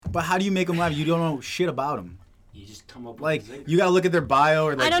But how do you make them laugh? You don't know shit about them. You just come up with Like, a zinger. you gotta look at their bio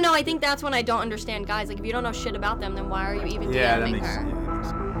or like. I don't know. I think that's when I don't understand guys. Like, if you don't know shit about them, then why are you even Yeah, that DMing makes her?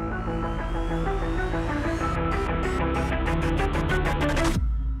 sense.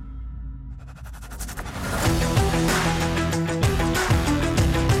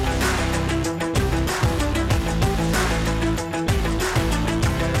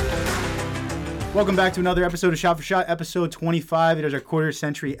 Welcome back to another episode of Shot for Shot, episode 25. It is our quarter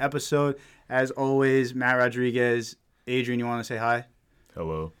century episode. As always, Matt Rodriguez. Adrian, you want to say hi?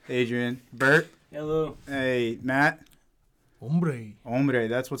 Hello. Adrian. Bert. Hello. Hey, Matt. Hombre.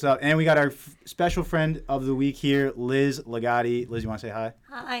 That's what's up. And we got our special friend of the week here, Liz Legati. Liz, you want to say hi?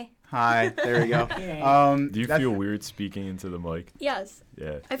 Hi. Hi. There we go. Do you feel weird speaking into the mic? Yes.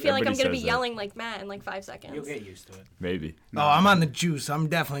 Yeah. I feel like I'm Everybody gonna be says that. yelling like Matt in like 5 seconds. You'll get used to it. Maybe. Oh, I'm on the juice. I'm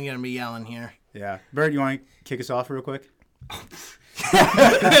definitely going to be yelling here. Yeah. Bert, you want to kick us off real quick?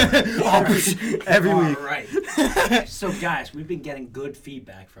 Every week. All right. So, guys, we've been getting good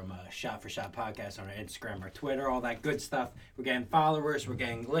feedback from Shot for Shot podcast on our Instagram, our Twitter, all that good stuff. We're getting followers, we're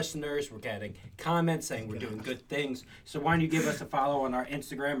getting listeners, we're getting comments saying we're doing good things. So why don't you give us a follow on our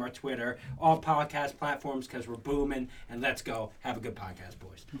Instagram, our Twitter, all podcast platforms, because we're booming, and let's go have a good podcast,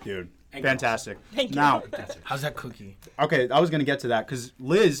 boys. Dude, And fantastic. Thank you. Now, How's that cookie? okay, I was going to get to that because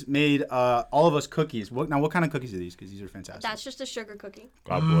Liz made all of us cookies. What kind of cookies are these? Because these are fantastic. That's just a sugar cookie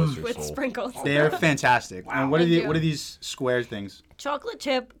God bless your with soul. sprinkles. They're fantastic. Wow. And what are Thank you. what are these square things? Chocolate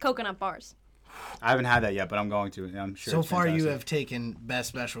chip coconut bars. I haven't had that yet, but I'm going to. And I'm sure. So it's far, you fantastic. have taken best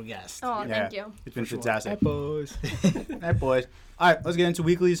special guest. Oh, Yeah, thank you. It's been fantastic. boys. Hey, boys. All right, let's get into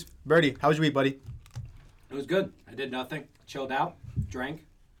weeklies. Birdie, how was your week, buddy? It was good. I did nothing. Chilled out, drank,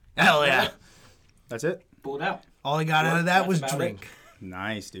 Hell yeah. That's it? pulled out. All I got out of that That's was about drink.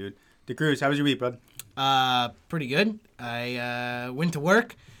 Nice, dude. DeCruz, how was your week, bud? Pretty good. I went to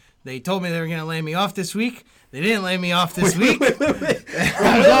work. They told me they were going to lay me off this week. They didn't lay me off this week.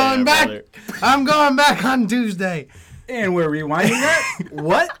 I'm going back. brother. I'm going back on Tuesday. And we're rewinding that?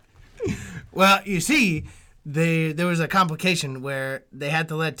 What? Well, you see, there was a complication where they had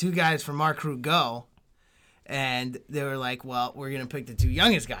to let 2 guys from our crew go. And they were like, well, we're going to pick the 2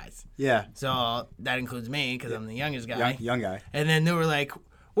 youngest guys. Yeah. So that includes me because I'm the youngest guy. Young guy. And then they were like,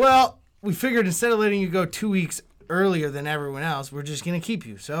 well, we figured instead of letting you go 2 weeks earlier than everyone else, we're just going to keep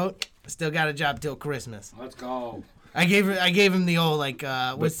you. So I still got a job till Christmas. Let's go. I gave him the old, like,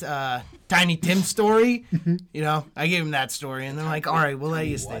 what's Tiny Tim story? You know, I gave him that story. And they're like, all right, we'll let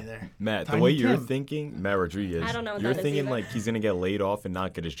you stay there. Matt, the Tiny way you're Tim. thinking, Matt Rodriguez, I don't know what you're that is thinking either. like he's going to get laid off and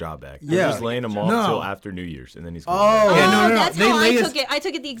not get his job back. Yeah. You're just laying him off No. till after New Year's, and then he's going Oh. back. Yeah, no. That's They how I lay us- took it. I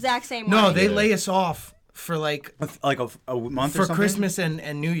took it the exact same No, way. they Yeah. lay us off for, like, Like a month or for something? Christmas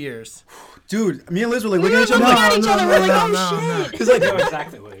and New Year's. Dude, me and Liz were like We looking were at each other. looking like, at each other. We're like, no, oh, no. shit. Because like, I know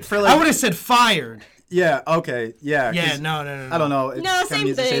exactly what you're for I like, would have said fired. yeah, okay, yeah. Yeah, 'cause no. I don't know. It No, kinda same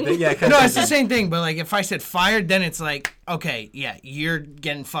means the thing. Yeah, No, it's the same thing, but, like, if I said fired, then it's like, okay, yeah, you're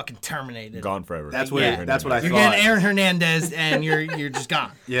getting fucking terminated. Gone forever. That's what. Yeah. That's what I You're thought. getting Aaron Hernandez, and you're just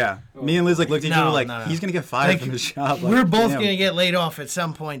gone. Yeah. Me and Liz like looked at each No, other like no. he's gonna get fired Like, from his job. Like, We're both damn. gonna get laid off at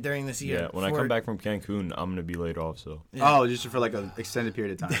some point during this year. Yeah, when I for- come back from Cancun, I'm going to be laid off, so Oh, just for like an extended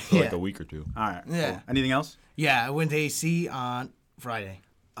period of time. for like Yeah. a week or 2. All right. Yeah. Cool. Anything else? Yeah, I went to AC on Friday.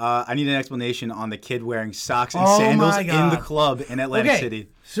 I need an explanation on the kid wearing socks and Oh sandals my in God. the club in Atlantic City.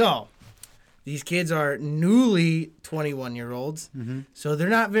 So these kids are newly 21-year-olds, so they're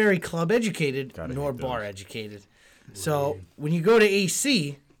not very club educated Gotta nor hate bar those. educated. So when you go to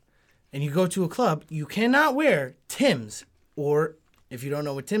AC and you go to a club, you cannot wear Timbs, or if you don't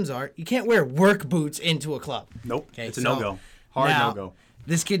know what Timbs are, you can't wear work boots into a club. Nope. Okay, It's a so no-go. Hard now, no-go.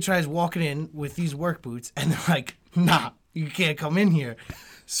 This kid tries walking in with these work boots, and they're like, nah, you can't come in here.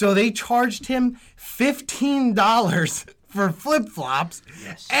 So they charged him $15 for flip-flops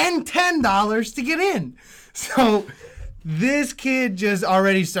and $10 to get in. So this kid just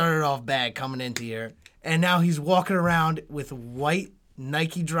already started off bad coming into here, and now he's walking around with white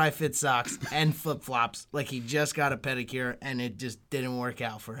Nike dry fit socks and flip-flops like he just got a pedicure, and it just didn't work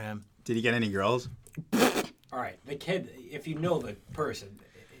out for him. Did he get any girls? All right, the kid, if you know the person,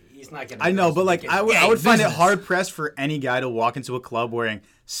 he's not gonna. I know, but like I would Yeah, find it business. hard pressed for any guy to walk into a club wearing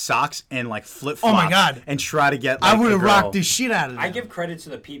socks and like flip flops. Oh my God. And try to get. Like, I would a have girl. rocked the shit out of them. I give credit to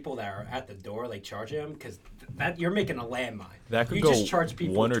the people that are at the door, like charging them, because that you're making a landmine. That could you go just charge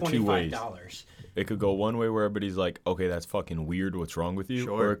people one or two ways. $25. It could go one way where everybody's like, okay, that's fucking weird. What's wrong with you?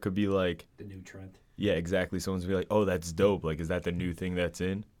 Sure. Or it could be like, The new trend. yeah, exactly. Someone's be like, oh, that's dope. Like, is that the new thing that's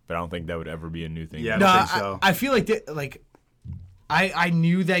in? But I don't think that would ever be a new thing. Yeah. I No, don't think so. I feel like I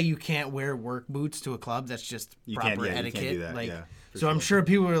knew that you can't wear work boots to a club. That's just You proper can't. Yeah, etiquette. you can't do that. Like, yeah. So I'm sure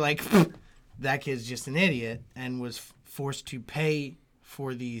people were like, that kid's just an idiot, and was forced to pay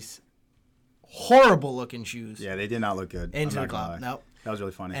for these horrible looking shoes. Yeah, they did not look good. Into I'm the not gonna club. lie. Nope. That was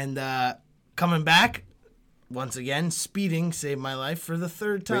really funny. And coming back, once again, speeding saved my life for the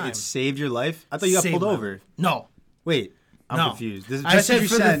third time. Wait, it saved your life? I thought you got Saved pulled my over. life. No. Wait, I'm No. confused. This I said you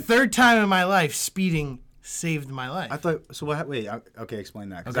for the third time in my life, speeding saved my life. I thought, so what, wait, okay, explain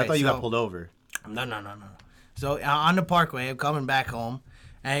that. Because I Okay, thought you got so- pulled over. No. So on the parkway, I'm coming back home.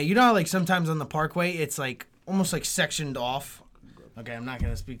 And you know how like sometimes on the parkway, it's like almost like sectioned off. Okay, I'm not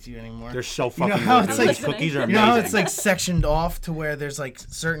going to speak to you anymore. They're so know fucking how good. it's dude. like- These cookies are You amazing. know how it's like sectioned off to where there's like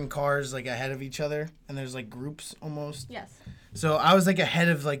certain cars like ahead of each other and there's like groups almost? Yes. So I was like ahead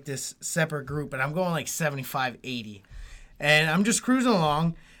of like this separate group and I'm going like 75, 80. And I'm just cruising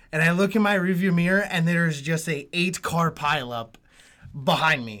along and I look in my rearview mirror and there's just a 8-car pileup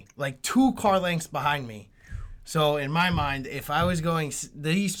behind me, like 2 car lengths behind me. So in my mind, if I was going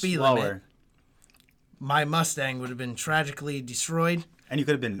the speed limit, Slower. my Mustang would have been tragically destroyed. And you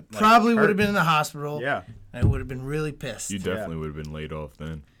could have been like, Probably would hurt. have been in the hospital. Yeah. I would have been really pissed. You definitely would have been laid off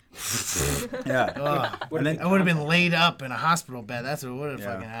then. Yeah. And then, I would have been laid up in a hospital bed. That's what would have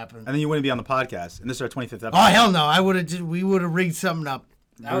yeah. fucking happened. And then you wouldn't be on the podcast. And this is our 25th episode. Oh hell no! I would have. We would have rigged something up.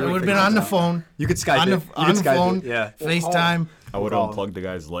 I would have been on the phone. You could Skype On it. the, You on could the Skype phone. it. Yeah. FaceTime. I would call unplug the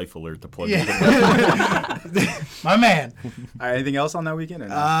guy's life alert to plug Yeah. it. My man. All right, anything else on that weekend? Or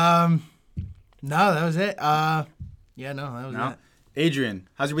no? No, that was it. Yeah, no, that was No? it. Adrian,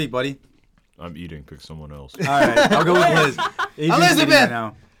 how's your week, buddy? I'm eating. Pick someone else. All right, I'll go with Liz. Adrian's Elizabeth! eating right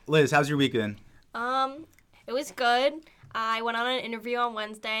now. Liz, how's your weekend? It was good. I went on an interview on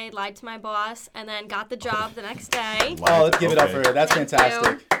Wednesday, lied to my boss, and then got the job the next day. Oh, let's give it up for Okay. her. That's Thank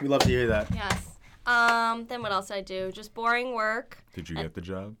fantastic. We love to hear that. Yes. Then what else did I do? Just boring work. Did you get the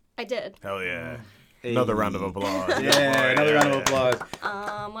job? I did. Hell yeah. Hey. Another round of applause. Yeah, another round of applause.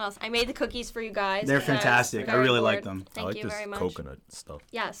 What else? I made the cookies for you guys. They're because fantastic. I'm I very really like bored. them. Thank I like you this very much. coconut stuff.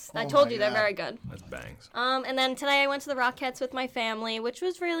 Yes, I Oh told my you they're God. very good. That's bangs. And then today I went to the Rockettes with my family, which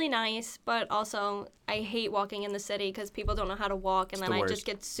was really nice, but also I hate walking in the city because people don't know how to walk, and It's then the I worst. just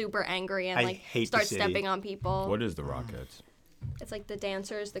get super angry and I like hate the start city. stepping on people. What is the Rockettes? It's like the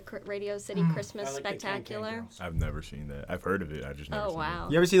dancers, the Radio City Christmas I like the Can-Can Spectacular. girls. I've never seen that. I've heard of it. I just never Oh seen wow.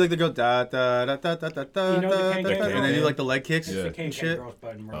 You ever see like they go da da da da da da da, You know the da, Can-Can da, girls? and then do like the leg kicks It's Yeah. the and Can-Can shit? girls,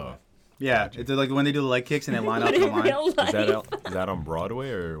 but in real Oh. life. Yeah, it's like when they do the leg kicks and they line up But the in line. real Is that life. is that on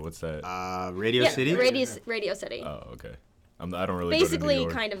Broadway or what's that? Radio Yeah, City. Radio City. Oh, okay. I don't really Basically, go to New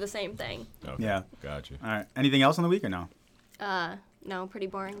York. kind of the same thing. Okay. Yeah. Gotcha. All right. Anything else on the week or no? No, pretty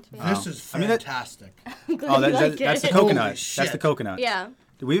boring to be This honest. is I mean, that- fantastic. Oh, You like that's the it. coconut. Holy That's the shit. coconut. Yeah.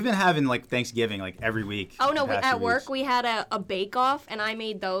 We've been having like Thanksgiving like every week. Oh no! the past At 2 work weeks. we had a bake off, and I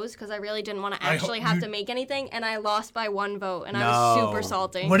made those because I really didn't want to I actually hope have you- to make anything, and I lost by 1 vote, and I was No. super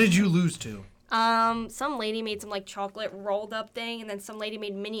salty. What did you lose to? Some lady made some like chocolate rolled up thing, and then some lady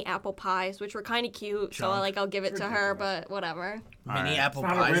made mini apple pies, which were kind of cute. So I'll give it to her, but whatever. Mini right. apple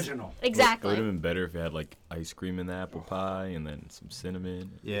It's not pies. original. It would Exactly. have been better if it had like ice cream in the apple pie and then some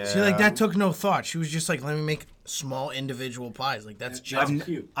cinnamon. Yeah. See, like that took no thought. She was just like, let me make small individual pies. Like that's just. That's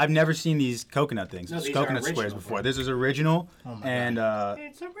cute. I've never seen these coconut things. No, These these are coconut squares original, before. bro. This is original. Oh my and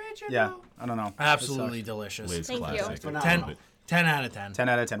It's original. yeah, I don't know. Absolutely It delicious. Liz Thank you. classic. It's I phenomenal. love it. 10 out of 10. sucks. 10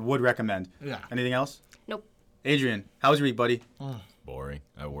 out of 10. Would recommend. Yeah. Anything else? Nope. Adrian, how was your week, buddy? Boring.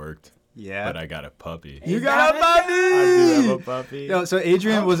 I worked, Yeah. but I got a puppy. You got a I do have puppy. a puppy. Yo, so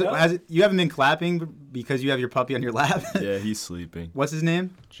Adrian no. you haven't been clapping because you have your puppy on your lap. Yeah, he's sleeping. What's his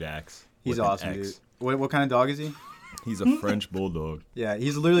name? Jax. He's with an awesome, X. dude. What kind of dog is he? He's a French bulldog. Yeah,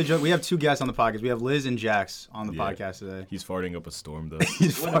 he's literally just. We have 2 guests on the podcast. We have Liz and Jax on the Yeah. podcast today. He's farting up a storm though.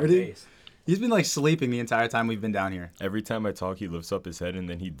 He's What a farting. base. He's been like sleeping the entire time we've been down here. Every time I talk, he lifts up his head and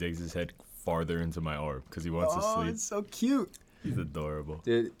then he digs his head farther into my arm because he wants to Oh, sleep. it's so cute, He's adorable.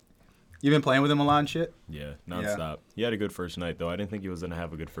 dude. You've been playing with him a lot and shit. Yeah, nonstop. He had a good first night though. I didn't think he was gonna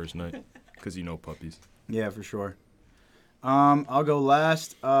have a good first night because you know puppies. Yeah, for sure. I'll go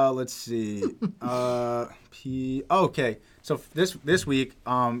last. Let's see. Okay. So this week,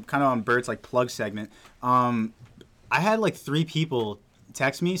 kind of on Bert's like plug segment. I had like 3 people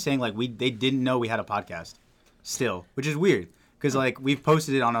text me saying like they didn't know we had a podcast still, which is weird because like we've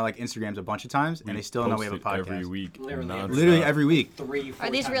posted it on our like Instagrams a bunch of times and they still don't know we have a Post it podcast. every week. Literally nonstop. Literally every week. 3, 4 Are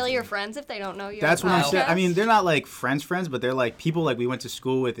these times really a your week. friends if they don't know you? That's what I'm saying. I podcast? mean, they're not like friends, but they're like people like we went to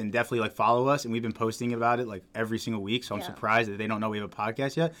school with and definitely like follow us, and we've been posting about it like every single week. So I'm Yeah. surprised that they don't know we have a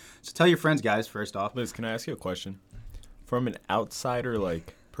podcast yet. So tell your friends, guys. First off, Liz, can I ask you a question? From an outsider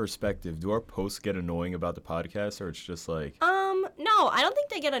like perspective, do our posts get annoying about the podcast, or it's just like No, know. I don't think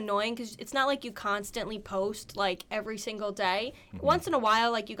they get annoying because it's not like you constantly post like every single day. Once in a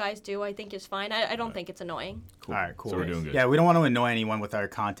while, like you guys do, I think is fine. I don't think it's annoying. Cool. All right, cool. So we're doing good. Yeah, we don't want to annoy anyone with our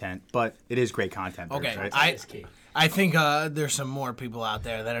content, but it is great content. Okay, right? That is key. I think there's some more people out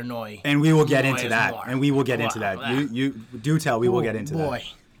there that annoy. And we will get Annoy into us that. more. And we will get into Wow. that. You do tell. We will get into boy.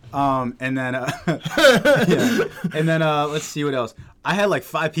 that. And then, yeah. And then let's see what else. I had like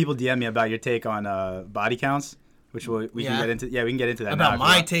 5 people DM me about your take on body counts, which we can Yeah. get into. Yeah, we can get into that. About now.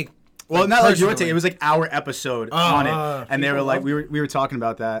 my take. Well, not like your personally. take. It was like our episode on it, and they were People like, love- we were talking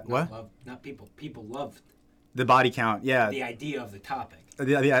about that. What? Not people. People love The body count. Yeah. the idea of the topic.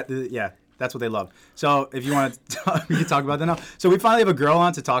 Yeah, that's what they love. So if you want to talk, we can talk about that now. So we finally have a girl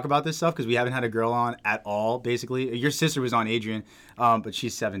on to talk about this stuff because we haven't had a girl on at all, basically. Your sister was on, Adrian, but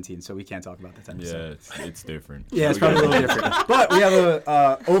she's 17, so we can't talk about that type of stuff. Yeah, it's different. Yeah, it's probably a little different. But we have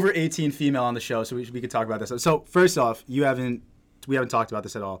a over 18 female on the show, so we could talk about this. So first off, we haven't talked about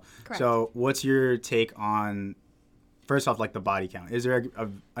this at all. Correct. So what's your take on, first off, like the body count? Is there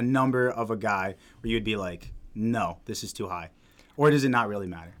a number of a guy where you'd be like, no, this is too high? Or does it not really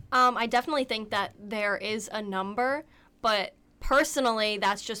matter? I definitely think that there is a number, but personally,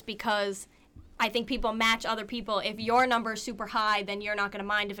 that's just because I think people match other people. If your number is super high, then you're not going to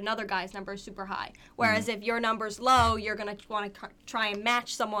mind if another guy's number is super high. Whereas if your number's low, you're going to want to try and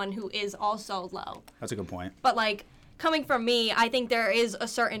match someone who is also low. That's a good point. But like coming from me, I think there is a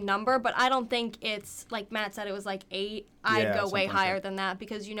certain number, but I don't think it's like Matt said it was like 8. I'd Yeah, go way something like higher that. than that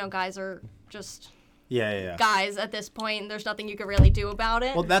because guys are just Yeah. guys at this point. There's nothing you could really do about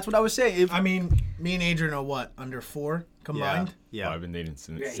it. Well, that's what I was saying. I mean, me and Adrian are what, under 4 combined? Yeah. I've been dating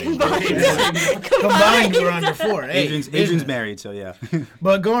since Yeah, same Combined, we're under 4. Hey, Adrian's business. married, so yeah.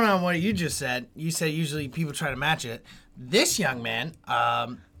 But going on what you just said, you said usually people try to match it. This young man,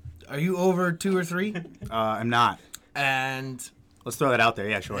 are you over 2 or 3? I'm not. And Let's throw that out there.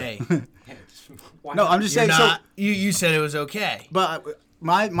 Yeah, sure. hey, Yeah, why No, not? I'm just you're saying. not. So, You said it was okay. but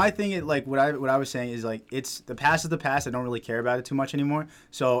my thing is like what I was saying is like it's the past is the past. I don't really care about it too much anymore.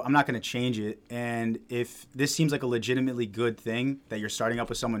 So I'm not gonna change it. And if this seems like a legitimately good thing that you're starting up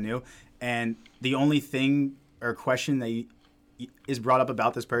with someone new, and the only thing or question that is brought up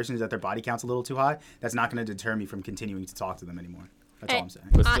about this person is that their body count's a little too high, that's not gonna deter me from continuing to talk to them anymore. That's all I'm saying.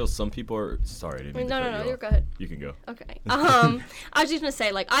 But still, some people are. Sorry, I didn't mean to cut No, you you're off. good. You can go. Okay. I was just gonna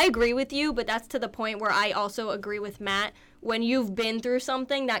say, like, I agree with you, but that's to the point where I also agree with Matt. When you've been through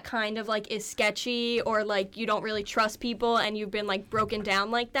something that kind of like is sketchy or like you don't really trust people and you've been like broken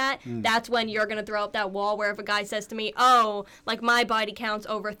down like that, that's when you're gonna throw up that wall where if a guy says to me, oh, like my body count's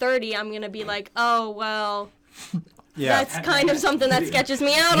over 30, I'm gonna be like, oh, well, Yeah. that's kind of something that sketches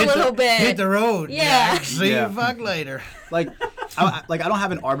me out a little bit. Hit the road. Yeah. See Yeah. you fuck later. Like, I don't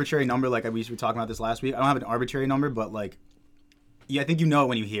have an arbitrary number. Like we were talking about this last week. I don't have an arbitrary number, but like, yeah, I think you know it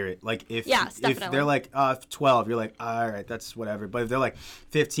when you hear it. Like if Yes, if definitely. they're like 12, you're like, all right, that's whatever. But if they're like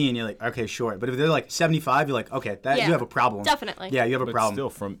 15, you're like, okay, sure. But if they're like 75, you're like, okay, that Yeah, you have a problem. definitely. Yeah, you have a But problem. still,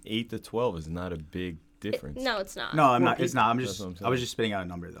 from 8 to 12 is not a big difference. No, it's not. No, I'm More not. It's people. not. I'm That's just. what I'm I was saying. just spitting out a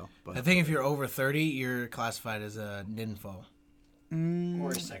number though. I But think if you're over 30, you're classified as a nympho.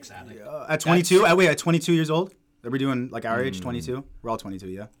 Or a sex addict. at 22, at 22 years old, are we doing like our age? 22. We're all 22,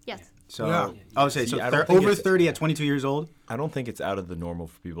 yeah. Yes. So Yeah. I would say See, so. I don't think Over it's- 30 at 22 years old. I don't think it's out of the normal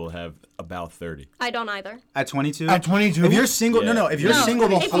for people to have about 30. I don't either. At 22? At 22? If you're single, Yeah. no. If you're No, single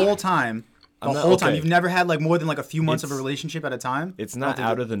the if you- whole time, I'm not- whole time, okay. you've never had like more than like a few months of a It's- relationship at a time. It's I don't not think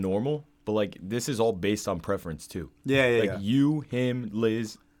out it- of the normal, but like this is all based on preference too. Yeah, yeah, Like yeah. you, him,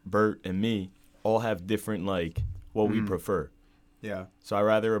 Liz, Bert, and me all have different like what we prefer. Yeah. So I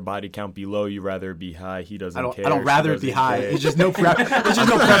rather a body count be low, you rather it be high. He doesn't care. I don't she rather it be doesn't high. care. It's just no prep. It's just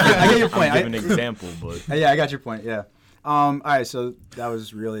no preference. I get your point. I'm giving an example, but Yeah, I got your point. Yeah. All right, so that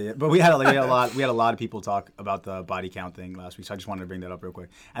was really it. But we had a lot of people talk about the body count thing last week, so I just wanted to bring that up real quick.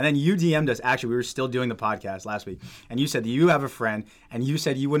 And then you DM'd us. Actually, we were still doing the podcast last week, and you said that you have a friend, and you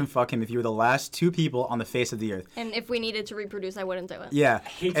said you wouldn't fuck him if you were the last 2 people on the face of the earth. And if we needed to reproduce, I wouldn't do it. Yeah.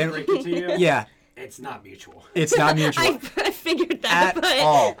 Hate to And- break it to you. Yeah. It's not mutual. It's not mutual. I figured that, At but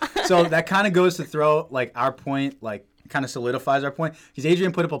all. So that kind of goes to throw like our point, like kind of solidifies our point. Because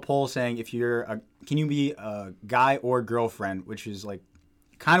Adrian put up a poll saying if can you be a guy or girlfriend, which is like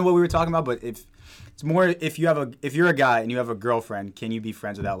kind of what we were talking about, but if it's more if you're a guy and you have a girlfriend, can you be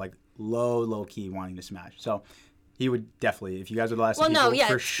friends without like low key wanting to smash? So he would definitely, if you guys are the last well, people, no, yeah.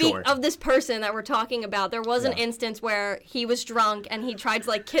 for Speak sure. of this person that we're talking about. There was an Yeah. instance where he was drunk and he tried to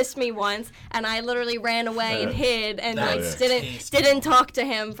like kiss me once, and I literally ran away and hid and like That's didn't tasty. didn't talk to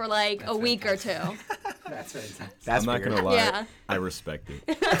him for like a week or two. That's fantastic. That's I'm not weird. gonna lie. Yeah. I respect it.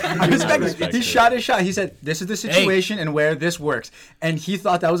 I respect it. He it. shot his shot. He said, "This is the situation and where this works," and he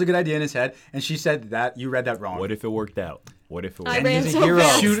thought that was a good idea in his head. And she said that you read that wrong. What if it worked out? What if it I worked ran he's a so hero.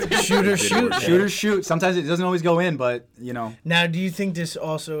 fast. Shoot or shoot. Shoot or shoot. Sometimes it doesn't always go in, but you know. Now, do you think this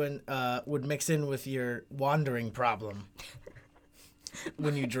also would mix in with your wandering problem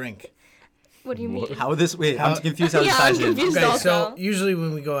when you drink? What do you mean? How this? Wait, I'm confused how this Yeah, I'm ties in. confused. Okay, also. so usually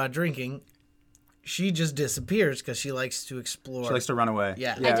when we go out drinking, she just disappears because she likes to explore. She likes to run away.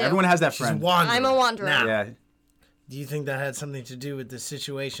 Yeah. yeah. I do. Everyone has that She's friend. wandering. I'm a wanderer. Now, Yeah. do you think that had something to do with the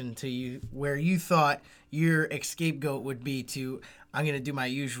situation to you where you thought your scapegoat would be to, I'm going to do my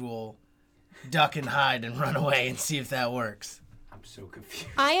usual duck and hide and run away and see if that works? I'm so confused.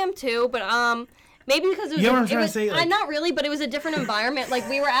 I am too, but maybe because it was. You know what I'm it trying to was- say? Like- not really, but it was a different environment. Like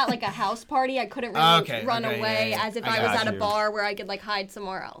we were at like a house party. I couldn't really Okay, run okay, away yeah, yeah. as if I I was got at a you. bar where I could like hide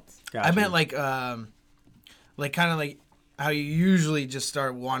somewhere else. Gotcha. I meant like kind of like how you usually just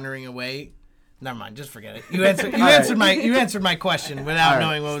start wandering away. Never mind, just forget it. You answered my question without All right.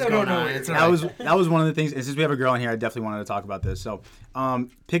 knowing what was Still going don't know on. what It's you're- all That right. was one of the things. And since we have a girl in here, I definitely wanted to talk about this. So,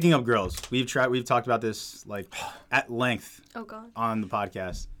 picking up girls. We've talked about this like at length Oh God. on the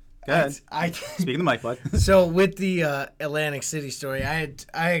podcast. Go ahead. Speaking the mic, bud. So with the Atlantic City story,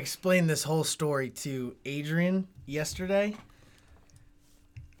 I explained this whole story to Adrian yesterday.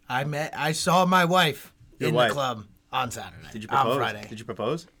 I saw my wife Your in wife. the club on Saturday. Did you On propose? Friday. Did you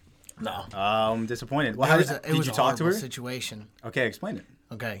propose? No. I'm disappointed. Well, It how was did, a, it did was you a talk to her? horrible situation. Okay, explain it.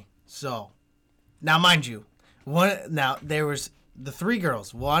 Okay, so now mind you, there was the three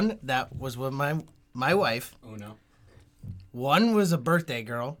girls. One that was with my wife. Oh no. One was a birthday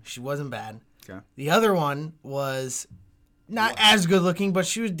girl. She wasn't bad. Okay. The other one was not as good looking, but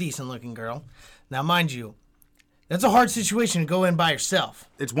she was a decent looking girl. Now mind you, that's a hard situation to go in by yourself.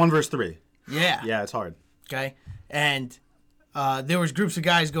 It's 1 versus 3. Yeah. Yeah, it's hard. Okay. And there was groups of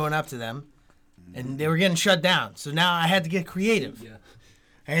guys going up to them, and they were getting shut down. So now I had to get creative. Yeah.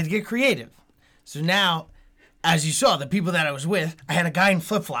 I had to get creative. So now, as you saw, the people that I was with, I had a guy in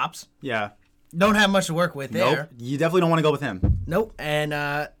flip flops. Yeah. Don't have much to work with there. Nope. You definitely don't want to go with him. Nope.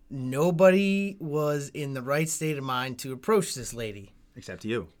 And nobody was in the right state of mind to approach this lady, Except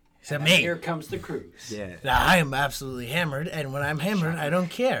you. except me. Here comes the cruise. Yeah. Now, I am absolutely hammered, and when I'm hammered, I don't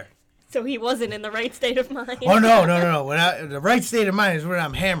care. So he wasn't in the right state of mind. Oh, no. The right state of mind is when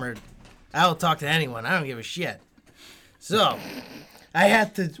I'm hammered. I'll talk to anyone. I don't give a shit. So, I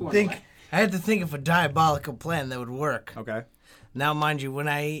had to think of a diabolical plan that would work. Okay. Now, mind you, when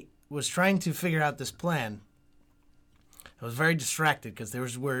I was trying to figure out this plan, I was very distracted because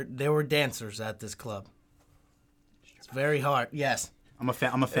there were dancers at this club. It's very hard. Yes. I'm a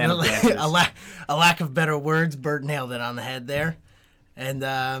fan of dancers. a lack of better words, Bert nailed it on the head there. And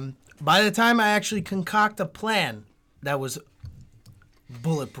by the time I actually concoct a plan that was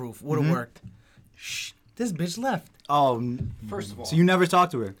bulletproof, would have worked, this bitch left. Oh, First of all, so you never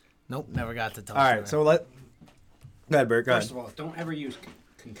talked to her? Nope, never got to talk All to her. right. So Go ahead, Bert. Go first ahead. of all, don't ever use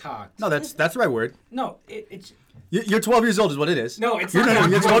concoct. No, that's the right word. No, it's You're 12 years old, is what it is. no, it's You're, not.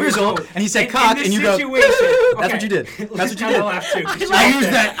 you're 12 years old, and he said cock, in and this you go. situation, That's what you did. That's what you did. Laugh too, 'cause you I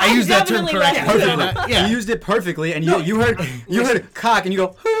laughed used that term definitely correctly. laughed. Perfectly. Yeah. You used it perfectly, and you heard cock, and you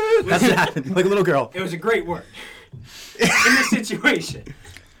go. That's what happened, like a little girl. It was a great word. In this situation.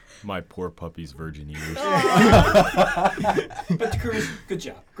 My poor puppy's virgin ears. But the cruise, good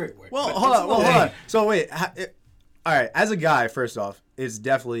job. Great word. Well, But hold it's on. a Well, little- hold on. So wait. All right. As a guy, first off, it's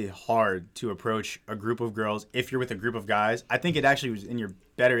definitely hard to approach a group of girls if you're with a group of guys. I think it actually was in your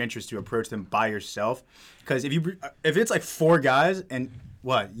better interest to approach them by yourself, because if it's like 4 guys and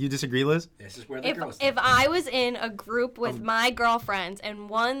what, you disagree, Liz? This is where the If girls. I was in a group with my girlfriends and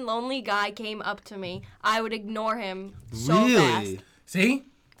one lonely guy came up to me, I would ignore him so fast. See?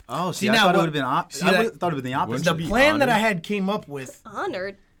 Oh, see, See, I now thought it what- would have been. see I that- would've thought it would have been the opposite. Wouldn't The be plan that I honored. had came up with.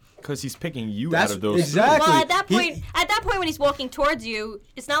 Honored. Because he's picking you That's out of those. exactly. Well, at that He- point, when he's walking towards you,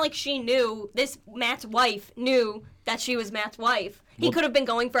 it's not like she knew. Matt's wife knew that she was Matt's wife. He could have been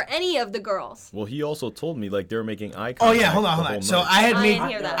going for any of the girls. Well, he also told me like they were making eye contact. Oh yeah, hold the on. whole So night. I had I made. didn't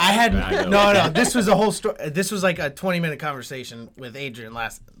hear that. I had I know. no. This was a whole story. This was like a 20-minute conversation with Adrian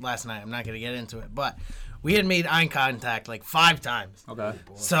last night. I'm not gonna get into it, but we had made eye contact like 5 times. Okay.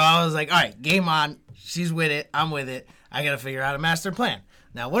 So I was like, all right, game on. She's with it. I'm with it. I got to figure out a master plan.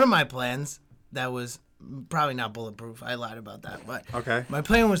 Now, one of my plans that was probably not bulletproof. I lied about that. But Okay. my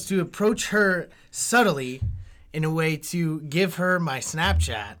plan was to approach her subtly in a way to give her my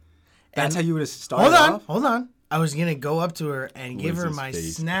Snapchat. That's how you would have started off? Hold on. I was going to go up to her and give her Liz's my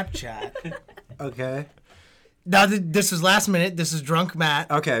face. Snapchat. Okay. Now this is last minute. This is drunk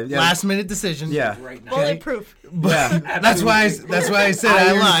Matt. Okay, yeah. Last minute decision. Yeah. Right now. Bulletproof. Yeah. That's why I said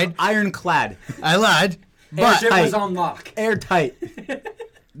I lied. Ironclad. I lied. But Shit was tight. on lock. Airtight.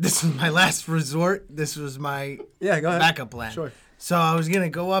 this was my last resort. This was my Yeah, go ahead. backup plan. Sure. So I was gonna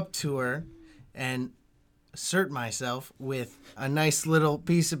go up to her and assert myself with a nice little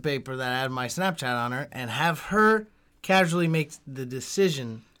piece of paper that had my Snapchat on her and have her casually make the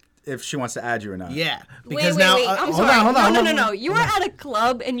decision. If she wants to add you or not. Yeah. Wait, Because wait, now, wait. I'm hold sorry. on, hold on. No. You were at a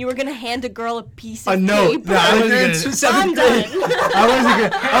club and you were gonna hand a girl a piece of A note. paper. No, I wasn't You're in gonna- seventh I'm grade. done.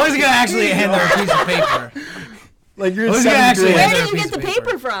 I wasn't gonna actually hand her a piece of paper. Like you're I in was gonna seventh actually grade. Where hand her did a you piece get the of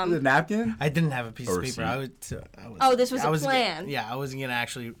paper The from? napkin? I didn't have a piece A of paper. receipt. I was Oh, this was I a was gonna- plan. Yeah, I wasn't gonna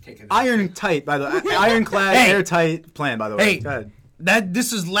actually. Iron tight, by the way. Ironclad, Hey. airtight plan, by the way. Hey, Go ahead.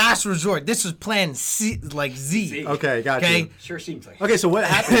 this is last resort. This was plan C, like Z. Z. Okay, got Okay. you. Sure seems like. Okay, so what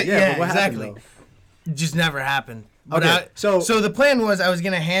happened? Yeah, Yeah, but what exactly. happened, It just never happened. But Okay, so- the plan was I was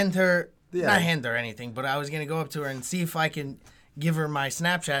gonna hand her, Yeah. not hand her anything, but I was gonna go up to her and see if I can give her my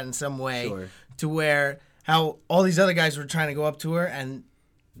Snapchat in some way, Sure. to where how all these other guys were trying to go up to her and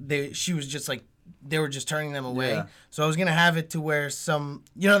she was just like they were just turning them away. Yeah. So I was gonna have it to where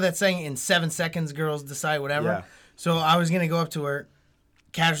that saying in 7 seconds girls decide whatever. Yeah. So I was gonna go up to her,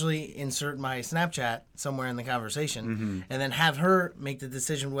 casually insert my Snapchat somewhere in the conversation, Mm-hmm. and then have her make the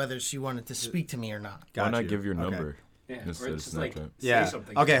decision whether she wanted to speak to me or not. Got Why not you. give your Okay. number Yeah, instead or of just like Snapchat? Yeah. say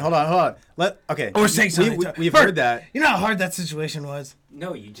something. Okay, hold on. Or say something. We've Bert, heard that. You know how hard that situation was?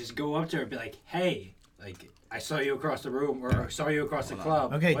 No, you just go up to her and be like, "Hey, like I saw you across the room, or I saw you across the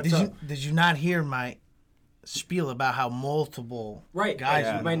club. Okay, What's did up?" you not hear my spiel about how multiple Right, guys?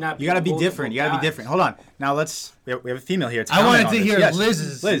 yeah. You might not. You gotta be multiple different. You gotta be guys. different. Hold on. Now we have a female here. To I comment wanted on to this. hear Yes.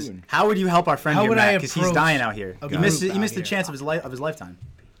 Liz's. Liz, how would you help our friend How here, would I Matt? Because he's approach dying out here. a He missed group the out chance of his lifetime.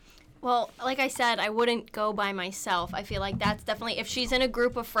 Well, like I said, I wouldn't go by myself. I feel like that's definitely, if she's in a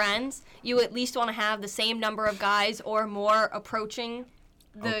group of friends, you at least want to have the same number of guys or more approaching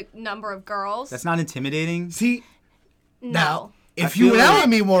the number of girls. That's not intimidating. See, no. now if feel you would out like- with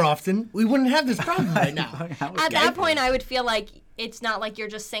me more often, we wouldn't have this problem right now. At that point, I would feel like it's not like you're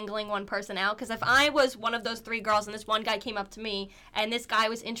just singling one person out. Because if I was one of those 3 girls and this one guy came up to me and this guy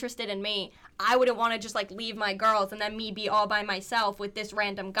was interested in me, I wouldn't want to just like leave my girls and then me be all by myself with this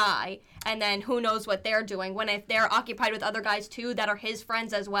random guy. And then who knows what they're doing. When if they're occupied with other guys too that are his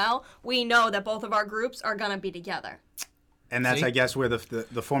friends as well, we know that both of our groups are going to be together. And that's, See? I guess, where the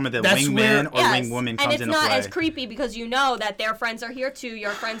form of the That's wingman where- or wingwoman comes and it's into not play. as creepy because you know that their friends are here too,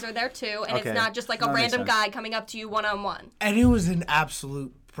 your friends are there too, and Okay. it's not just like a That makes random sense. guy coming up to you one-on-one. And it was an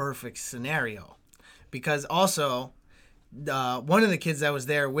absolute perfect scenario, because also one of the kids that was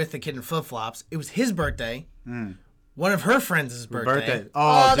there with the kid in flip flops, it was his birthday. One of her friends' birthday.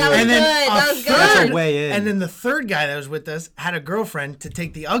 Oh, that dude. was And then good. a That was third- That's a good. way in. And then the third guy that was with us had a girlfriend to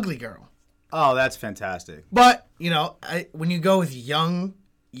take the ugly girl. Oh, that's fantastic. But when you go with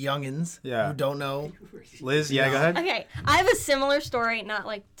youngins Yeah. who don't know, Liz, yeah, go ahead. Okay, I have a similar story, not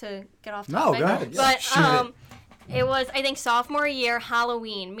like to get off No, topic. go ahead. But Shoot it. it was, I think, sophomore year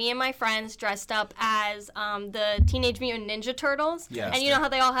Halloween. Me and my friends dressed up as the Teenage Mutant Ninja Turtles. Yes. And you know how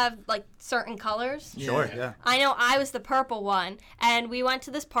they all have like certain colors? Sure, yeah. I know I was the purple one, and we went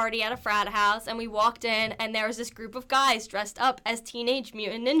to this party at a frat house, and we walked in, and there was this group of guys dressed up as Teenage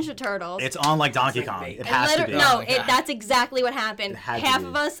Mutant Ninja Turtles. It's on like Donkey It's like Kong. bait. It has to be. No, my God. that's exactly what happened. had to Half be.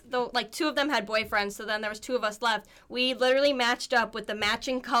 of us, though, like 2 of them had boyfriends, so then there was 2 of us left. We literally matched up with the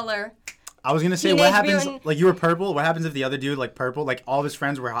matching color. I was gonna say, Teenage what happens? Mutant- Like you were purple. What happens if the other dude like purple? Like all of his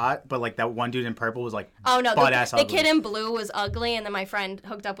friends were hot, but like that one dude in purple was like Oh no, butt ass the ugly. kid in blue was ugly, and then my friend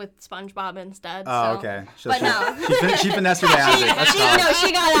hooked up with SpongeBob instead. Oh, so. okay. So But she, no. she finessed her way out of it. That's fine.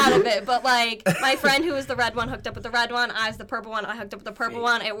 She got out of it, but like my friend who was the red one hooked up with the red one. I was the purple one. I hooked up with the purple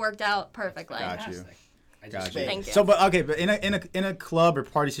one. It worked out perfectly. Got you. Fantastic. I just Gotcha. Thank you. So, but in a club or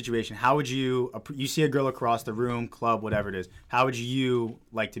party situation, how would you see a girl across the room, club, whatever it is? How would you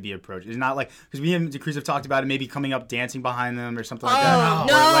like to be approached? It's not like because me and Decrease have talked about it, maybe coming up, dancing behind them or something like that. Oh,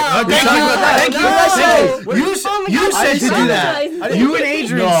 no. Or like, Thank you. Thank you. No. You Oh my you God, said I to didn't do say that. that. You and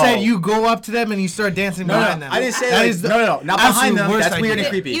Adrian No. said you go up to them and you start dancing No, behind no, them. I didn't say That like, is the no, not behind absolute them. worst That's weird idea.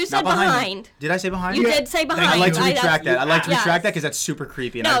 and creepy. You said Not behind. behind. Them. Did I say behind? You did say behind. I'd like to I- retract that. I'd like to yes. retract that because that's super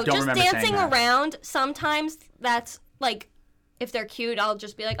creepy, and I No, don't just remember dancing saying that. around. Sometimes that's like, if they're cute, I'll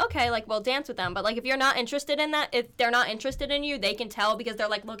just be like, okay, like we'll dance with them. But like if you're not interested in that, if they're not interested in you, they can tell because they're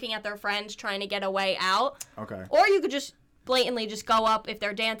like looking at their friends trying to get a way out. Okay. Or you could just blatantly just go up if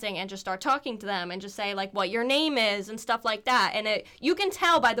they're dancing and just start talking to them and just say like what your name is and stuff like that. And you can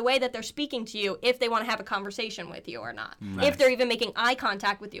tell by the way that they're speaking to you if they want to have a conversation with you or not. If they're even making eye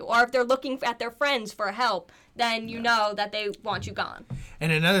contact with you, or if they're looking at their friends for help, then you know that they want you gone.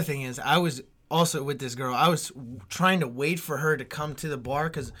 And another thing is, I was also with this girl. I was trying to wait for her to come to the bar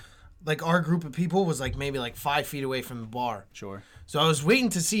because, like, our group of people was like maybe like 5 feet away from the bar. Sure. So I was waiting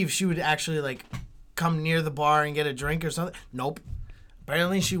to see if she would actually like come near the bar and get a drink or something. Nope.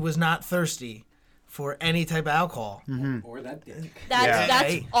 Apparently she was not thirsty for any type of alcohol. Or that dick. That's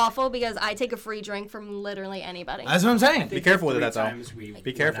Hey. awful because I take a free drink from literally anybody. That's what I'm saying. Be careful with it, that's all.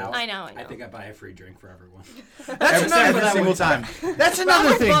 Be careful. I know. I think I buy a free drink for everyone. Every single time. That's another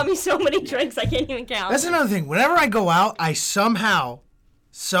Robert thing. bought me so many drinks I can't even count. That's another thing. Whenever I go out, I somehow,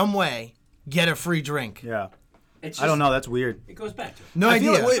 some way, get a free drink. Yeah. It's I don't know. That's weird. It goes back to it. No I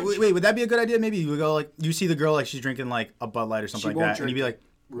idea. feel like, wait. Would that be a good idea? Maybe you go like you see the girl like she's drinking like a Bud Light or something She like won't that, and you'd be drink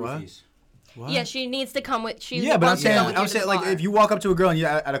like, what? Roofies. Yeah, she needs to come with. She Yeah, but I'm wants to go saying, with you to the like bar. if you walk up to a girl and you're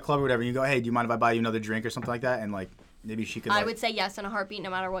at a club or whatever, and you go, hey, do you mind if I buy you another drink or something like that, and like maybe she could. I Like, would say yes in a heartbeat,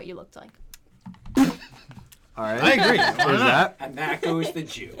 no matter what you looked like. All right. I agree. There's that. And that goes the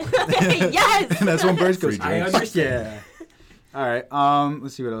Jew. Yes. That's when birds goes. Free I drinks. understand. Yeah. All right.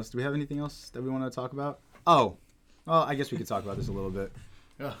 Let's see what else. Do we have anything else that we want to talk about? Oh, well, I guess we could talk about this a little bit.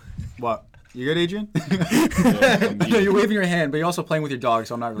 Ugh. What? You good, Adrian? Yeah, No, you're waving your hand, but you're also playing with your dog,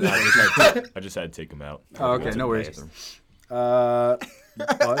 so I'm not really. I just had to take him out. Oh, okay, Went to no the worries. bathroom.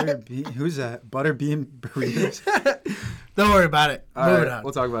 Butterbean. Who's that? Butterbean burritos. Don't worry about it. All Moving right, on.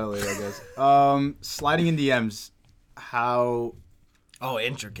 we'll talk about it later, I guess. Sliding in DMs. How? Oh,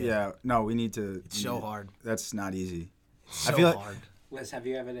 intricate. Yeah. No, we need to. It's so hard. That's not easy. So feel like- hard. Liz, have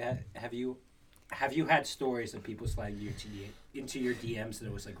you had stories of people sliding you into your DMs that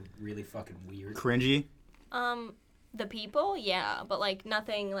it was like really fucking weird? Cringy. The people, yeah, but like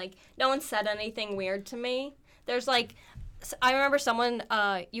nothing, like no one said anything weird to me. There's like, I remember someone,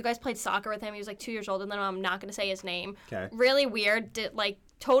 you guys played soccer with him. He was like 2 years older than him. I'm not gonna say his name. Okay. Really weird. Did like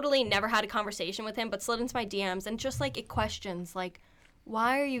totally never had a conversation with him, but slid into my DMs and just like it questions like,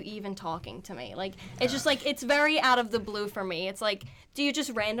 why are you even talking to me? Like it's just like it's very out of the blue for me. It's like, do you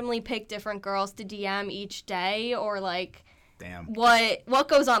just randomly pick different girls to DM each day, or like? Damn. What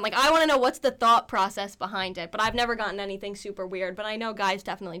goes on? Like I want to know what's the thought process behind it. But I've never gotten anything super weird. But I know guys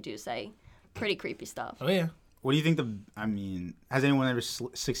definitely do say pretty creepy stuff. Oh, yeah. What do you think has anyone ever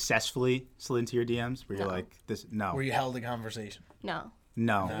successfully slid into your DMs where you're No. like, this? No. Where you held a conversation. No,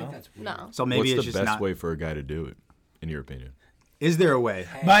 No. I think that's weird. no. So maybe What's it's the just best not. way for a guy to do it, in your opinion? Is there a way?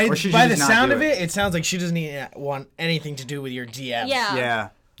 By Or should you the just not sound do of it? it, it sounds like she doesn't want anything to do with your DMs. Yeah. Yeah.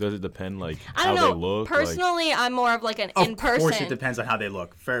 Does it depend, like, I how don't know. they look? Like, Personally, I'm more of like an Of in person. course, it depends on how they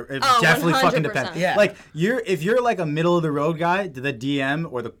look. It Oh, definitely fucking 100%. depends. Yeah. Like if you're like a middle of the road guy, the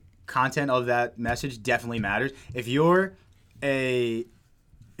DM or the content of that message definitely matters. If you're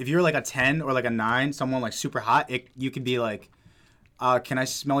like a 10 or like a 9, someone like super hot, you could be like, can I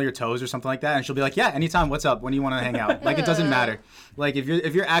smell your toes or something like that? And she'll be like, yeah, anytime. What's up? When do you want to hang out? Like it doesn't matter. Like if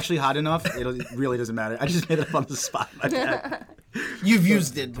you're actually hot enough, it really doesn't matter. I just made it up on the spot. My bad. You've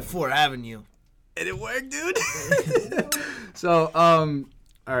used it before, haven't you? And it worked, dude. So,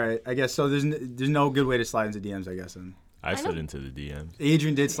 all right. I guess so. There's no good way to slide into DMs, I guess. And I slid into the DMs.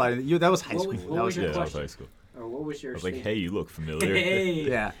 Adrian did slide in. That was high What school. was- what That was your Yeah, that was question? high school. Or what was your I was like, state- hey, you look familiar. Hey.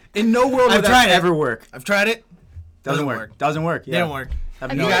 Yeah. In no world I've would tried that it. ever work. I've tried it. Doesn't work. Doesn't work. Yeah. Didn't work.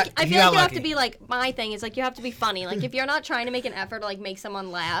 Have I no- feel like, I you feel got like you have lucky. to be like, my thing is like you have to be funny. Like if you're not trying to make an effort to like make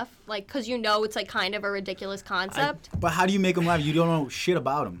someone laugh, like because you know it's like kind of a ridiculous concept. But how do you make them laugh? You don't know shit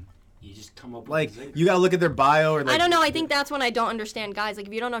about them. You just come up with Like a zinger. you gotta look at their bio or like. I don't know. I think that's when I don't understand guys. Like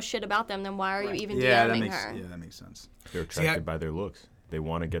if you don't know shit about them, then why are you even Yeah, DMing that her? makes sense. They're attracted by their looks. They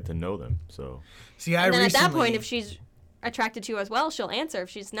want to get to know them. So, See, I And then recently, at that point, if she's attracted to you as well, she'll answer. If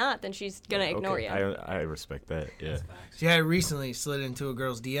she's not, then she's gonna ignore okay, you. I respect that. Yeah. See, I recently slid into a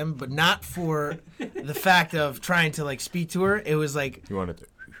girl's DM, but not for the fact of trying to like speak to her. It was like, You wanted to.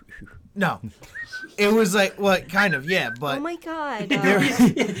 no, it was like, well, kind of, yeah, but Oh my god.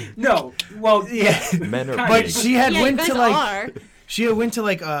 No. Well, yeah. Men are But big. she had yeah, you went guys to like are. she had went to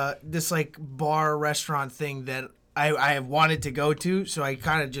like this like bar restaurant thing that I have wanted to go to, so I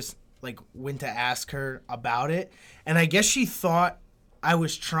kind of just like went to ask her about it, and I guess she thought I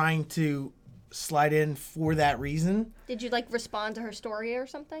was trying to slide in for that reason. Did you like respond to her story or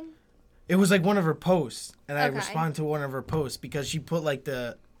something? It was like one of her posts, and I Okay. responded to one of her posts because she put like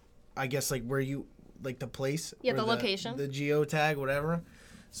the, I guess like where you like the place, Yeah, or the location. the geo tag, whatever.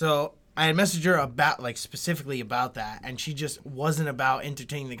 So I had messaged her about like specifically about that, and she just wasn't about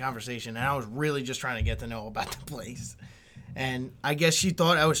entertaining the conversation, and I was really just trying to get to know about the place. And I guess she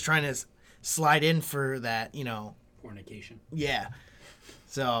thought I was trying to slide in for that, Fornication. Yeah.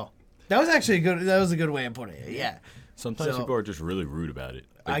 So that was actually a good way of putting it. Yeah. Sometimes So- people are just really rude about it.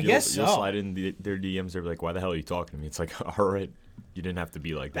 I Like, guess you'll so. slide in their DMs. They're like, "Why the hell are you talking to me?" It's like, all right, you didn't have to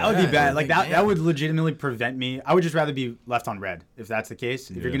be like that. That would Yeah, be bad. Like like, that damn. would legitimately prevent me. I would just rather be left on red if that's the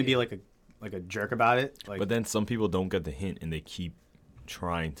case. If you're Yeah. gonna be like a jerk about it, like. But then some people don't get the hint and they keep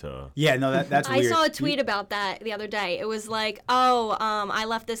trying to. yeah, no, that's I weird. saw a tweet about that the other day. It was like, I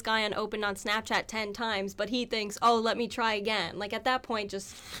left this guy unopened on Snapchat 10 times, but he thinks, let me try again. Like, at that point,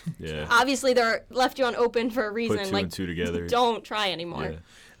 just Yeah. obviously they're left you unopened for a reason. Put two like, and two together. don't try anymore. Yeah.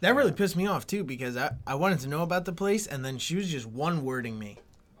 That really pissed me off too because I wanted to know about the place and then she was just one-wording me.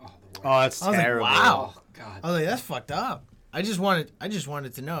 Oh, the worst. Oh, that's I was like, terrible. wow. Oh, God. I was like, that's fucked up. I just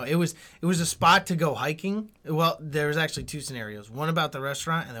wanted to know. It was a spot to go hiking. Well, there was actually two scenarios. One about the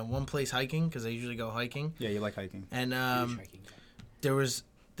restaurant and then one place hiking because I usually go hiking. Yeah, you like hiking. And Hitchhiking. there was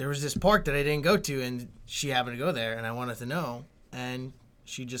this park that I didn't go to and she happened to go there and I wanted to know and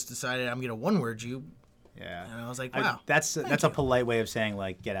she just decided I'm gonna one-word you Yeah. and I was like, wow. That's a polite way of saying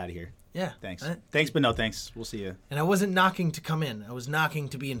like, get out of here. Yeah. Thanks. Uh, Thanks, but no thanks. We'll see you. And I wasn't knocking to come in. I was knocking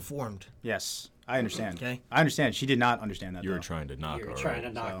to be informed. Yes, I understand. Okay. I understand. She did not understand that. You were though. trying to knock. You're all trying right.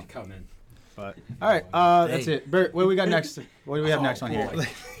 to knock so. to come in. But all right, that's Hey. it. Bert, what do we got next? What do we have Oh, next on here? boy.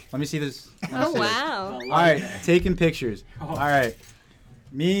 Let me see this. Let me Oh, see this. wow. The All right, light. taking pictures. Oh. All right.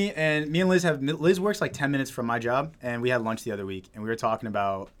 Me and Liz works like 10 minutes from my job, and we had lunch the other week, and we were talking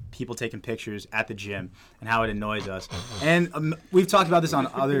about people taking pictures at the gym and how it annoys us. And we've talked about this on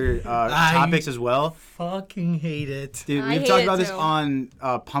other topics as well. Fucking hate it. Dude, I we've hate talked it about this too. on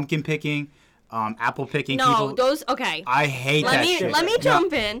pumpkin picking, apple picking. No, people. those, okay. I hate Let that me shit. let me No,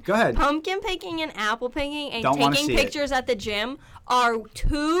 jump in. Go ahead. Pumpkin picking and apple picking and Don't wanna taking see it. pictures at the gym are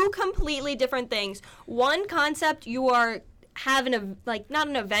two completely different things. One concept, you are having a not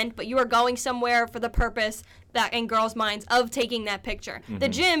an event, but you are going somewhere for the purpose that in girls' minds of taking that picture. The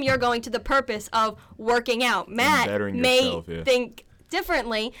gym, you're going to the purpose of working out. Matt bettering may yourself, yeah. think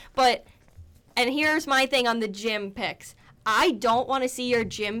differently, and here's my thing on the gym pics. I don't want to see your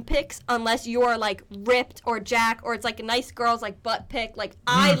gym pics unless you're like ripped or jack or it's like a nice girl's like butt pic. Like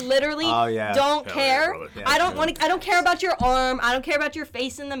I literally Oh, yeah. don't Hell yeah, care. brother. Yeah, I don't care about your arm. I don't care about your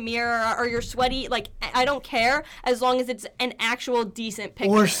face in the mirror or your sweaty. Like I don't care as long as it's an actual decent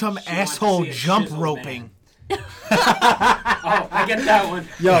picture. Or some She wants to asshole see a jump chiseled roping. man. Oh, I get that one.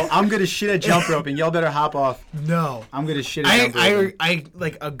 Yo, I'm gonna shit at jump roping. Y'all better hop off. No. I'm gonna shit at jump roping. I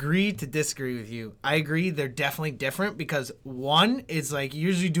like agree to disagree with you. I agree they're definitely different because one is like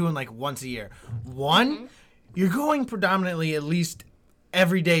usually doing like once a year. One, you're going predominantly at least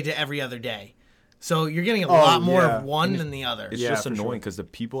every day to every other day. So you're getting a lot more yeah. of one than the other. It's Yeah, just for annoying sure. because the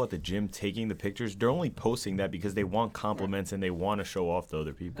people at the gym taking the pictures, they're only posting that because they want compliments and they want to show off to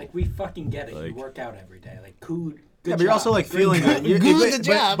other people. Like we fucking get it. Like- you work out every day. Like good. Yeah, but you're also like feeling good. Good But-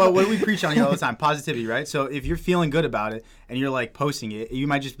 job. But what we preach on here all the time, positivity, right? So if you're feeling good about it and you're like posting it, you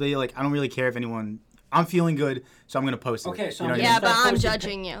might just be like, I don't really care if anyone. I'm feeling good, so I'm gonna post it. Okay, so you know I'm what I Yeah, mean? but Start I'm posting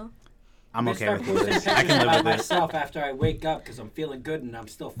judging you. I'm I okay start with posting this. pictures I can about live with this. myself after I wake up because I'm feeling good and I'm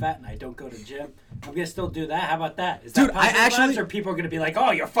still fat and I don't go to the gym. I'm gonna still do that. How about that? Is Dude, that I positive actually- vibes, or people are gonna be like,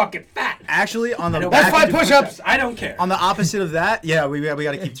 "Oh, you're fucking fat." Actually, on the I don't back, wanna five do push-ups. I don't care. on the opposite of that, yeah, we got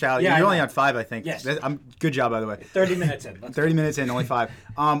to keep tally. Yeah, I You're only know. on 5, I think. Yes. I'm good job, by the way. 30 minutes in. Let's 30 minutes in, only 5.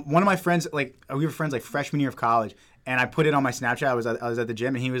 One of my friends, like we were friends like freshman year of college, and I put it on my Snapchat. I was at the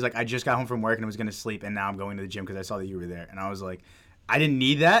gym, and he was like, I just got home from work and was gonna sleep, and now I'm going to the gym because I saw that you were there, and I was like, I didn't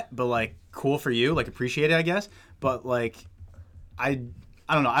need that, but like cool for you, like appreciate it, I guess, but like I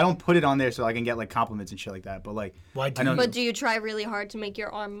don't know, I don't put it on there so I can get like compliments and shit like that, but like Why do I know, you? But do you try really hard to make your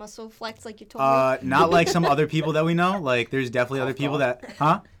arm muscle flex like you told me? not like some other people that we know. Like there's definitely other people that,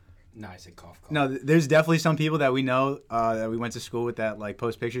 huh? No, I said cough. No, there's definitely some people that we know that we went to school with that like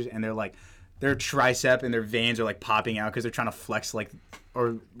post pictures and they're like their tricep and their veins are like popping out because they're trying to flex like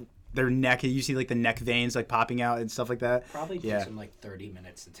or their neck. You see like the neck veins like popping out and stuff like that. Probably takes Yeah. him like 30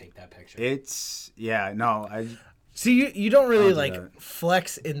 minutes to take that picture. It's no. See, you don't really do like that.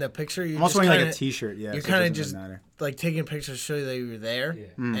 flex in the picture. You're I'm also just wearing kinda, like a t-shirt. Yeah, You're so it kind of doesn't just really matter. like taking pictures to show you that you were there. Yeah.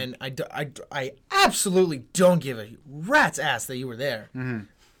 And I absolutely don't give a rat's ass that you were there,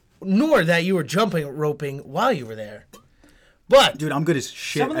 nor that you were jumping roping while you were there. But Dude, I'm good as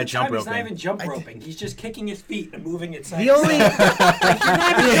shit Some of the at jump time he's not roping. even jump roping. He's just kicking his feet and moving it side the to only side. You're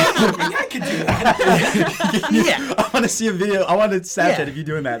not even jump roping. I could do that. yeah. I want to see a video. I want to Snapchat Yeah. if you're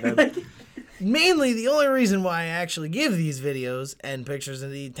doing that. Then. Mainly, the only reason why I actually give these videos and pictures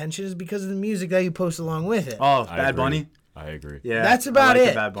and the attention is because of the music that you post along with it. Oh, I Bad agree. Bunny. I agree. Yeah, That's I about like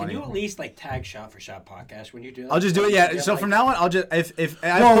the it. Bad Can Bunny. you at least like tag Shot for Shot podcast when you do that? I'll just do it. Yeah. So from now on, I'll just if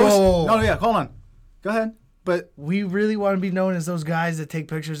I Whoa, post. whoa, whoa. No, yeah. Hold on. Go ahead. But We really want to be known as those guys that take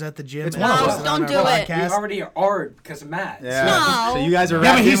pictures at the gym. It's and one of post us. it Don't on do our it. We podcast. already are because of Matt. yeah. No. So you guys are Yeah, but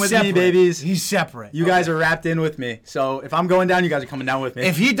wrapped in he's with separate. me, babies. He's separate. You guys are wrapped in with me. So if I'm going down, you guys are coming down with me.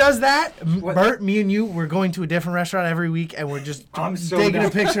 If he does that, What? Bert, me and you, we're going to a different restaurant every week, and we're just I'm so taking down.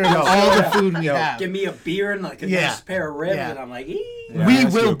 a picture of all the food we have. Give me a beer and like a Yeah. nice pair of ribs, Yeah. and I'm like, ee. Yeah. We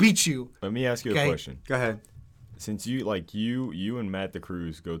Ask will you- beat you. Let me ask you Okay. a question. Go ahead. Since you and Matt the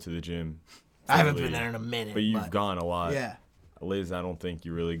Cruz go to the gym. I haven't fairly, been there in a minute. But you've gone a lot. Yeah. Liz, I don't think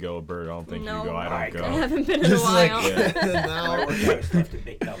you really go. Bert, I don't think No. you go. I Alright, don't I go. haven't been in a Just like, while. I work out stuff to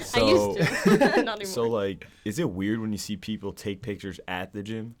Big Double. I used to. Not anymore. So like, is it weird when you see people take pictures at the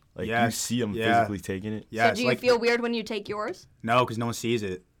gym? Like you Yes. see them Yeah. physically taking it? Yeah. so do you feel weird when you take yours? No, because no one sees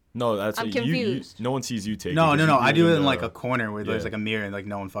it. No, that's I'm what you- confused. no one sees you take. No, it. no, 'cause no. you I do it in the- like a corner where there's Yeah. like a mirror and like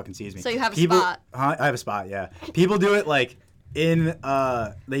no one fucking sees me. So you have a People, spot. Huh? I have a spot. Yeah. People do it like in.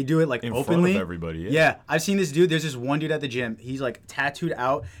 They do it like in openly. front of everybody. Yeah. Yeah, I've seen this dude. There's this one dude at the gym. He's like tattooed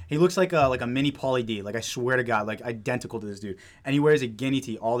out. He looks like a mini Pauly D. Like I swear to God, like identical to this dude. And he wears a guinea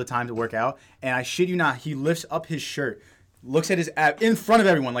tee all the time to work out. And I shit you not, he lifts up his shirt, looks at his ab in front of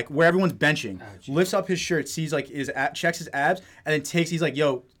everyone, like where everyone's benching. Lifts up his shirt, sees like his checks his abs, and then takes. He's like,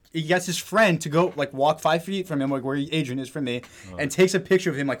 yo. He gets his friend to go like walk 5 feet from him, like where Adrian is from me, and takes a picture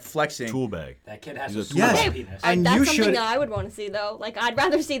of him like flexing. Tool bag. That kid has He's a a small Yes. penis. And That's you something should- that I would want to see though. Like I'd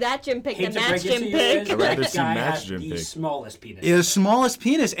rather see that gym pic Hate than to Matt's break it to gym you, pic. is I'd rather that see guy Matt's has gym the pic. smallest penis. The smallest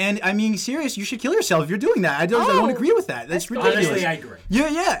penis, and I mean, serious. You should kill yourself if you're doing that. I don't Oh. agree with that. That's ridiculous. Honestly, I agree.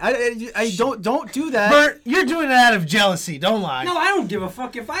 Yeah. I don't do that. Bert, you're doing it out of jealousy. Don't lie. No, I don't give a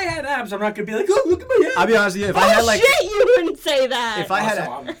fuck. If I had abs, I'm not gonna be like, oh, look at my abs. I'll be honest with you. If I Oh had like, shit! You wouldn't say that. if I had,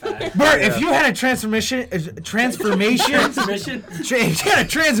 Also, I'm fat. Bert, if you had a transformation, Transmission. if you had a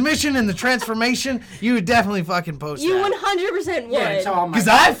transmission in the transformation, you would definitely fucking post you that. 100% would. Yeah, it's all my. Because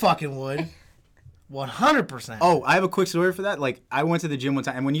I fucking would. 100%. oh, I have a quick story for that. Like, I went to the gym one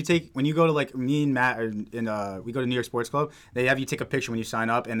time, and when you go to like me and Matt, we go to New York Sports Club. They have you take a picture when you sign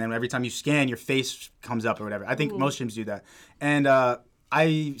up, and then every time you scan, your face comes up or whatever. I think most gyms do that. And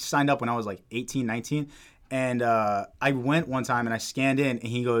I signed up when I was like 18, 19. And I went one time and I scanned in, and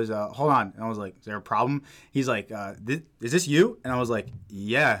he goes, "Hold on." And I was like, "Is there a problem?" He's like, "Is this you?" And I was like,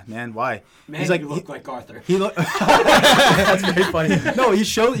 "Yeah, man. Why?" Man, He's like, you look like Arthur. He look. That's very funny. No,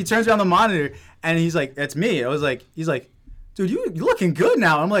 he turns around the monitor, and he's like, "That's me." I was like, he's like, "Dude, you're looking good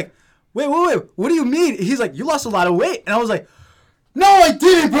now." I'm like, wait, what do you mean? He's like, "You lost a lot of weight," and I was like, "No, I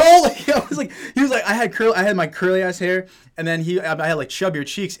didn't, bro." Like, I was like, he was like, I had my curly ass hair, and then I had like chubbier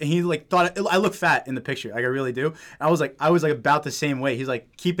cheeks, and he like thought I look fat in the picture, like I really do. And I was like about the same weight. He's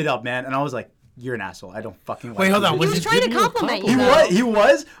like, "Keep it up, man," and I was like, "You're an asshole. I don't fucking." Wait, hold on. he Was was it trying to giving you a compliment He you. compliment? though.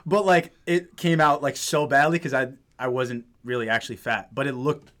 was, but like it came out like so badly because I wasn't really actually fat, but it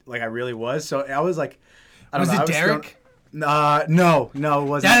looked like I really was. So I was like, I don't Was know. it Derek? No, it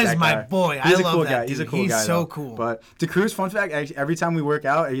wasn't. That is my guy. boy. He's I a love cool that guy. He's a dude. cool He's guy. so though. cool. But DeCruz, fun fact: every time we work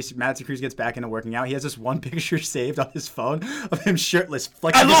out, Matt DeCruz gets back into working out. He has this one picture saved on his phone of him shirtless,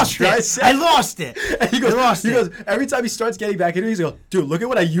 flexing I lost his it. tricep. I lost it. And he goes, I lost it. every time he starts getting back into it, he's like, "Dude, look at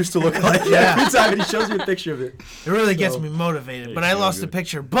what I used to look like." Yeah. Every time, and he shows me a picture of it. It really gets So- me motivated. But Yeah, I so lost the good.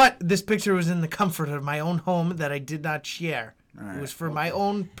 picture. But this picture was in the comfort of my own home that I did not share. It was for my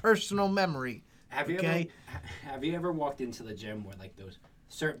own personal memory. Have you Okay. have you ever walked into the gym where like those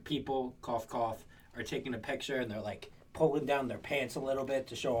certain people cough are taking a picture and they're like pulling down their pants a little bit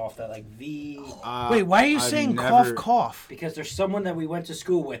to show off that like V? Wait, why are you I've saying never- cough? Because there's someone that we went to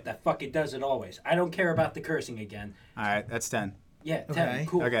school with that fucking does it always. I don't care about the cursing again. All right, that's 10. Yeah, Okay. Tevin,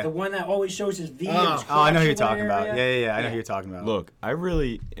 cool. Okay. The one that always shows his V. Oh. and his Oh, I know who you're crotch talking about. area. Yeah. I know who you're talking about. Look, I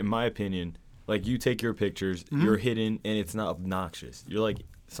really, in my opinion, like you take your pictures, Mm-hmm. you're hidden, and it's not obnoxious. You're like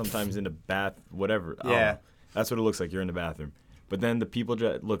sometimes in the bath, whatever. I don't Yeah. know. That's what it looks like. You're in the bathroom. But then the people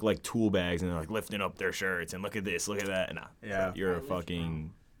just look like tool bags and they're like lifting up their shirts and look at this, look at that. Nah, Yeah. you're a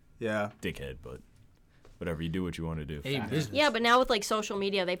fucking Yeah. dickhead. But whatever, you do what you want to do. Hey, business. Yeah, but now with like social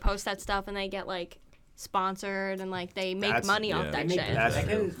media, they post that stuff and they get like sponsored and like they make That's- money off yeah. that They shit. make, That's that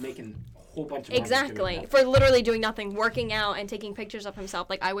kid true. is making a whole bunch of money doing Exactly. that. For literally doing nothing, working out and taking pictures of himself.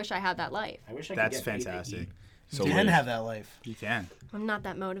 Like I wish I had that life. I wish I That's could get paid to fantastic. eat. So You can Liz, have that life. You can. I'm not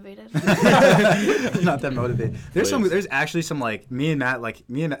that motivated. I'm not that motivated. There's Please. there's actually some like me and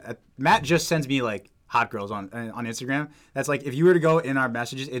Matt just sends me like hot girls on Instagram. That's like if you were to go in our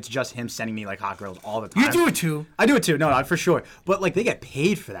messages, it's just him sending me like hot girls all the time. You do it too. I do it too. No, for sure. But like they get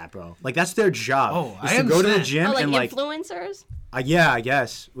paid for that, bro. Like that's their job. Oh, is I to go to the understand. gym Oh, like and like influencers? Yeah, I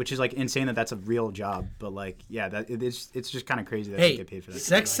guess, which is like insane that that's a real job, but like, yeah, it's just kind of crazy that they Hey, get paid for that.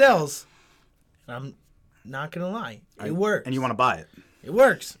 sex sells. I'm not gonna lie, it works. And you want to buy it? It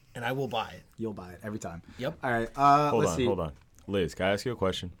works, and I will buy it. You'll buy it every time. Yep. All right. Hold on. Liz, can I ask you a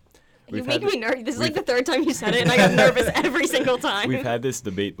question? You make me nervous. This is like the third time you said it, and I got nervous every single time. We've had this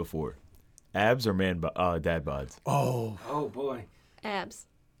debate before. Abs or dad bods? Oh, Oh boy. Abs.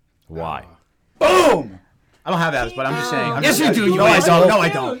 Why? Boom. I don't have abs, but I'm just saying. Yes, you do, you No, I asshole. don't. No, I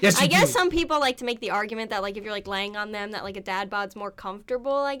don't. yes, you I guess do. some people like to make the argument that like if you're like laying on them, that like a dad bod's more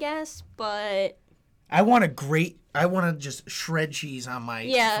comfortable. I guess, but I want to just shred cheese on my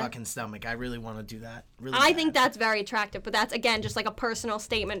Yeah. fucking stomach. I really want to do that. Really I bad. think that's very attractive. But that's again just like a personal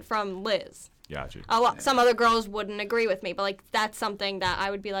statement from Liz. Gotcha. Some other girls wouldn't agree with me, but like that's something that I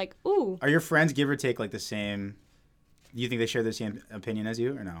would be like, ooh. Are your friends give or take like the same? Do you think they share the same opinion as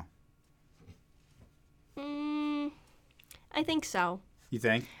you, or no? I think so. You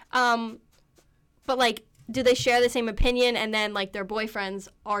think? But like, do they share the same opinion and then like their boyfriends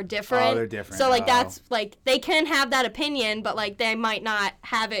are different? Oh, they're different. So like Oh. that's like they can have that opinion, but like they might not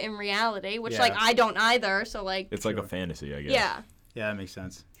have it in reality, which like Yeah. I don't either. So like, It's like a fantasy, I guess. yeah. Yeah, that makes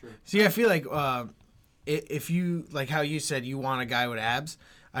sense. See, I feel like if you like how you said you want a guy with abs,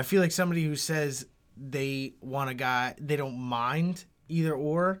 I feel like somebody who says they want a guy, they don't mind either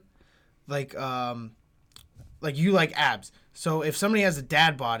or, like you like abs. So if somebody has a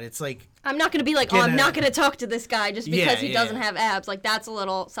dad bod, it's like I'm not gonna be like, Get I'm a- not gonna talk to this guy just because Yeah, he yeah. doesn't have abs. Like that's a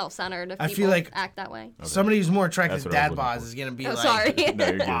little self-centered if I people feel like- act that way. somebody who's more attracted That's to what I was dad looking bods for. is gonna be Oh, like, sorry. No, you're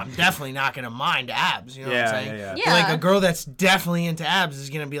good. "Well, I'm definitely not gonna mind abs. You know what Yeah, I'm saying? yeah. Yeah. But like a girl that's definitely into abs is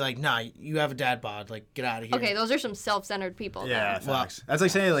gonna be like, nah, you have a dad bod. Like, get out of here. Okay, those are some self-centered people. Yeah, then. Well, facts. That's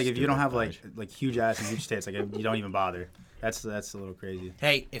like saying like if you don't have Stupid like huge ass and huge tits, like you don't even bother. That's a little crazy.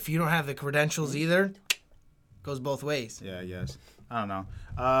 Hey, if you don't have the credentials either, goes both ways. Yeah, I guess. I don't know.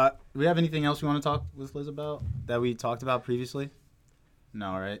 Do we have anything else we want to talk with Liz about that we talked about previously?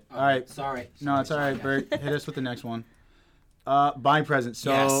 No, right? All right. Sorry. No, it's all right, Bert. Hit us with the next one. Buying presents.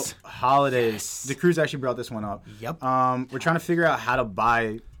 So Yes. holidays. Yes. The Cruz actually brought this one up. Yep. We're trying to figure out how to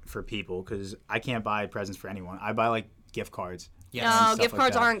buy for people because I can't buy presents for anyone. I buy like gift cards. Yes. No, stuff gift like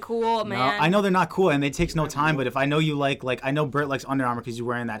cards that. aren't cool, No, man. I know they're not cool and it takes no time, but if I know you like I know Bert likes Under Armour because he's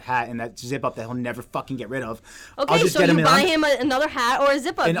wearing that hat and that zip up that he'll never fucking get rid of. I'll Okay, just so get you him buy him another hat or a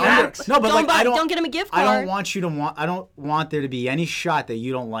zip up. an You Under- don't- No, but like I don't get him a gift I card. don't want you to want. I don't want there to be any shot that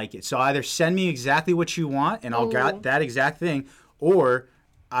you don't like it. So either send me exactly what you want and I'll Ooh. get that exact thing, or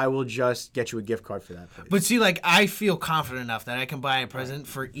I will just get you a gift card for that. Place. But see, like, I feel confident enough that I can buy a present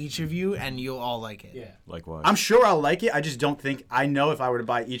for each of you, and you'll all like it. Yeah. Like what? I'm sure I'll like it. I just don't think I know if I were to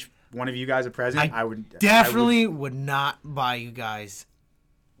buy each one of you guys a present, I would Definitely would not buy you guys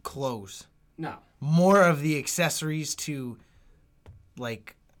clothes. No. More of the accessories to,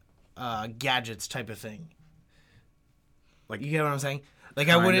 like, gadgets type of thing. Like, You get what I'm saying? Like,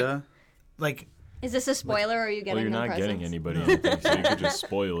 I wouldn't, kinda. like, Is this a spoiler or are you well, getting you're no not presents? getting anybody anything, so you could just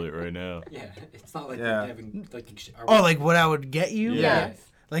spoil it right now. Yeah. It's not like Yeah. they're having like. oh, like what I would get you? Yeah.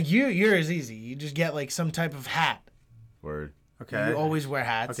 Like, yours easy. You just get, like, some type of hat. Word. Okay. You always wear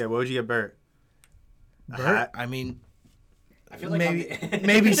hats. Okay, what would you get, Bert? A Bert, hat? I mean, I feel like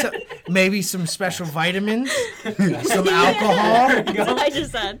maybe some special vitamins, some alcohol. That's what I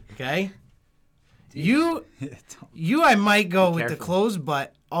just said. Okay. You I might go with the careful. clothes,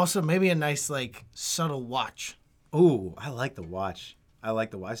 but also maybe a nice like subtle watch. Ooh, I like the watch. I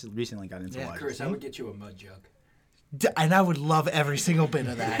recently got into Yeah, watches. Chris, I would get you a mud jug. And I would love every single bit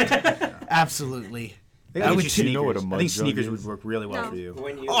of that. Absolutely. They I gotta would get you you know what a sneakers. mud I think jug sneakers is? would work really well No. for you.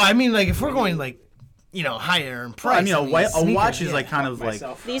 When you. Oh, I mean, like if we're going like, higher in price. I mean, a sneakers, watch is yeah. like kind of like.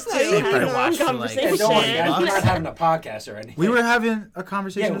 myself. These two Yeah, you have could their watch own for, like, Yeah, conversation. don't worry, guys. We're Bucks. not having a podcast or anything. We were having a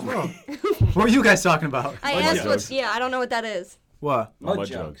conversation Yeah, as well. What were you guys talking about? I Mud asked jugs. what's, I don't know what that is. What? mud, Mud jugs.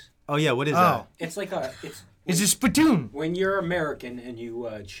 jugs. Oh yeah, what is Oh, that? It's like it's it's a spittoon. when you're American and you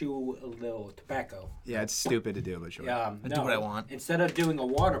chew a little tobacco. Yeah, it's stupid to do, but sure. I do what I want. Instead of doing a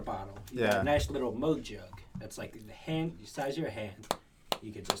water bottle, you got Yeah. a nice little mud jug. That's like the size of your hand.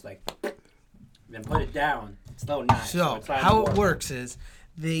 You can just like, then put it down. It's so nice. So it's not how it water. works is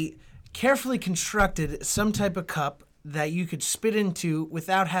they carefully constructed some type of cup that you could spit into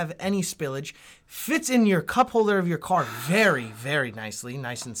without have any spillage, fits in your cup holder of your car very, very nicely,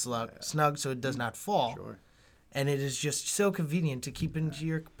 nice and snug so it does not fall. Sure. And it is just so convenient to keep into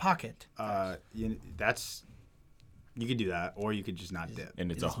your pocket. You could do that, or you could just not dip.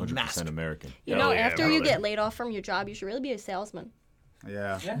 And it's It is 100% massive. American. You Hell know, yeah, after you brother. get laid off from your job, you should really be a salesman.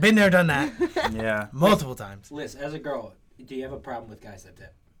 Yeah. Yeah. Been there, done that Yeah. multiple times. Liz, as a girl, do you have a problem with guys that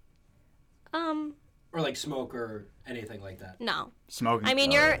dip? Or like smoke or anything like that. No. Smoking. I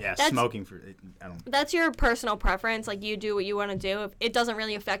mean, smoking for. I don't. That's your personal preference. Like, you do what you want to do. If it doesn't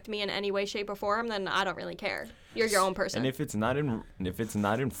really affect me in any way, shape, or form, then I don't really care. You're your own person. And if it's not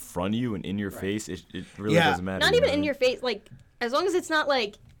in front of you and in your face, it really doesn't matter. Not even in your face. Like, as long as it's not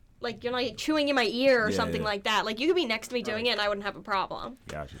like you're not chewing in my ear or something like that. Like, you could be next to me doing it and I wouldn't have a problem.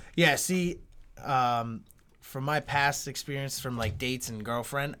 Gotcha. Yeah, see, from my past experience from like dates and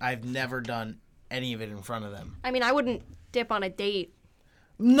girlfriend, I've never done any of it in front of them. I mean, I wouldn't dip on a date.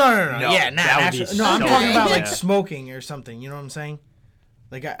 No. No, Yeah, nah, that would be no, I'm so talking about bad. like smoking or something. You know what I'm saying?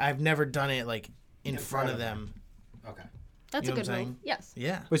 Like I've never done it like in front of them. Okay. That's You a know good what I'm move. saying? Yes.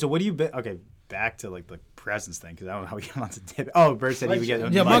 Yeah. Wait, so what do you bet? Okay, back to like the presents thing because I don't know how we got on to dip. Oh, Bert said he would get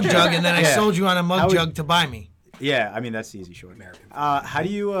a Yeah, mug jug, and then I Yeah. sold you on a How mug would- jug to buy me. Yeah, I mean that's the easy short. American. How do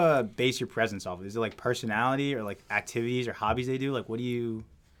you base your presents off of? Is it like personality or like activities or hobbies they do? Like what do you?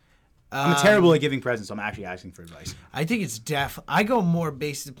 I'm terrible at giving presents, so I'm actually asking for advice. I think it's I go more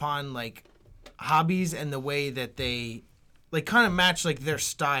based upon like hobbies and the way that they like kind of match like their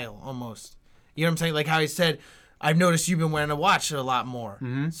style almost. You know what I'm saying? Like how I said, I've noticed you've been wearing a watch a lot more.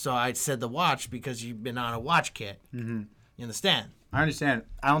 Mm-hmm. So I said the watch because you've been on a watch kit. Mm-hmm. You understand? I understand.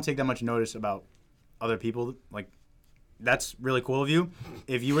 I don't take that much notice about other people. Like that's really cool of you.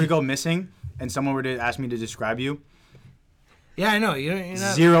 If you were to go missing and someone were to ask me to describe you, Yeah, I know. You're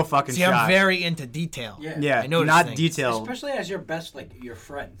not, zero fucking See, shot. I'm very into detail. Yeah. Yeah, I notice not things. detail. Especially as your best, like your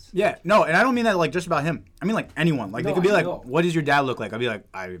friends. Yeah, no, and I don't mean that like just about him. I mean like anyone. Like they No, could be I like, know. "What does your dad look like?" I'd be like,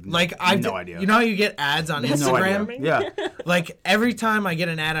 "I have Like no idea." You know how you get ads on no Instagram? idea. Yeah, Like every time I get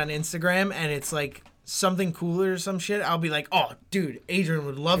an ad on Instagram and it's like something cooler or some shit, I'll be like, "Oh, dude, Adrian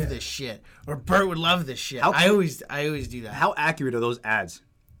would love this shit," or "Bert would love this shit." How- I always do that. how accurate are those ads?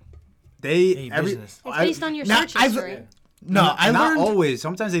 They Hey, every business. It's based on your Now, search I've- history. No, I not learned. always.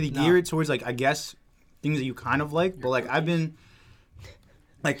 Sometimes they gear No. it towards like I guess things that you kind of like, but like I've been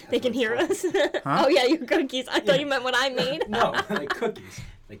like They can hear us. Oh, yeah, your cookies. I thought you meant what I made. No, like cookies.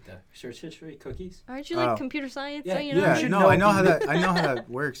 Like the search history cookies. Aren't you like Oh. computer science? Yeah, Don't you know? yeah, should no, know I know how people. that I know how that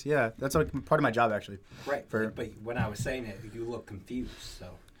works. Yeah, that's like part of my job actually. Right. For- But when I was saying it, you look confused. So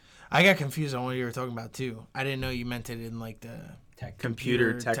I got confused on what you were talking about too. I didn't know you meant it in like the. tech.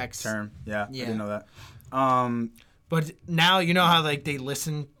 Computer Computer tech text. term. Yeah, Yeah. I didn't know that. But now you know how like they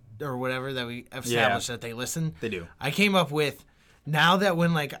listen or whatever that we established that they listen. They do. I came up with now that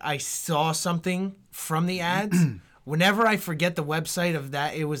when like I saw something from the ads, whenever I forget the website of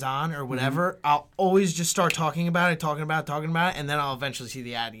that it was on or whatever, I'll always just start talking about it, and then I'll eventually see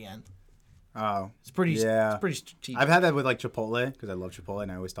the ad again. Oh, It's pretty. Yeah. It's pretty strategic. I've had that with like Chipotle because I love Chipotle and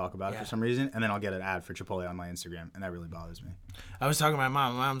I always talk about it Yeah. for some reason, and then I'll get an ad for Chipotle on my Instagram, and that really bothers me. I was talking to my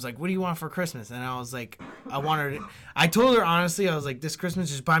mom. My mom's like, "What do you want for Christmas?" And I was like, "I want her." I told her honestly, I was like, "This Christmas,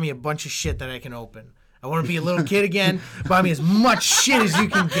 just buy me a bunch of shit that I can open. I want to be a little kid again. Buy me as much shit as you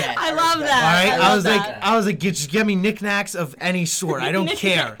can get." I love that. All right, I I was love like, that. just get me knickknacks of any sort. I don't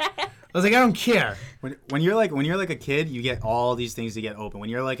care. I was like, I don't care. When you're like a kid, you get all these things to get open. When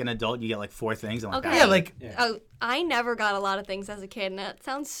you're like an adult, you get like 4 things. I'm like, Okay. Yeah, like Oh, I never got a lot of things as a kid, and that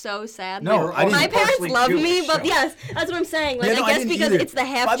sounds so sad. No, My- I didn't- my parents partially love me, Jewish, but so- yes, that's what I'm saying. Like, Yeah, no, I I guess didn't because either. it's the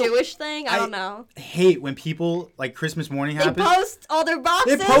half By the- Jewish thing. I don't know. hate when people like Christmas morning They happens. post all their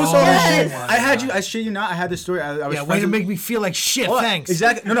boxes. They post all this shit. Yes. I had you. I shit you not. I had this story. I was yeah, way friends to with- make me feel like shit. Hold on. Thanks.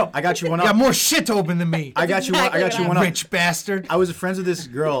 Exactly. No, I got you one You got up. more shit to open than me. I got you one. I exactly got you what one up. Rich bastard. I was friends with this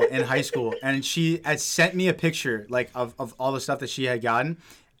girl in high school, and she had sent me a picture like of all the stuff that she had gotten,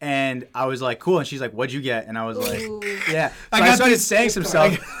 and I was like, "Cool." And she's like, "What'd you get?" And I was like, Ooh. "Yeah." So I I, got started this- saying some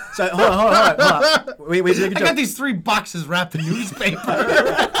stuff. So hold on. Wait, so you can I got these 3 boxes wrapped in newspaper.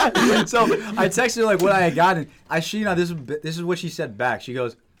 So I texted her like what I had gotten. This is what she said back. She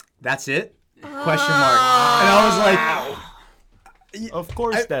goes, "That's it?" Question mark. And I was like, Of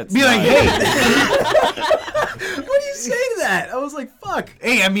course, that's Be like, not- hey, "What do you say to that?" I was like, "Fuck."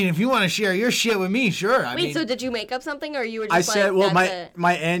 hey, I mean, if you want to share your shit with me, sure. I Wait, mean, so did you make up something, or you were just I like, said, well, that's my it?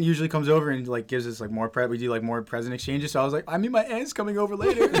 my aunt usually comes over and like gives us like more we do like more present exchanges. So I was like, I mean, my aunt's coming over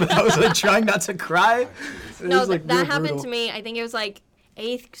later. But I was like trying not to cry. It No, was, like, that real happened brutal. to me. I think it was like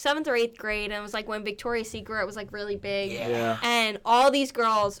 7th or 8th grade, and it was like when Victoria's Secret was like really big. Yeah. And all these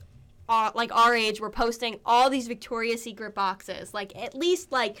girls, like our age, were posting all these Victoria's Secret boxes. Like at least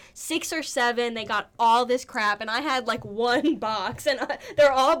like 6 or 7. They got all this crap, and I had like 1 box, and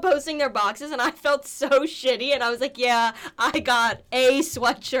they're all posting their boxes, and I felt so shitty. And I was like, yeah, I got a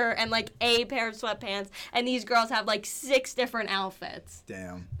sweatshirt and like a pair of sweatpants, and these girls have like 6 different outfits.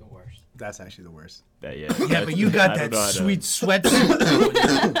 Damn, The worst. that's actually the worst. That, yeah, yeah, that's- but you got I don't that know how to- sweet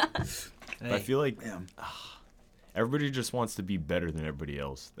sweatsuit. I feel like Damn. everybody just wants to be better than everybody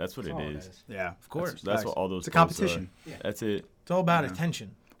else. That's what That's all it is. Yeah, Of course. That's what all those. It's a posts competition. Are. Yeah. That's it. It's all about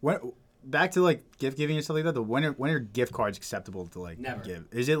attention. Back to like gift giving and stuff like that. When are gift cards acceptable to like Never. give?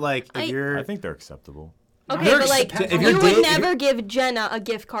 Is it like if you're? I think they're acceptable. Okay, You're but like accept- if you you're would dating- never give Jenna a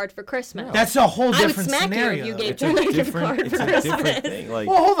gift card for Christmas. That's a whole I would different smack scenario. you if you though. gave It's a Jenna a gift different. card It's for a different Christmas. thing. Like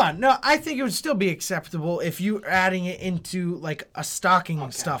Well, hold on. No, I think it would still be acceptable if you adding it into like a stocking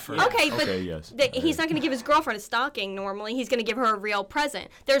stuffer. Yeah. Okay, but Okay, yes. he's not going to give his girlfriend a stocking normally. He's going to give her a real present.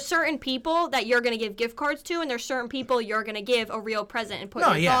 There's certain people that you're going to give gift cards to, and there's certain people you're going to give a real present and put No,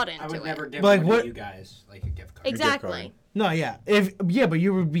 your yeah. thought I into would it. never give But, like, one what- of you guys like a gift card. Exactly. No, yeah. But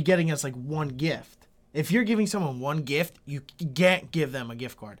you would be getting us like one gift. If you're giving someone one gift, you can't give them a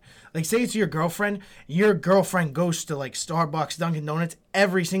gift card. Like, say it's your girlfriend goes to like Starbucks, Dunkin' Donuts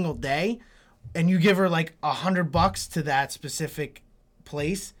every single day, and you give her like $100 to that specific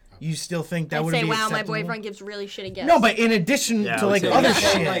place. You still think that I'd would say, be wow, my acceptable? boyfriend gives really shitty gifts. No, but in addition Yeah, to I would like say other that.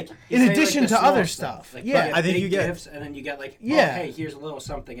 shit, Like, you in say, addition like, the to other small stuff, Like, yeah, you get I think big you get- gifts, and then you get like, Yeah. hey, here's a little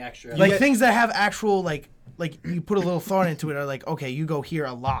something extra. like get- things that have actual like you put a little thought into it are like, okay, you go here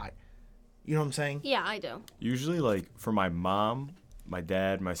a lot. You know what I'm saying? yeah, I do. Usually, like for my mom, my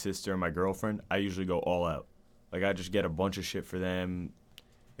dad, my sister, and my girlfriend, I usually go all out. Like I just get a bunch of shit for them,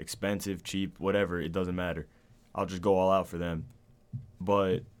 expensive, cheap, whatever. It doesn't matter. I'll just go all out for them.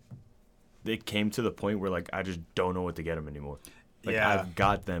 But it came to the point where like I just don't know what to get them anymore. Like Yeah. I've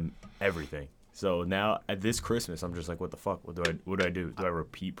got them everything. So now at this Christmas, I'm just like, what the fuck? What do I do? Do I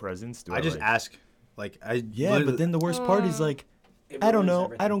repeat presents? Do I just like, ask, like I Yeah, but then the worst part is like, It I don't ruins know.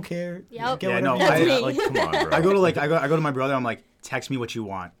 everything. I don't care. Yep. Get Yeah, whatever no, you I- want. That's Like, me. come on, bro. I go to my brother. I'm like, text me what you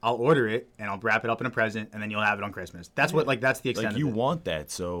want. I'll order it and I'll wrap it up in a present, and then you'll have it on Christmas. That's what that's the extent Like you of it. want that,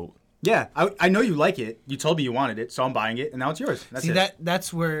 so Yeah, I know you like it. You told me you wanted it, so I'm buying it, and now it's yours. That's See it.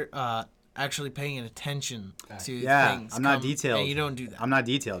 that's where actually paying attention to Yeah, things. I'm not come- detailed. And you don't do that. I'm not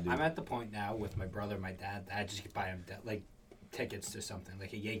detailed, dude. I'm at the point now with my brother and my dad that I just buy them like tickets to something,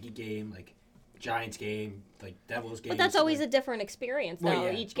 like a Yankee game, like Giants game, like Devils game. But that's always a different experience, though. Well,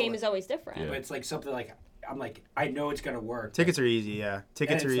 yeah, Each game but- is always different. Yeah. But it's like something like I'm like I know it's gonna work. Tickets are easy, yeah. and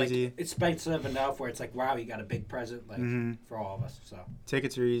Tickets are it's like, easy. it's expensive enough where it's like wow, you got a big present like for all of us. So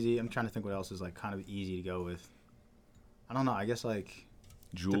Tickets are easy. I'm trying to think what else is like kind of easy to go with. I don't know. I guess like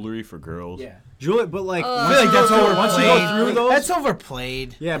jewelry for girls. yeah, jewelry, but like I feel like that's once you go overplayed. through those, That's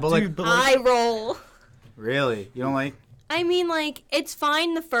overplayed. yeah, but Dude, like but like, I roll. really, you don't like? I mean, like, it's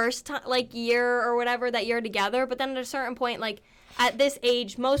fine the first time, like, year or whatever that you're together, but then at a certain point, like, at this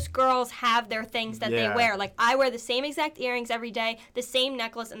age, most girls have their things that Yeah. they wear. Like, I wear the same exact earrings every day, the same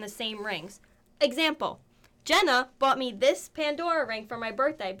necklace, and the same rings. Example. Jenna bought me this Pandora ring for my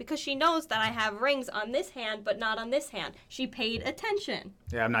birthday because she knows that I have rings on this hand but not on this hand. She paid attention.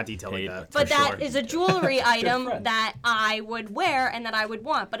 Yeah, I'm not detailed like Paid. that. But for that sure. is a jewelry item friend. that I would wear and that I would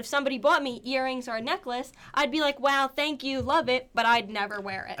want. But if somebody bought me earrings or a necklace, I'd be like, wow, thank you, love it, but I'd never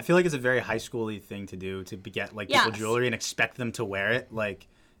wear I it. feel like it's a very high schooly thing to do to get like people Yes. jewelry and expect them to wear it. Like,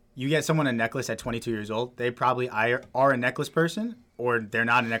 you get someone a necklace at 22 years old, they probably are a necklace person or they're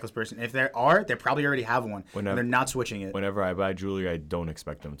not a necklace person. If they are, they probably already have one. And Whenever- they're not switching it. whenever I buy jewelry, I don't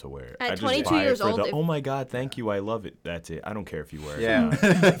expect them to wear it. At I just 22 buy years it for old, the, if- oh my god, thank you, I love it. That's it. I don't care if you wear it. Yeah.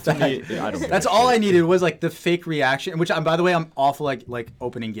 To me, I don't care. That's all I needed was like the fake reaction, which by the way, I'm awful like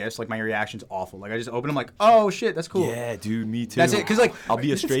opening gifts. Like my reaction's awful. Like I just open them like, oh shit, that's cool. Yeah, dude, me too. That's it, 'cause, like, I'll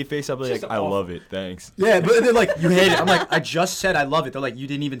be a straight face. I'll be like, just I awful. love it. Thanks. Yeah, but they're like, you hate it. I'm like, I just said I love it. They're like, you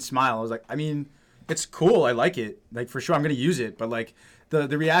didn't even smile. I was like, I mean, it's cool. I like it. Like for sure, I'm gonna use it. But like the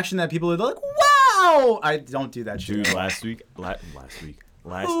reaction that people are like, wow, I don't do that shit. Dude, last year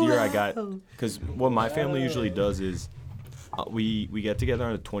I got, because what my family usually does is we get together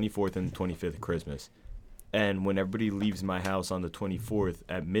on the 24th and 25th Christmas, and when everybody leaves my house on the 24th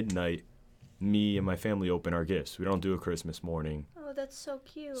at midnight, me and my family open our gifts. We don't do a Christmas morning. Oh, that's so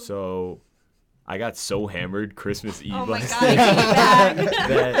cute. So I got so hammered Christmas Eve Oh my last god, I came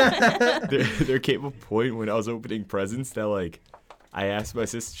back. that there came a point when I was opening presents that like I asked my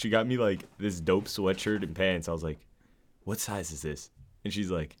sister, she got me like this dope sweatshirt and pants. I was like, what size is this? And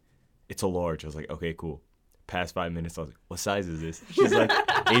she's like, it's a large. I was like, okay, cool. Past 5 minutes, I was like, what size is this? She's like,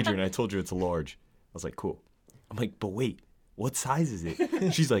 Adrian, I told you it's a large. I was like, cool. I'm like, but wait, what size is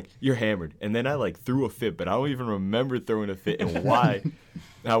it? She's like, you're hammered. And then I like threw a fit, but I don't even remember throwing a fit and why.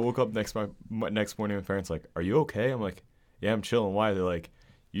 And I woke up next morning, my parents like, are you okay? I'm like, yeah, I'm chilling. Why? They're like,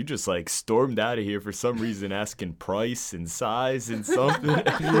 you just like stormed out of here for some reason asking price and size and something.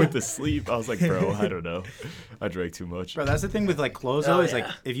 And you went to sleep. I was like, bro, I don't know. I drank too much. Bro, that's the thing with like clothes though. Is like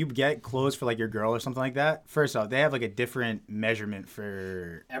if you get clothes for like your girl or something like that. First off, they have like a different measurement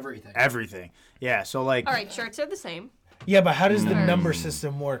for Everything. Yeah. So like. All right, shirts are the same. Yeah, but how does the number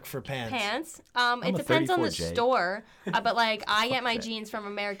system work for pants? Pants. It depends on the 34J. store. But like I get my jeans from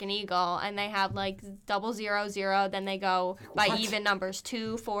American Eagle, and they have like 000. Then they go by even numbers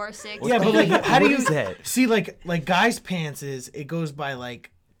 2, 4, 6. Yeah, but like, how do What you is that? see like guys' pants it goes by like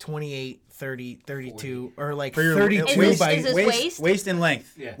 28, 30, 32, or like For your 32 Is by this waist? Waist and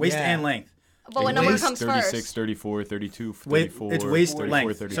length. Yeah. Waist Yeah. and length. But what number Waist, comes 36, first? 34, 32, Wait, 34, it's waist 34,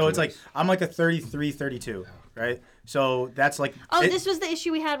 length. 32. So it's like I'm like a 33, 32, right? So that's like. Oh, it- this was the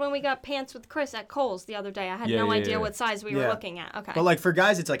issue we had when we got pants with Chris at Kohl's the other day. I had Yeah, no yeah, idea yeah. what size we were Yeah. looking at. Okay. But like for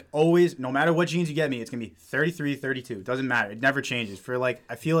guys, it's like always, no matter what jeans you get me, it's gonna be 33, 32. It doesn't matter. It never changes. For like,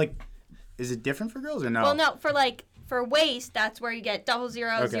 I feel like, is it different for girls or no? Well, no, for waist, that's where you get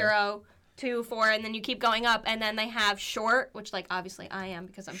 000, 2, 4, and then you keep going up, and then they have short, which like obviously I am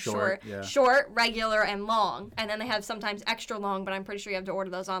because I'm Short, short, yeah. short, regular, and long, and then they have sometimes extra long, but I'm pretty sure you have to order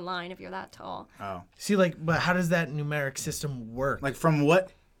those online if you're that tall. Oh, See, like, but how does that numeric system work? like from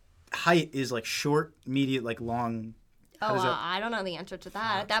what height is like short, medium, like long? Oh, does that- I don't know the answer to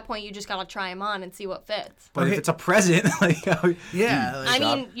that. At that point, you just gotta try them on and see what fits. But Okay. if it's a present, like, yeah, I like,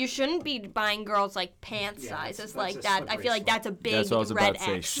 mean, you shouldn't be buying girls like pants Yeah, sizes that's like a that. I slippery feel like slope. that's a big That's what I was red about to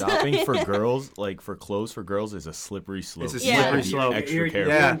say. X. Shopping for girls, like for clothes for girls, is a slippery slope. It's a You Yeah. gotta slippery be slope. Extra You're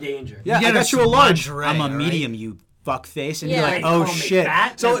careful. Yeah. in danger. yeah, You I get got a you a large. smudge I'm a ring, right? medium, you fuckface, and Yeah. you're like, Right, oh call me shit.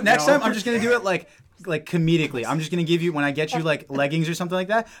 fat? So No. next time, I'm just gonna do it like comedically. I'm just gonna give you when I get you like leggings or something like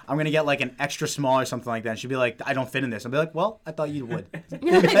that. I'm gonna get like an extra small or something like that. And she'll be like, I don't fit in this. I'll be like, well, I thought you would. I thought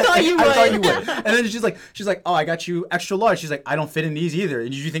you would. I thought you would. And then she's like, oh, I got you extra large. She's like, I don't fit in these either.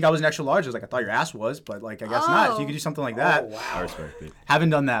 And did you think I was an extra large? I was like, I thought your ass was, but like, I guess not. So you could do something like that. Oh, wow. I respect it. Haven't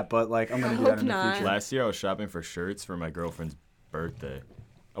done that, but like, I'm gonna do that hope in the not. future. Last year, I was shopping for shirts for my girlfriend's birthday.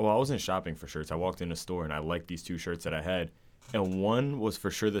 Well, I wasn't shopping for shirts. I walked in a store and I liked these 2 shirts that I had. And one was for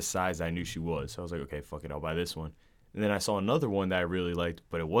sure the size I knew she was. So I was like, okay, fuck it, I'll buy this one. And then I saw another one that I really liked,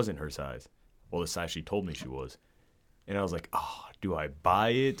 but it wasn't her size. Well, the size she told me she was. And I was like, oh, do I buy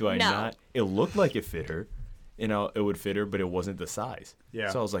it? Do I No. not? It looked like it fit her. You know, it would fit her, but it wasn't the size. Yeah.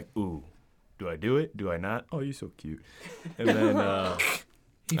 So I was like, ooh, do I do it? Do I not? Oh, you're so cute. And then I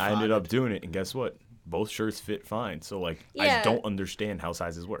ended up doing it. And guess what? Both shirts fit fine. So, like, Yeah. I don't understand how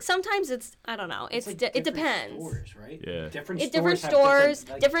sizes work. Sometimes it's I don't know. It's like it different depends. Stores, right? Yeah. Different It's stores. different have stores,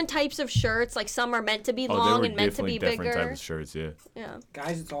 like, different types of shirts. Like some are meant to be Oh, long there were and meant to definitely be different bigger. types of shirts, yeah. Yeah.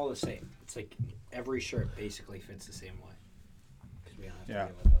 Guys, it's all the same. It's like every shirt basically fits the same way. 'Cause we don't have to Yeah.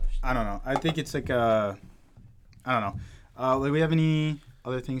 deal with other stuff. I don't know. I think it's like I don't know. Like, we have any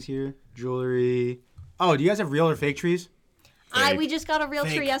other things here? Jewelry. Oh, do you guys have real or fake trees? We just got a real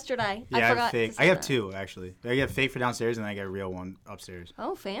Fake. tree yesterday. Yeah, I I forgot. have fake. to say I have that. 2 actually. I get fake for downstairs and I get a real one upstairs.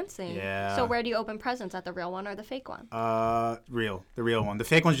 Oh, fancy. Yeah. So where do you open presents, at the real one or the fake one? Real, the real one. The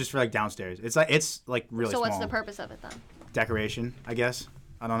fake one's just for like downstairs. It's like really So small. what's the purpose of it then? Decoration, I guess.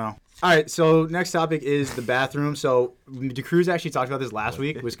 I don't know. All right, so next topic is the bathroom. So DeCruz actually talked about this last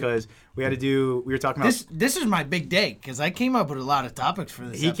week, was because we were talking about. this is my big day because I came up with a lot of topics for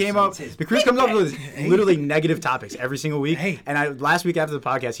this. He came episode. up. DeCruz comes up with literally negative topics every single week. Hey. And last week after the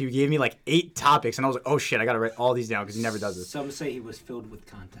podcast, he gave me like 8 topics, and I was like, oh shit, I gotta write all these down because he never does this. Some say he was filled with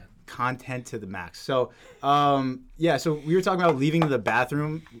content. Content to the max. So, yeah. So we were talking about going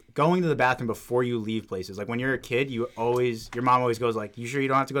to the bathroom before you leave places. Like when you're a kid, your mom always goes like, "You sure you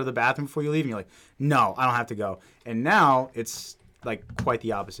don't have to go to the bathroom before you leave?" And you're like, "No, I don't have to go." And now it's like quite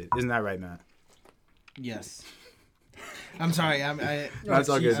the opposite. Isn't that right, Matt? Yes. I'm sorry. That's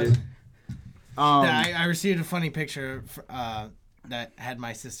all good, Jesus. dude. I received a funny picture that had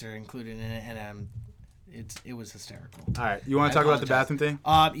my sister included in it, and it was hysterical. All right. You want I to talk about the apologize. bathroom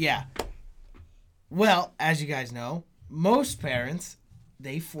thing? Yeah. Well, as you guys know, most parents,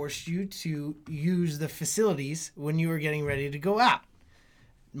 they forced you to use the facilities when you were getting ready to go out.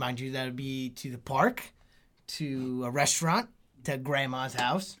 Mind you, that would be to the park, to a restaurant, to grandma's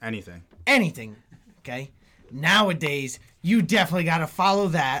house, Anything. anything. Okay? Nowadays, you definitely got to follow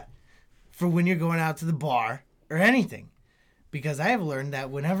that for when you're going out to the bar or anything. Because I have learned that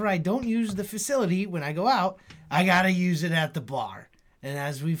whenever I don't use the facility when I go out, I got to use it at the bar. And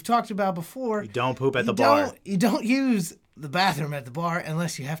as we've talked about before, You don't poop at the bar. You don't use the bathroom at the bar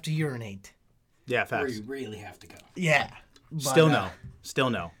unless you have to urinate. Yeah, Or facts. you really have to go. Yeah. But, Still no. Still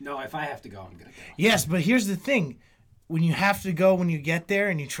no. No, if I have to go, I'm gonna go. Yes, but here's the thing. When you have to go, when you get there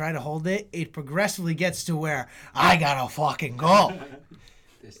and you try to hold it, it progressively gets to where I gotta fucking go.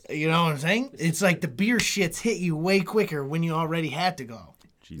 You know what I'm saying? It's like the beer shits hit you way quicker when you already had to go.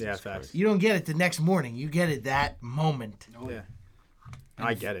 Jesus Yeah, Christ. facts. You don't get it the next morning. You get it that moment. Yeah.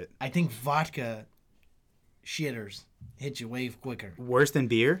 I get it. I think vodka shitters hit you way quicker. Worse than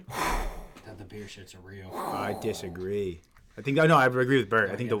beer? That the beer shits are real. I disagree. I think I agree with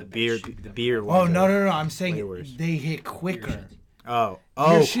Bert. I think Yeah, the the beer Oh, ones no, are- no, no. I'm way saying worse. they hit quicker. Oh,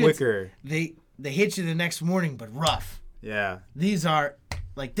 Beer shits, quicker. They hit you the next morning, but rough. Yeah, These are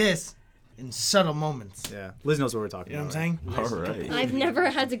like this in subtle moments. yeah. Liz knows what we're talking You know what about. I'm saying? All right. I've never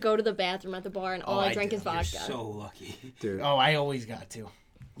had to go to the bathroom at the bar, and all I drink do. is vodka. You're so lucky. Dude, Oh, I always got to.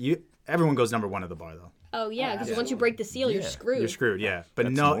 everyone goes number one at the bar though. Oh yeah, because Yeah. once you break the seal, you're Yeah. screwed. You're screwed, yeah. But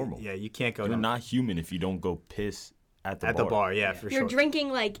That's no, normal. yeah, you can't go You're number- not human if you don't go piss at the at bar. the bar, yeah, for You're sure.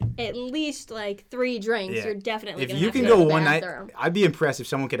 drinking like at least like 3 drinks. Yeah. You're definitely If gonna you have can to go to the one night, bathroom. I'd be impressed if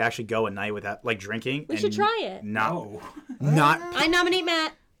someone could actually go a night without like drinking. We should try it. Not, Oh, not, I nominate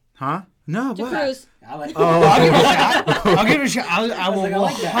Matt huh? No, to what? cruise. I like. I'll give it a shot. I'll give it a shot. I will like, I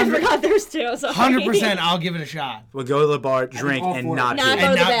like that. I forgot there's 2. Sorry. 100%. I'll give it a shot. We'll go to the bar, drink, all and four not of us. Not pee. go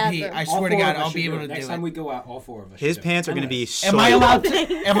And to the not pee. bathroom. I All swear to 4 God, of us I'll should be do able it. to Next do time it. we go out, all 4 of us. His should do it. pants are gonna be Unless- so. Am I allowed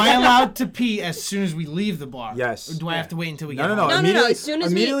to? Am I allowed to pee as soon as we leave the bar? Yes. Or do I have to wait until we No, get no, home? no. No. Immediately- As soon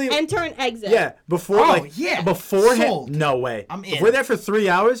as we immediately- enter and exit. Yeah, before Oh, like yeah. beforehand. Sold. No way. I'm If in. we're there for 3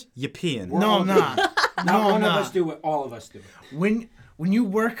 hours, you're peeing. No, I'm not. Not No, I'm one of us not. do it. All of us do it. When you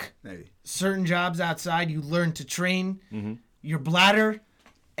work Maybe. certain jobs outside, you learn to train your bladder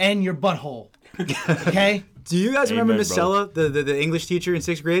and your butthole. Okay? Do you guys remember Amen, Miss brother. Sella, the English teacher in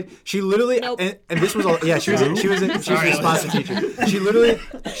 6th grade? She literally, Nope. and this was all, yeah, she was a responsive teacher.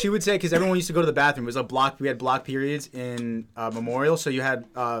 She would say, because everyone used to go to the bathroom. It was a block. We had block periods in Memorial, so you had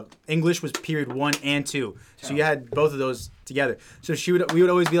English was period 1 and 2, so you had both of those together. So we would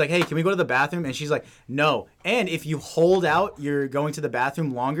always be like, hey, can we go to the bathroom? And she's like, no. And if you hold out, you're going to the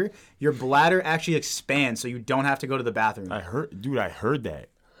bathroom longer, your bladder actually expands, so you don't have to go to the bathroom. I heard that.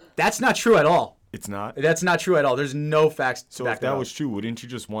 That's not true at all. It's not. That's not true at all. There's no facts to So back if that up. was true, wouldn't you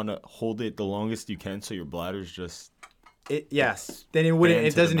just want to hold it the longest you can so your bladder's just Yes. Then it wouldn't. expand It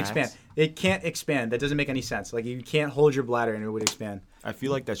to the doesn't max? expand. It can't expand. That doesn't make any sense. Like you can't hold your bladder and it would expand. I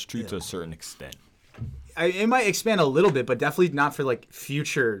feel like that's true to a certain extent. It might expand a little bit, but definitely not for like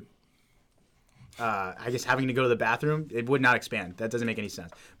future. I guess having to go to the bathroom, it would not expand. That doesn't make any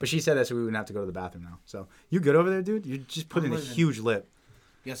sense. But she said that, so we wouldn't have to go to the bathroom now. So you good over there, dude? You just put in a living. huge lip.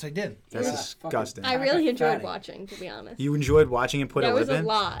 Yes, I did. That's Yeah, disgusting. I really enjoyed Fatty. watching, to be honest. You enjoyed watching him put There a was lip a in?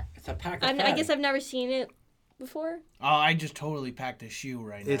 lot. It's a pack of I guess fatty. I've never seen it before. Oh, I just totally packed a shoe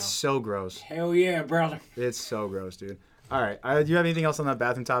right now. It's so gross. Hell yeah, brother. It's so gross, dude. All right. Do you have anything else on that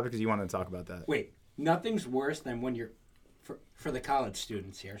bathroom topic? Because you wanted to talk about that. Wait, nothing's worse than when you're for the college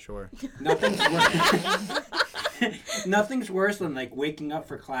students here. Sure. Nothing's worse. Nothing's worse than like waking up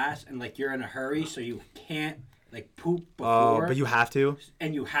for class and like you're in a hurry, so you can't like poop Oh, before. but you have to.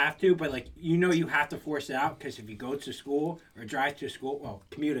 And you have to, but like you have to force it out because if you go to school or drive to school, well,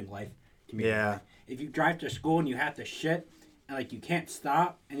 commuting life. Yeah. Life. If you drive to school and you have to shit and like you can't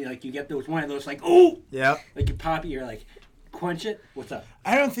stop and you get those one of those like oh Yep. like you pop it, you're like quench it. What's up?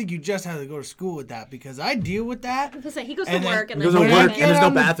 I don't think you just have to go to school with that because I deal with that. Because he goes And to then- work and He goes then to When I work get and there's no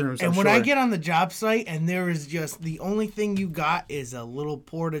on the- bathrooms, I'm And when I sure. get on the job site and there is just the only thing you got is a little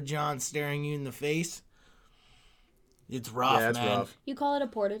porta john staring you in the face, it's rough, Yeah, that's man. rough. You call it a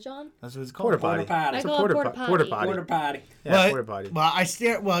porta john? That's what it's Porta called. potty. potty. It's a I call it porta porta potty. Porta potty. potty. Porta potty. Yeah, porta potty. Well, I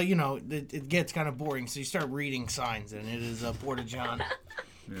stare. Well, you know, it gets kind of boring, so you start reading signs, and it is a porta john.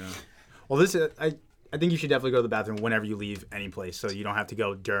 Well, I think you should definitely go to the bathroom whenever you leave any place, so you don't have to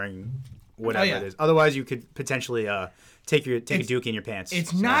go during whatever yeah. it is. Otherwise, you could potentially take a dookie in your pants.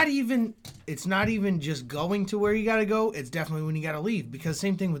 It's So- not even. It's not even just going to where you gotta go. It's definitely when you gotta leave. Because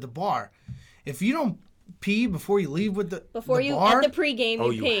same thing with the bar. If you don't pee before you leave with the Before the you bar, at the pregame, Oh,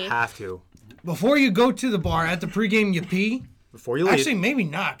 you you pee. have to before you go to the bar at the pregame, you pee. before you leave. Actually, maybe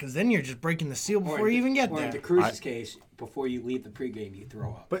not, because then you're just breaking the seal before you even get Or in there. the cruise's case, before you leave the pregame, you throw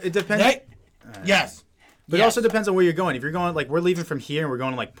up. but it depends. That- yes. But it also depends on where you're going. If you're going, like, we're leaving from here and we're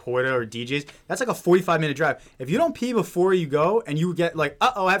going to, like, Porta or DJ's, that's like a 45-minute drive. If you don't pee before you go and you get, like,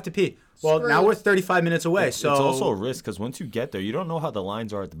 uh-oh, I have to pee. Well, now Screwed. we're 35 minutes away, so... It's also a risk because once you get there, you don't know how the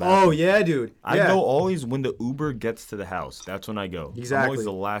lines are at the bathroom. Oh, yeah, dude. I Yeah. go always when the Uber gets to the house. That's when I go. I'm Exactly. always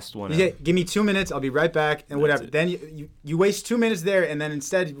the last one. Yeah, out. give me 2 minutes. I'll be right back, and whatever. it. Then you waste 2 minutes there, and then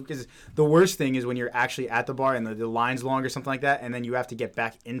instead, because the worst thing is when you're actually at the bar and the line's long or something like that, and then you have to get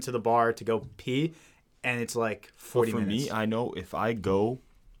back into the bar to go pee, and it's like 40 But for minutes. me, I know if I go,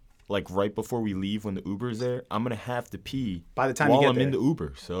 like right before we leave when the Uber's there, I'm gonna have to pee By the time you while get I'm in there. the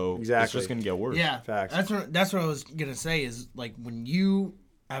Uber. So it's Exactly. just gonna get worse. Yeah, Facts. That's what I was gonna say is like when you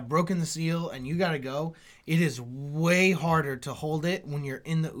have broken the seal and you gotta go, it is way harder to hold it when you're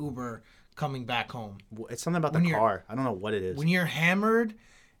in the Uber coming back home. It's something about When the you're- car. I don't know what it is. When you're hammered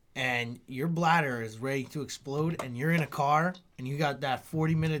and your bladder is ready to explode and you're in a car and you got that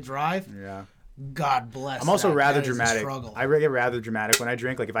 40-minute drive, Yeah. God bless. I'm also that. rather That is a dramatic. struggle. I get rather dramatic when I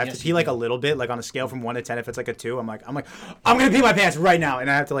drink. Like if I have Yes, to pee you like do. a little bit, like on a scale from 1 to 10, if it's like a 2, I'm like, I'm gonna pee my pants right now, and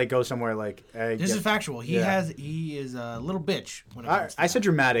I have to like go somewhere like. This is factual. He Yeah. he is a little bitch when it I, comes to I said that.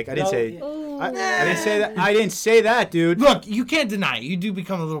 dramatic. I didn't No, say. yeah. I didn't say that. I didn't say that, dude. Look, you can't deny it. You do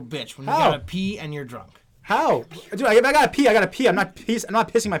become a little bitch when you How? gotta pee and you're drunk. How, dude? I gotta pee. I gotta pee. I'm not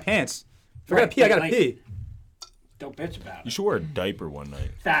pissing my pants. If I gotta Right, pee, I gotta like- pee. Don't bitch about You it. should wear a diaper one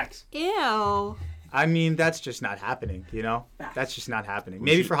night. Facts. Ew. I mean, that's just not happening. You know, that's just not happening.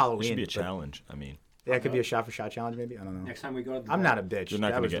 Maybe for It Halloween. should be a but- challenge. I mean, Yeah, it could be a shot for shot challenge. Maybe I don't know. Next time we go to the I'm bar, not a bitch. you're not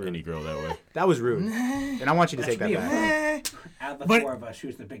That gonna was get rude. any girl that way. That was rude, and I want you to take that be back. out of the But- 4 of us,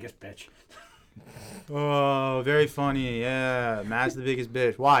 who's the biggest bitch? Oh, very funny. Yeah, Matt's the biggest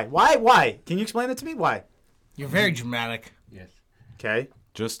bitch. Why? Why? Can you explain that to me? Why? You're very dramatic. Yes. Okay.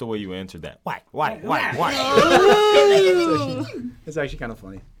 Just the way you answered that. Why? It's actually kind of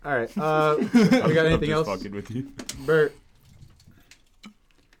funny. All right. We got anything I'm else? just fucking with you. Bert.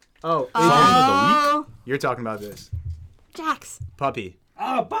 Oh, Adrian, Oh, you're talking about this Jax. puppy.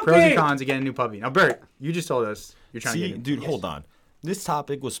 Oh, puppy! Pros and cons of getting a new puppy. Now, Bert, you just told us you're trying to See, get. dude, hold on. This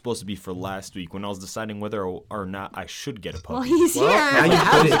topic was supposed to be for last week when I was deciding whether or not I should get a puppy. Well, he's Well, now here. you have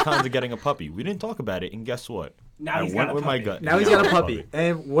Pros and it. cons of getting a puppy. We didn't talk about it, and guess what? Now I he's went got a with my puppy. gut. Now he's got a puppy.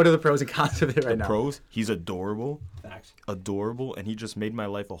 And what are the pros and cons of it right The now? pros, he's adorable, Facts. and he just made my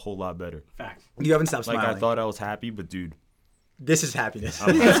life a whole lot better. Facts. You haven't stopped Like smiling. I thought I was happy, but dude, This is happiness.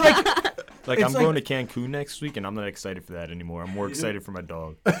 It's like like It's I'm like- going to Cancun next week, and I'm not excited for that anymore. I'm more excited for my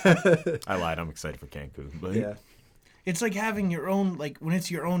dog. I lied. I'm excited for Cancun, but yeah. it's like having your own, like when it's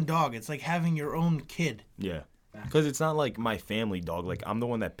your own dog. It's like having your own kid. yeah, because it's not like my family dog. Like I'm the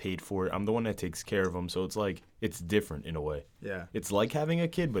one that paid for it. I'm the one that takes care of him. So it's like it's different in a way. Yeah. It's like having a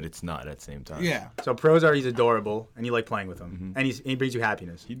kid, but it's not at the same time. Yeah. So pros are he's adorable and you like playing with him, and he brings you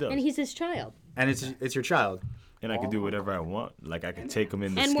happiness, He does. And he's his child. and it's your child. And I could do whatever I want. Like I could take him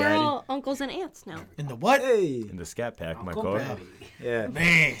in the And we're scatty, all uncles and aunts now. In the what? Hey. in the scat pack, in my Uncle car. Betty. Yeah.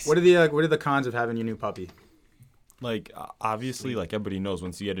 Nice. What are the cons of having your new puppy? Like obviously, like everybody knows,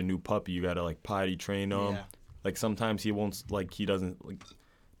 once you get a new puppy, you gotta like potty train him. Yeah. Like sometimes he won't, like he doesn't, like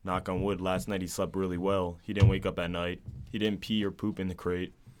knock on wood. Last night he slept really well. He didn't wake up at night. He didn't pee or poop in the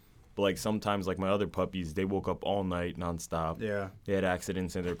crate. But like sometimes, like my other puppies, they woke up all night nonstop. Yeah. They had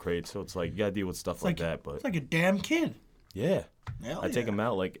accidents in their crate, so it's like you gotta deal with stuff like that. But It's like a damn kid. yeah, Hell I take yeah. him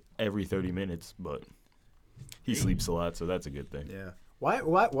out like every 30 minutes, but he sleeps a lot, so that's a good thing. Yeah. Why?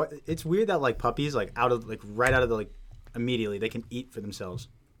 It's weird that like puppies, like right out of the like immediately they can eat for themselves.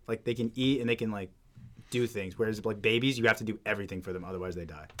 Like they can eat and they can like do things. Whereas like babies, you have to do everything for them, otherwise they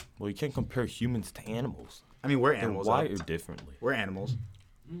die. Well, you can't compare humans to animals. I mean, we're They're animals. wired differently. We're animals.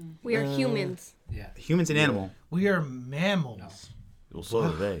 We are humans. Yeah. Humans and animal. We are mammals. Well, so are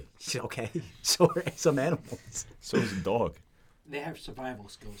they. Okay. So are some animals. So is a dog. They have survival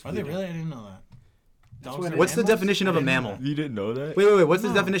skills. Are they really? I didn't know that. That's Dogs what are it What's the mammals? definition of I a didn't know mammal? that. You didn't know that? Wait. What's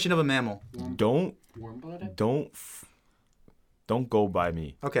the definition of a mammal? Don't Warm-blooded? don't go by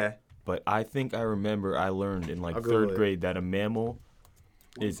me. Okay. But I think I remember I learned in like I'll Google third it. grade that a mammal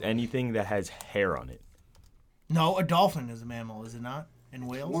is anything that has hair on it. No, a dolphin is a mammal, is it not? In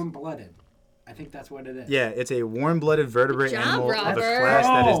Wales? Warm-blooded. I think that's what it is. Yeah, it's a warm-blooded vertebrate Good job, animal of a Robert. class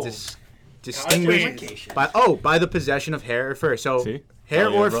that Oh. is distinguished Education. by the possession of hair or fur. So See? hair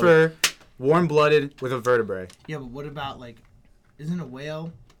Oh, yeah, or brother. fur, warm-blooded with a vertebrae. Yeah, but what about, like, isn't a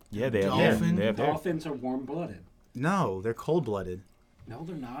whale? Yeah, they have hair. Dolphin? They have hair. Dolphins are warm-blooded. No, they're cold-blooded. No,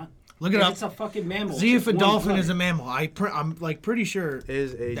 they're not. Look it up. It's a fucking mammal. See if It's a dolphin warm-blooded. is a mammal. I'm like pretty sure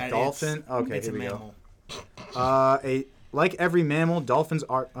Is a that dolphin? Okay, it's here a we mammal. go. Like every mammal, dolphins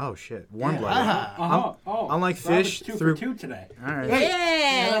are warm-blooded. Ah. Unlike Robert's fish, 2 through- for 2 today. All right.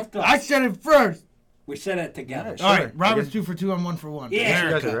 Yeah. Left us. I said it first. We said it together. Alright, All Sure. right, Robert's I 2 for 2. I'm 1 for 1. Yeah.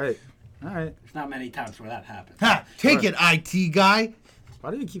 You guys America. are right. All right. There's not many times where that happens. Ha! Take it, IT guy.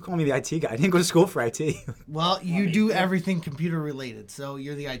 Why do you keep calling me the IT guy? I didn't go to school for IT. Well, you do everything computer related, so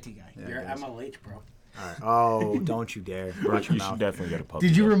you're the IT guy. You're I guess. MLH, bro. Oh, don't you dare. Watch your You should mouth. definitely get a puppy.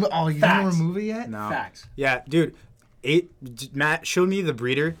 Did you though. remove? Oh, you Facts. didn't remove it yet? No. Facts. Yeah, dude. Matt showed me the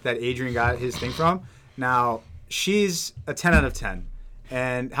breeder that Adrian got his thing from. Now, she's a 10 out of 10.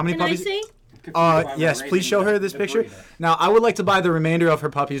 And how many Can I puppies? see? Yes, please show her this picture. Now, I would like to buy the remainder of her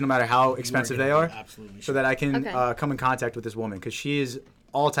puppies, no matter how expensive they are, Absolutely. so that I can Okay. come in contact with this woman, because she is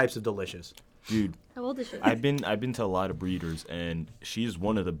all types of delicious. Dude, How old is she? I've been to a lot of breeders, and she's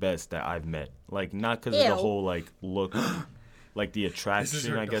one of the best that I've met. Like, not because of the Ew. whole like look, like the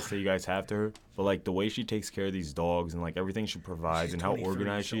attraction her I guess that you guys have to her, but like the way she takes care of these dogs and like everything she provides and how 23,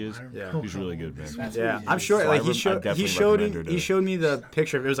 organized she so is. I don't Yeah. know. She's really good, man. That's Yeah, what I'm sure. So Like I he definitely showed recommend her he to- showed me the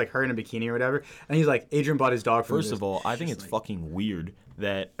picture of it was like her in a bikini or whatever, and he's like, Adrian bought his dog for First of all, I think it's fucking weird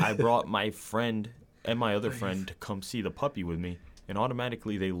that I brought my friend and my other friend to come see the puppy with me, and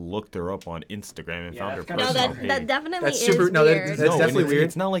automatically they looked her up on Instagram and Yeah, found her that's kinda no, personal that page. that definitely That's is super- no, that- weird. that's No, and definitely it's, weird.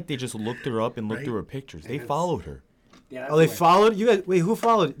 It's not like they just looked her up and looked through her pictures. They followed her. Yeah, Oh, they that's followed you guys. Wait, who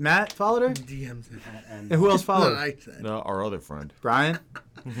followed? Matt followed her, DMs. weird. and who else followed? I said. Our other friend. Brian.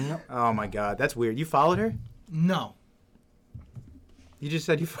 Oh my God, that's weird. You followed her? No. You just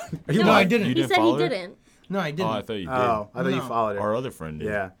said you. Are you No, I lying? didn't. You He didn't said he follow her? didn't. No, I didn't. Oh, I thought you did. Oh, I thought you No. followed her. Our other friend did.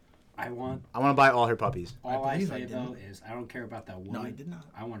 Yeah, I want. I want to buy all her puppies. All I believe I say didn't. though is I don't care about that woman. I did not.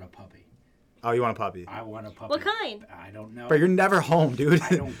 I want a puppy. Oh, you want a puppy? I want a puppy. What kind? I don't know. But you're never home, dude.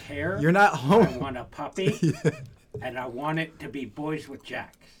 I don't care. You're not I home. want a puppy, and I want it to be boys with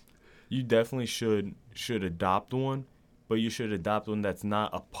jacks. You definitely should adopt one, but you should adopt one that's not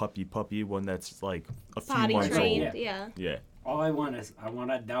a puppy, one that's like a few Potty months trained. old. Yeah. Yeah. All I want is I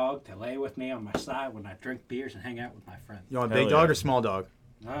want a dog to lay with me on my side when I drink beers and hang out with my friends. You want a Hell big dog yeah. or small dog?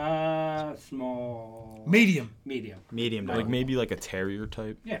 Small. Medium. Medium. Medium dog. Like maybe like a terrier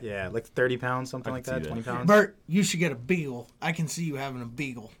type. Yeah, like 30 pounds, something I like can that. see 20 that. pounds. Bert, you should get a beagle. I can see you having a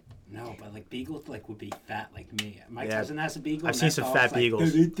beagle. No, but like beagles like would be fat like me. My Yeah. cousin has a beagle. I've and seen that some dog's fat like,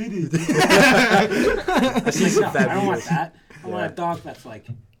 beagles. I I've seen some fat I don't want beagles. that. I want Yeah. a dog that's like.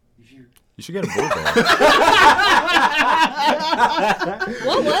 You should get a bulldog.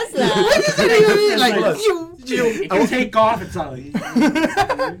 What was that? Like, Look, It can take off. It's all. You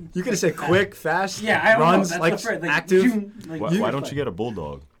could have said quick, fast, Yeah, I don't runs, know. That's like the friend. Like, active. Why don't you get a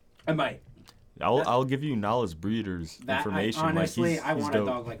bulldog? I might. I'll give you Nala's breeders That, information. honestly, like I he's want dope.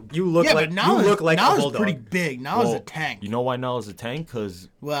 a dog like. You look yeah, like but Nala's, you look like a Nala's bulldog. pretty big. Nala's a Well, tank. You know why Nala's a tank? Because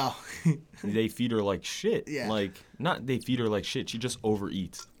Well, they feed her like shit. Yeah. Like, not they feed her like shit. She just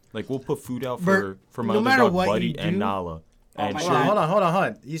overeats. Like, we'll put food out Bert, for my no other matter dog, what Buddy, you and do- Nala. And my she, God. Hold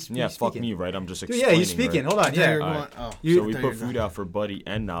on. He's yeah, fuck speaking. me, right? I'm just Dude, explaining. yeah, he's speaking. Right? Hold on. I thought you were Yeah. going, Alright. oh. You- So I we thought put you were food done. out for Buddy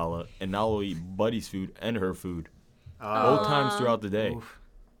and Nala will eat Buddy's food and her food both times throughout the day.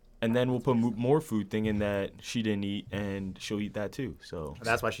 And then we'll put more food thinking that she didn't eat, and she'll eat that too. So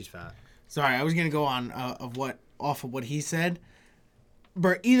That's why she's fat. Sorry, I was gonna go on off of what he said,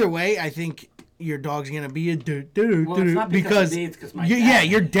 but either way, I think your dog's gonna be a Well, it's not because of me, it's 'cause my yeah, dad-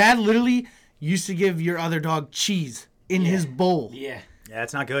 your dad literally used to give your other dog cheese in his bowl, Yeah. Yeah,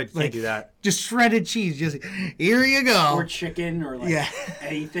 it's not good. You Like- can't do that. just shredded cheese. Just here you go. Or chicken or like Yeah.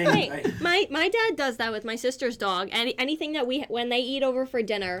 anything. Hey, Like, my dad does that with my sister's dog. Anything that when they eat over for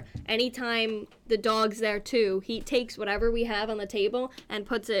dinner, anytime the dog's there too, he takes whatever we have on the table and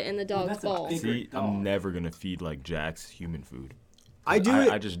puts it in the dog's that's a bowl. big- see, dog. I'm never gonna feed like Jack's human food. I do it.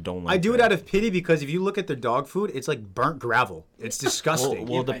 I just don't like I do it that. out of pity because if you look at their dog food, it's like burnt gravel. It's disgusting.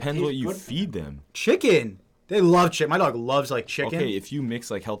 Well, it but depends it what you tastes good. feed them. Chicken. They love chicken. My dog loves like chicken. Okay, if you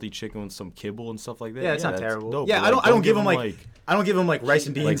mix like healthy chicken with some kibble and stuff like that, yeah, it's not that's terrible. dope, Yeah, but, I don't give them them like I don't give them like rice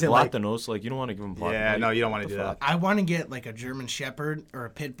and beans like and like. platanos. Like you don't want to give them platanos. Yeah, like, no, you don't want what to the do fuck? that. I want to get like a German Shepherd or a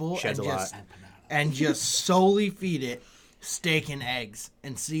pit bull Sheds a lot. and just solely feed it steak and eggs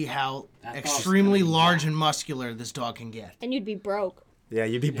and see how That dog's extremely gonna be large bad. and muscular this dog can get. And you'd be broke. Yeah,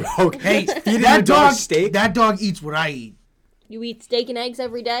 you'd be broke. Hey, feeding your that dog dog steak. That dog eats what I eat. You eat steak and eggs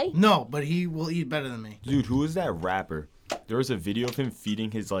every day? No, but he will eat better than me. Dude, who is that rapper? There was a video of him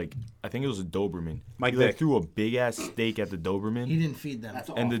feeding his like I think it was a Doberman. Mike he like Vick. threw a big ass steak at the Doberman. He didn't feed them. That's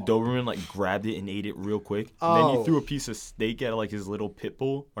And the awful. Doberman like grabbed it and ate it real quick. And then Oh. he threw a piece of steak at like his little pit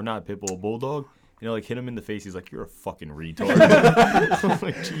bull, or not pit bull, bulldog. And it like hit him in the face. He's like, "You're a fucking retard." I'm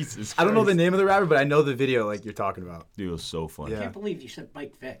like, Jesus. I don't know the Christ. name of the rapper, but I know the video like you're talking about. Dude, it was so funny. I Yeah. can't believe you said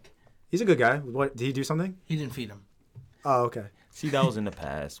Mike Vick. He's a good guy. What did he do something? He didn't feed him. Oh, okay. See, that was in the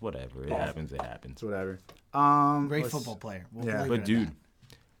past. Whatever. It happens. It happens. It's whatever. Great let's- football player. We'll yeah. leave it But at dude,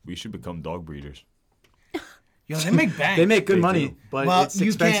 that. we should become dog breeders. Yo, they make bank. They make good They money, do. but well, it's you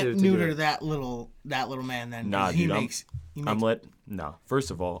expensive can't to do neuter it. that little man. Then Nah, he dude, makes. Nah.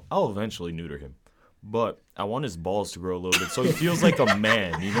 First of all, I'll eventually neuter him. But I want his balls to grow a little bit so he feels like a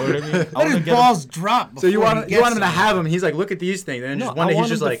man. You know what I mean? I Let wanna his get him- balls drop. So you before want he you want gets him to them. have him? He's like, look at these things, and then No, just one I day want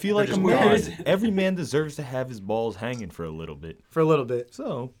he's just him to like, feel they're like a just man. gone Every man deserves to have his balls hanging for a little bit. for a little bit.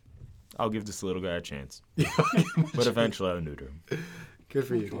 So I'll give this little guy a chance. But eventually I'll neuter him. Good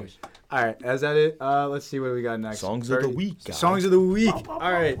for you. Cool Dude. choice. All right, is that it? Let's see what we got next. Songs of the Birdie. week, guys. Songs of the week. All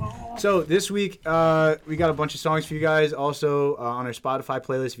right. So this week we got a bunch of songs for you guys. Also on our Spotify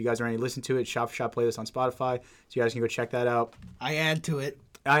playlist. If you guys already listened to it, Shop for Shop playlist on Spotify. So you guys can go check that out. I add to it.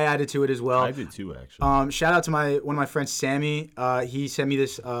 I added to it as well. I did too, actually. Shout out to one of my friends, Sammy. He sent me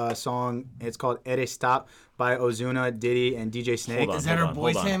this song. It's called Eres Stop by Ozuna, Diddy, and DJ Snake. Hold on. Is that our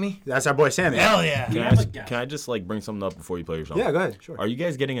boy Sammy? That's our boy Sammy. Hell yeah. Can I just like bring something up before you play your song? Yeah, go ahead. Sure. Are you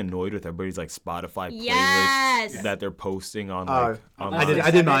guys getting annoyed with everybody's like Spotify Yes. playlists that they're posting on like on I did- Unless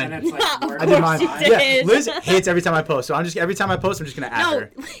I they did send it mine. and it's like, word I did of mine. you mouth. Yeah, did. Liz hates every time I post. So every time I post, I'm just gonna add No.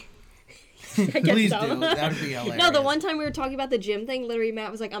 her. I guess Please so. do. That'd be hilarious. No, the one time we were talking about the gym thing, literally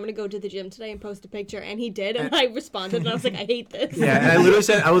Matt was like, "I'm gonna go to the gym today and post a picture," and he did, and I responded, and I was like, "I hate this." Yeah, and I literally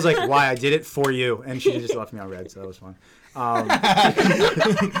said, I was like, why? I did it for you. And she just left me on red, so that was fun.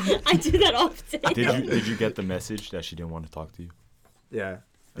 I do that often. Did you get the message that she didn't want to talk to you? Yeah,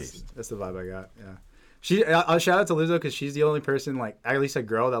 that's the vibe I got. Yeah. I'll shout out to Lizzo because she's the only person, like, at least a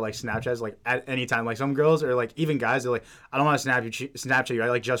girl that, like, Snapchats, like, at any time. Like, some girls or, like, even guys, they're like, I don't want to Snapchat you. I,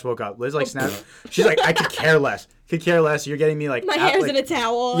 like, just woke up. Liz, like, she's like, I could care less. Could care less. You're getting me, like, My out, hair's like, in a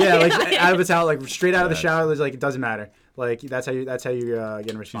towel. Yeah, like, out of a towel, like, straight out of the shower. Liz, like, it doesn't matter. Like, that's how you're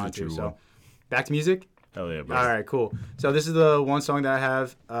getting responded to. true So, one. back to music? Hell yeah, bro. All right, cool. So, this is the one song that I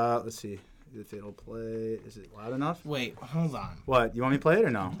have. Let's see if it'll play. Is it loud enough? Wait, hold on. What? You want me to play it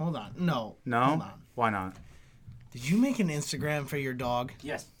or no? Hold on. No. No? Hold on. Why not? Did you make an Instagram for your dog?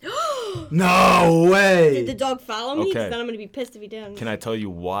 Yes. No way. Did the dog follow me? 'Cause Okay. then I'm gonna be pissed if he didn't. Can I tell you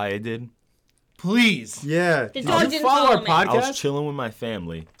why I did? Please. Yeah. The Did dog you didn't follow follow our me. I podcast? was chilling with my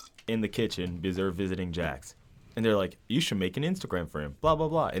family in the kitchen because they were visiting Jax. And they're like, you should make an Instagram for him, blah, blah,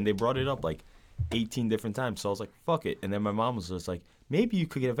 blah. And they brought it up like 18 different times. So I was like, fuck it. And then my mom was just like, maybe you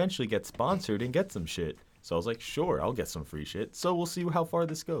could eventually get sponsored and get some shit. So I was like, sure, I'll get some free shit. So we'll see how far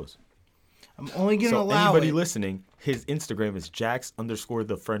this goes. I'm only gonna So allow anybody it. listening, his Instagram is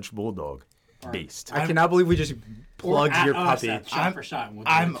Jax_the French Bulldog based. I cannot believe we just plugged Or your at us puppy. at Shot for Shot. We'll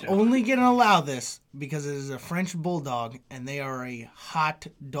do I'm it too. only gonna allow this because it is a French bulldog and they are a hot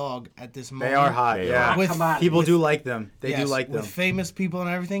dog at this moment. They are hot, They yeah. are. With, Come on. People do like them. They yes, do like with them. famous people and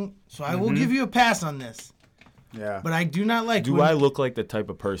everything. So I will give you a pass on this. Yeah. But I do not like. Do when- I look like the type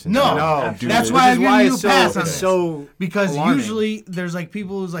of person? No. that No. would do That's this? why Which I'm is why giving you it's a pass on it's this. so Because alarming. usually there's like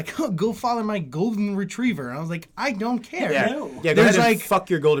people who's like, oh, go follow my golden retriever. And I was like, I don't care. Yeah. No. Yeah, go There's ahead and like- fuck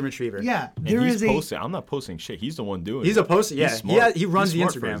your golden retriever. Yeah, And there he's is a. posting. I'm not posting shit. He's the one doing He's it. a poster. Yeah. He's smart. He runs He's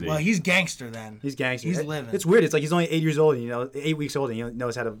the smart for his Instagram. age. Well, he's gangster then. He's gangster. He's living. It's weird. It's like he's only 8 years old and 8 weeks old and he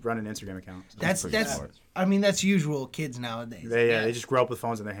knows how to run an Instagram account. That's pretty that's. smart. I mean, that's usual kids nowadays. They just grow up with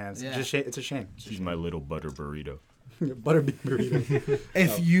phones in their hands. Yeah. It's a shame. He's my little butter burrito. Butterbean burrito.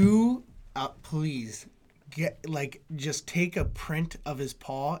 If you please just take a print of his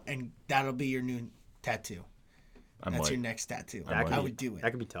paw and that'll be your new tattoo. I That's might. your next tattoo. I might. I would do That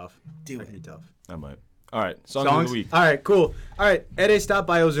it. could be tough. Do That could be it. tough. I might. All right. Songs of the week. All right, cool. All right, Ede Stop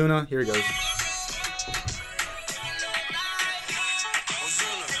by Ozuna. Here it goes.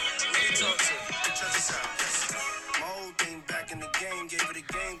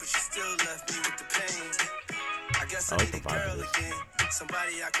 I like the vibe of this.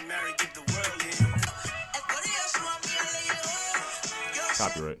 Somebody I can marry, give the world in.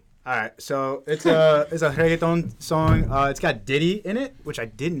 Copyright. All right, so it's a reggaeton song. It's got Diddy in it, which I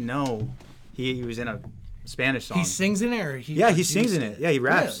didn't know he was in a Spanish song. He sings in it, or he? Yeah, he sings in produced it. Yeah, he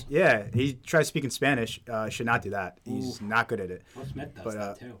raps. Really? Yeah, he tries speaking Spanish. Should not do that. He's not good at it. Will Smith does But,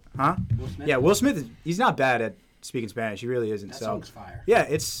 that too. Huh? Will Smith. Yeah, Will Smith. He's not bad at speaking Spanish. He really isn't. That so song's fire. yeah,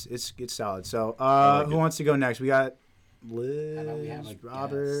 it's solid. So like who it. wants to go next? We got Liz, How about we have a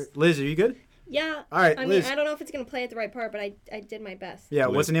Robert. guest? Liz, are you good? Yeah. All right, I mean, Liz. I don't know if it's gonna play at the right part, but I did my best. Yeah.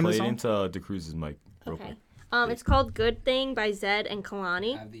 What's the name of the Play song? it into DeCruz's mic. Real Okay. quick. It's called "Good Thing" by Zed and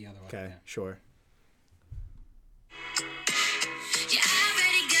Kalani. I have the other one. Okay, yeah. sure. You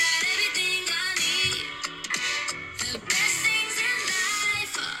already got everything I need. The best things in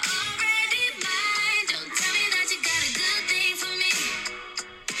life are already mine. Don't tell me that you got a good thing for me.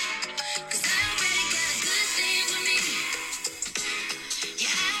 'Cause I already got a good thing for me. You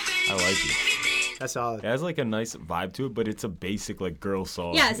already I like it. everything. That's solid. It has like a nice vibe to it, but it's a basic like girl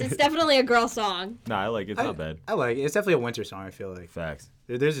song. Yes, it's definitely a girl song. Nah, I like it. It's not bad. I like it. It's definitely a winter song. I feel like Facts.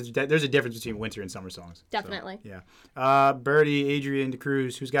 there's a difference between winter and summer songs. So, Definitely. yeah. Birdie, Adrian,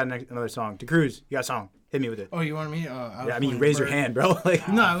 DeCruz. Who's got another song? DeCruz, you got a song. Hit me with it. Oh, you wanted me? Yeah, I mean, you raised your hand, bro. Like,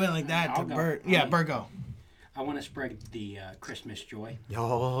 No, I went like that to I'll go. Bert. Yeah, Bert, go. I want to spread the Christmas joy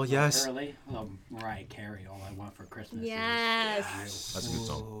oh yes. early. Mariah Carey, All I Want for Christmas. Yes. That's a good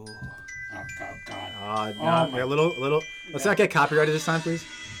song. Oh, God. No, my- a little. Let's not get copyrighted this time, please.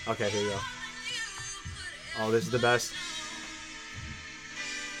 Okay, here we go. Oh, this is the best.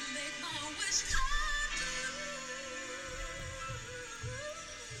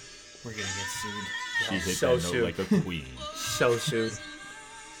 We're gonna get sued. She hit so that note soon. like a queen. So soon.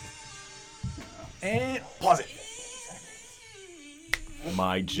 And pause it.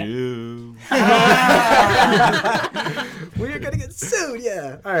 My Jew. We're gonna get sued,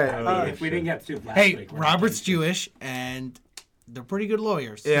 yeah. All right. If we didn't get sued last Hey, week, we're not Robert's getting sued. Jewish, and they're pretty good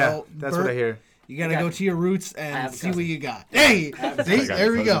lawyers. Yeah, So, that's Bert, what I hear. You gotta I got go you. to your roots I and have a see what cousin. you got. Hey, a see, cousin.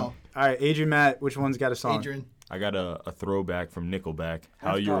 there we go. All right, Adrian, Matt, which one's got a song? Adrian, I got a throwback from Nickelback. How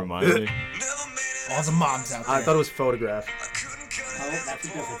Let's you go. remind me? all the moms out there. I thought it was Photograph. Oh, that's a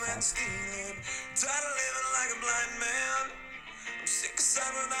different song.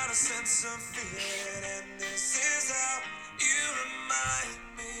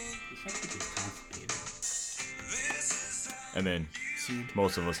 He sounds like he's constipated. And then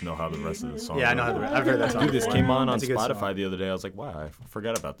most of us know how the rest of the song. Yeah, I know how goes. I've heard that song. Dude, this before. came on That's a good Spotify song. the other day. I was like, wow, I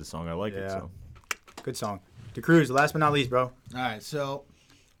forgot about this song. I like it. Yeah. So Good song. To Cruz, last but not least, bro. All right, so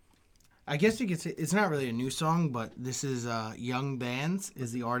I guess you could say it's not really a new song, but this is Young Bands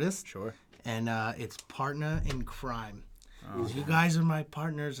is the artist, Sure. and it's Partner in Crime. You guys are my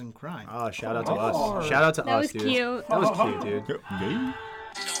partners in crime. Oh, shout out to us. Shout out to That us, was dude. cute. That was cute, dude. yeah.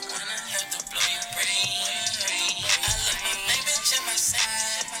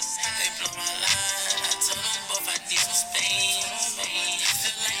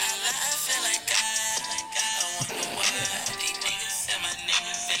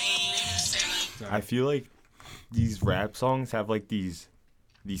 I feel like these rap songs have like these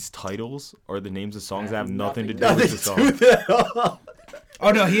titles or the names of songs that have nothing to do with the song. Oh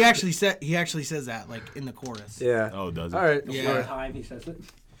no, he actually says that like in the chorus. Yeah. Oh, does it? All right. Yeah. One time he says it.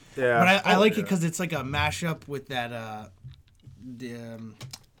 Yeah. But I like it Yeah. because it's like a mashup with that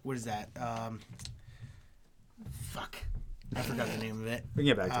what is that? Fuck. I forgot the name of it. We can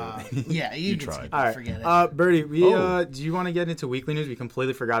get back to it. Yeah, you can tried. skip it, All right. forget it. Birdie, Oh. do you want to get into weekly news? We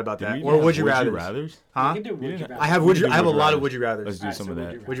completely forgot about Did that. we Or have would you Would rather? Rathers? Huh? We can do Would You Rather. I have We can do I have a Would You lot of Rathers. would you rather. Let's do Alright, some so of Would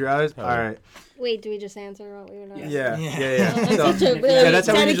that. You Would you rather? Hell All yeah. right. Wait, do we just answer what we were doing? Yeah. Yeah. Yeah. I'm So- such a really yeah, that's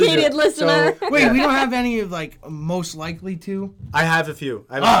how we usually do dedicated it. listener. So, Wait, we don't have any of like most likely to. I have a few.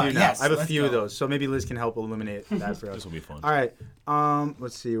 I have Ah, a few now. yes, I have a let's few of go. those. So maybe Liz can help illuminate that for us. This will be fun. All right.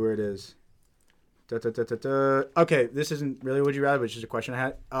 Let's see where it is. Okay, this isn't really would you rather, but it's just a question I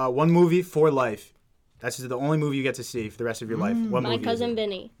had. One movie for life. That's the only movie you get to see for the rest of your life. What My movie? is cousin it?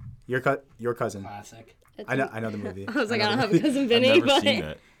 Vinny. Your cousin. Classic. I know the movie. I was like, know I don't the have a movie. cousin I've Vinny, never but seen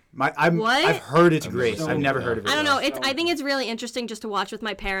that. What? I've heard it's I've great. never I've seen never that. heard of it. I don't know. though. I think it's really interesting just to watch with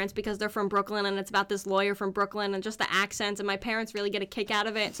my parents because they're from Brooklyn and it's about this lawyer from Brooklyn and just the accents and my parents really get a kick out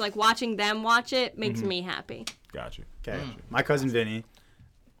of it. So like watching them watch it makes me happy. Gotcha. Okay. My cousin Vinny.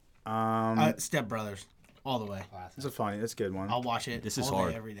 Step Brothers, all the way. It's a funny. That's a good one. I'll watch it. This is all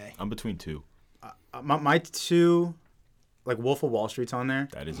hard. day, every day. I'm between two. My two, like Wolf of Wall Street's on there.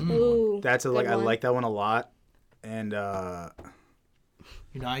 That is a good one. Ooh. That's good I one. like that one a lot. And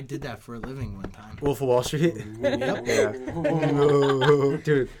You know, I did that for a living one time. Wolf of Wall Street. Yeah.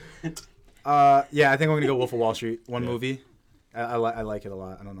 Dude. Yeah, I think I'm gonna go Wolf of Wall Street. One Yeah. movie. I like it a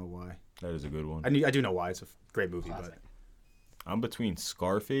lot. I don't know why. That is a good one. I do know why. It's a great movie, Classic. I'm between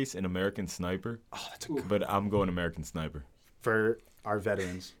Scarface and American Sniper. but that's But I'm going American Sniper. for our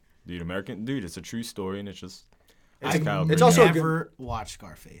veterans. Dude, it's a true story and it's just I Kyle it's also a good- never watched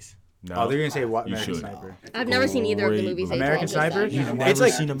Scarface. no. Oh, they're gonna say what? You American should. Sniper. I've never seen either of the Great movies. movie. they American told us Sniper? that. You've You've never never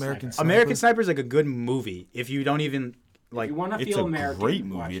like- seen American Sniper? American Sniper is like a good movie if you don't even like. You want to It's feel a American? great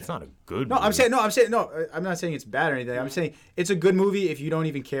watch movie. it. It's not a good No, movie. I'm not saying it's bad or anything. I'm saying it's a good movie if you don't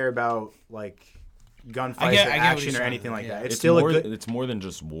even care about like gunfights I get or what action you're or saying, anything like yeah. that. It's It's still more, a good. It's more than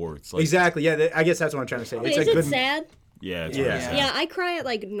just war. It's like Exactly. Yeah. I guess that's what I'm trying to say. Wait, It's is a it good. sad? Yeah, it's Yeah. really sad. Yeah, I cry at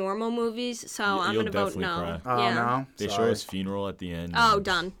like normal movies, so I'm You'll gonna vote definitely no. cry. Oh Yeah. no. They show Sorry. his funeral at the end. Oh, and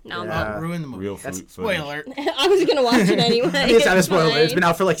done. No, Yeah. Ruin the movie. Real That's- fruit footage. Spoiler. I was gonna watch it anyway. It's not a spoiler. It's fine. been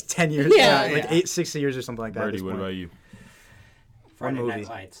out for like 10 years. Yeah. Like 6 years or something like that. at Birdie, this what point. about you? Friday One Night movie.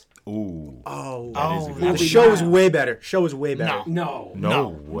 Lights. Ooh. Oh. That is a Oh, good The one. show is way better. Show is way better. No. No. No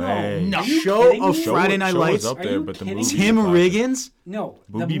way. No. Are you Show kidding of me? Friday Night Show Lights. was up Are there, you but the kidding movie. me? Tim is a classic. Riggins. No.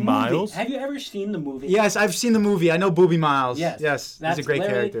 the Booby movie. Miles? Have you ever seen the movie? Yes, I've seen the movie. I know Booby Miles. Yes. Yes. He's a That's great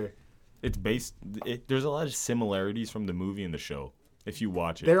literally- character. It's based. There's a lot of similarities from the movie and the show. If you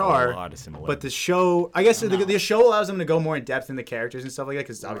watch it, There a are, lot of similarities. But the show, I guess the show allows them to go more in depth in the characters and stuff like that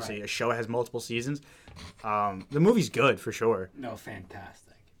because obviously a show has multiple seasons. The movie's good for sure. No,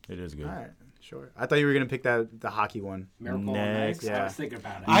 fantastic. It is good. All right, sure. I thought you were gonna pick the hockey one. Miracle on Next. Ice. I Yeah. was thinking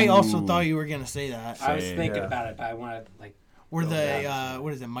about it. I also thought you were gonna say that. I was Same. thinking Yeah. about it, but I want to like Were go they down.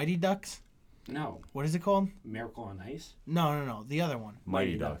 what is it? Mighty Ducks? No, What is it called? Miracle on Ice. No. The other one.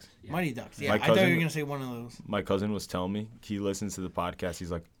 Mighty Ducks. Yeah. Mighty Ducks. Yeah, My I thought you cousin- were gonna say one of those. My cousin was telling me he listens to the podcast.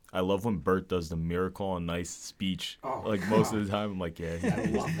 He's like, I love when Bert does the Miracle on Ice speech. Oh, like most of the time, I'm like, yeah. I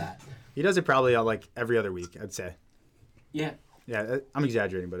love that. He does it probably like every other week, I'd say. Yeah. Yeah, I'm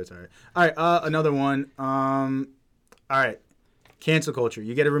exaggerating, but it's all right. All right, another one. All right, cancel culture.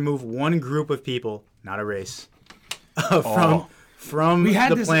 You get to remove one group of people, not a race, from We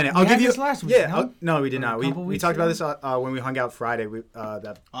had the this- planet. we I'll had give you. this last week, Yeah, no? no, we did Or a not. We couple weeks talked about ago? this when we hung out Friday.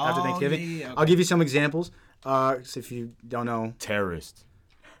 After Oh, Thanksgiving. yeah, okay. I'll give you some examples. So if you don't know, Terrorist.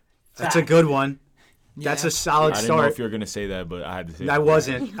 that's a good one. That's Yeah. a solid I didn't know start. if you were gonna say that, but I had to say. I it.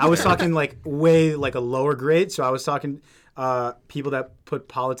 wasn't. I was talking like way like a lower grade. So I was talking people that put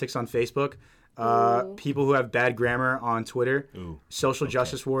politics on Facebook, people who have bad grammar on Twitter, Ooh. social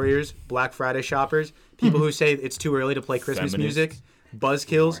justice warriors, Black Friday shoppers, people who say it's too early to play Christmas Feminists. music,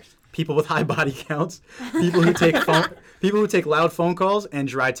 buzzkills, people with high body counts, people who take loud phone calls, and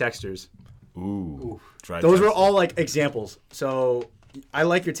dry texters. Ooh. Dry Those were text. all like examples. So I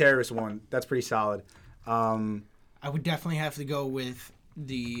like your terrorist one. That's pretty solid. I would definitely have to go with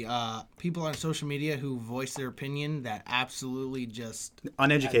the people on social media who voice their opinion that absolutely just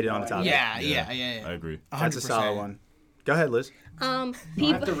Uneducated on the topic. yeah. I agree. That's a solid 100%. one. Go ahead, Liz. You have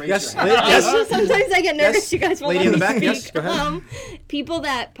People. to raise Yes, your Liz, hand. yes. Sometimes I get nervous. Yes. You guys won't Lady in let the me back, speak. yes, go ahead. People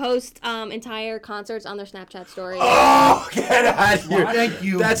that post entire concerts on their Snapchat stories. Oh, get out of here. Thank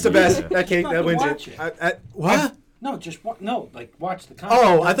you. That's the best. That cake, that Fucking wins watch it. it. What? No, just watch the concert.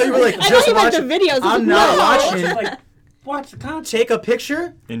 Oh, I thought you were like I just thought you meant the watching. videos. I'm No. not Just, watching. like, watch the concert. Take a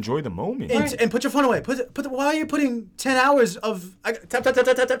picture Enjoy the moment. and put your phone away. Why are you putting 10 hours of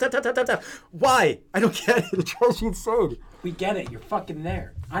tap. Why? I don't get it. It drives me insane. We get it. You're fucking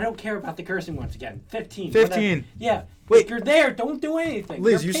there. I don't care about the cursing once again. 15. 15. Whatever. Yeah. Wait. If you're there, don't do anything.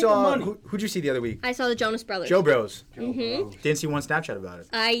 Liz, You're you taking saw money. who'd you see the other week? I saw the Jonas Brothers. Joe Bros. Mm-hmm. Didn't see one Snapchat about it.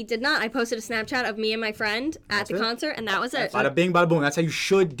 I did not. I posted a Snapchat of me and my friend at the it? concert, and that was it. Bada bing, bada boom. That's how you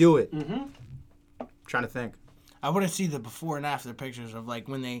should do it. Trying to think. I want to see the before and after pictures of like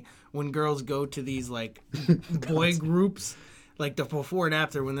when girls go to these like boy groups, like the before and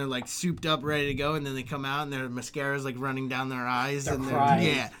after when they're like souped up, ready to go, and then they come out and their mascara's like running down their eyes They're and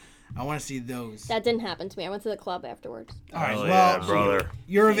crying. yeah, I want to see those. That didn't happen to me. I went to the club afterwards. All right, Oh, well, yeah, brother.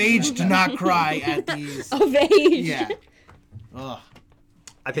 you're of age to not cry at these. Of age. Yeah. Ugh.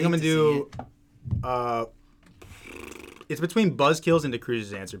 I think I'm gonna Hate to do. It's between buzzkills and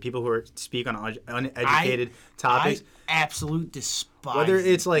DeCruz's answer. People who speak on uneducated topics. I absolute despise. Whether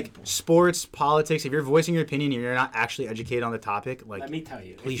these it's like people. sports, politics, if you're voicing your opinion and you're not actually educated on the topic, like Let me tell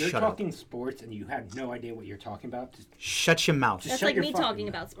you. please if you're shut up. talking sports and you have no idea what you're talking about, just shut your mouth. That's shut like your me fucking talking mouth.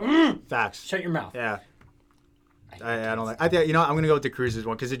 about sports. Facts. shut your mouth. Yeah. I don't like. I think I'm gonna go with DeCruz's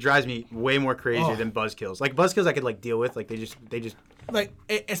one because it drives me way more crazy Oh. than buzzkills. Like buzzkills, I could like deal with. Like they just like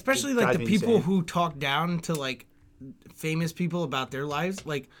especially It like drives the me people insane. who talk down to like famous people about their lives.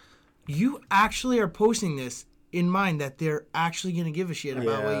 Like you actually are posting this in mind that they're actually gonna give a shit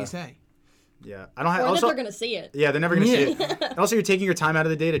about what Yeah. you say. yeah. I don't have. Or that Also, they're gonna see it. yeah, they're never gonna see Yeah. it. And also, you're taking your time out of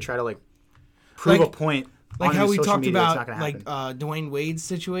the day to try to like prove Like- a point. Like on how we social talked media. It's about not gonna like happen. Dwayne Wade's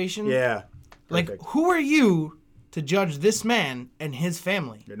situation. Yeah. Like Perfect. who are you to judge this man and his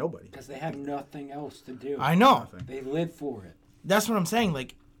family? You're nobody. Because they have nothing else to do. I know. They live for it. That's what I'm saying.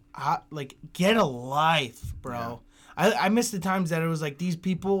 Like get a life, bro. I miss the times that it was like these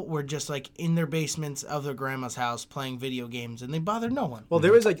people were just like in their basements of their grandma's house playing video games and they bothered no one. Well,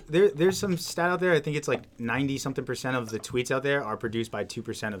 there was like there's some stat out there. I think it's like 90-something% of the tweets out there are produced by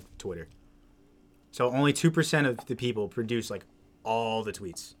 2% of Twitter. So only 2% of the people produce like all the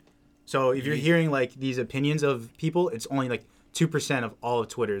tweets. So if you're hearing like these opinions of people, it's only like 2% of all of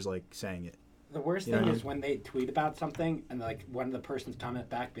Twitter is like saying it. The worst You know thing what I is when they tweet about something and like one of the person's comment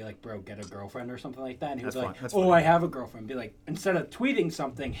back be like, "Bro, get a girlfriend" or something like that, and he was That's like, fine. That's "Oh, fine. I have a girlfriend." Be like, instead of tweeting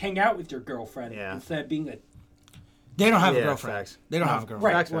something, hang out with your girlfriend Yeah. instead of being like, They don't have a Yeah, girlfriend. facts. They don't No. have a girlfriend.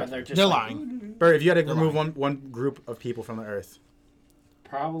 right, Facts, where facts. they're just They're like, lying. Bert, if you had to They're remove lying. one group of people from the earth,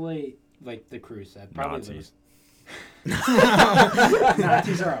 Probably like the crew said, probably Nazis.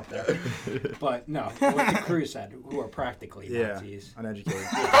 Nazis are up there, but no, what the crew said, who are practically yeah, Nazis. uneducated.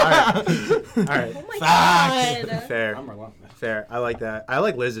 All right, all right, Oh my Facts. god. fair. I'm relentless. Fair. I like that. I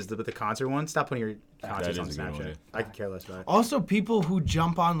like Liz's, but the concert one. Stop putting your concerts is on a good one, Snapchat. yeah. I could care less about it. Also, people who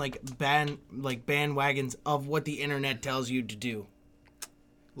jump on like bandwagons of what the internet tells you to do.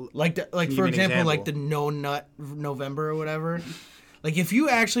 Like Can for you give me an example, like example? the No Nut November or whatever. Like if you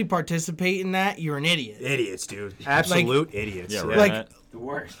actually participate in that, you're an idiot. Idiots, dude. Absolute idiots. Yeah, Yeah. right. Like- Matt? The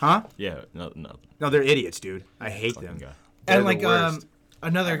worst. Huh? Yeah, no. No, they're idiots, dude. I hate them. guy. They're And the like worst.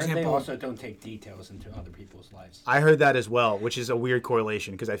 another And they example. also don't take details into other people's lives. I heard that as well, which is a weird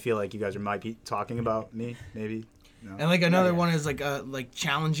correlation because I feel like you guys might be talking about me, maybe. No. And like another Yeah. one is like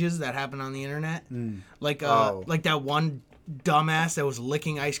challenges that happen on the internet. Like Oh. like that one dumbass that was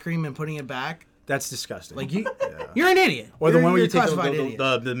licking ice cream and putting it back. That's disgusting. Like you're an idiot. or the You're- one where you're you take classified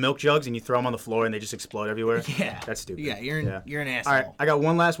idiot. the milk jugs and you throw them on the floor and they just explode everywhere. Yeah. That's stupid. Yeah, you're an asshole. All right, I got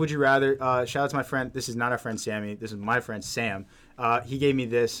one last would you rather. Shout out to my friend. This is not our friend Sammy. This is my friend Sam. He gave me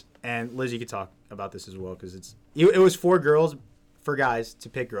this, and Liz, you could talk about this as well because it was for guys to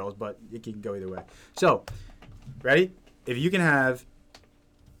pick girls, but it can go either way. So, ready? If you can have,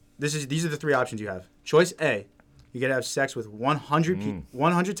 these are the three options you have. Choice A, you get to have sex with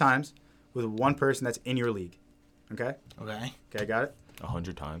 100 times with one person that's in your league. Okay. Okay. Okay, got it.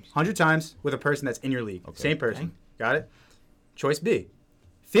 100 times. 100 times with a person that's in your league. Same person. Got it? Choice B.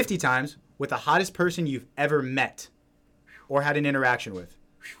 50 times with the hottest person you've ever met or had an interaction with.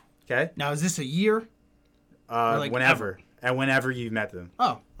 Okay? Now is this a year? like Whenever. And whenever you've met them.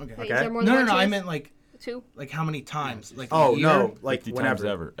 Oh, okay. Wait, Okay. is there more No, than no, one no. I choice? meant like Two. how many times? Like Oh, a year? no. Like 50 whenever.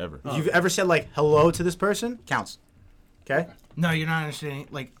 times ever. If you've ever said, like, hello to this person, counts. Okay? No, you're not understanding.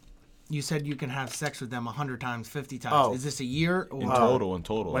 Like you said, you can have sex with them 100 times, 50 times. Oh. Is this a year or? In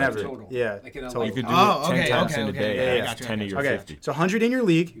total. Whenever. Total. Yeah. Like in a total. You could do Oh, it 10 okay, times okay, in a okay, day. yeah, I and got it's you, 10 I of got your Okay. 50. So 100 in your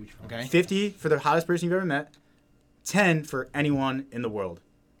league, Huge fan. Okay. 50 for the hottest person you've ever met, 10 for anyone in the world.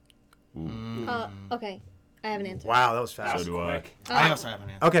 Okay. I have an answer. Wow, that was fast. So do I. Quick. I also have an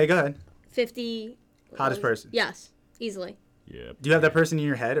answer. Okay, go ahead. 50. Hottest person. Yes, easily. Yeah. Do you have that person in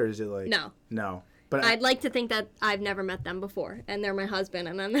your head, or is it like No. No, but I'd like to think that I've never met them before, and they're my husband,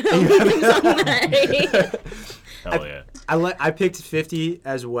 and then I'll meet them someday. Hell yeah. I picked 50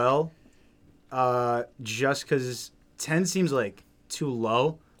 as well, just because 10 seems like too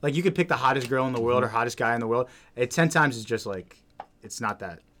low. Like you could pick the hottest girl in the world or hottest guy in the world. 10 times is just like it's not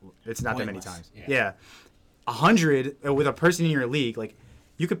that many Pointless. times. Yeah. Yeah, 100 with a person in your league, like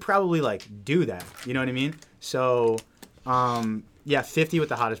you could probably like do that. You know what I mean? So, yeah, 50 with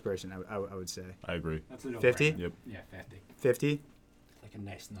the hottest person. I would say I agree. That's a no 50? Yep. Yeah, 50. 50. Like a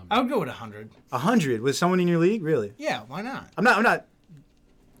nice number. I would go with 100. 100 with someone in your league, really? Yeah, why not? I'm not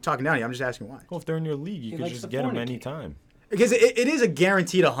talking down to you. I'm just asking why. Well, if they're in your league, you He could likes just to get them fornicate. anytime. Because it is a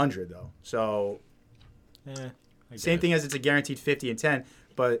guaranteed 100 though. So I same guess. thing as it's a guaranteed 50 and 10,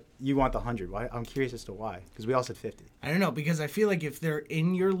 but you want the 100. Why? I'm curious as to why. Because we all said 50. I don't know, because I feel like if they're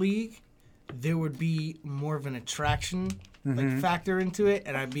in your league, there would be more of an attraction like factor into it,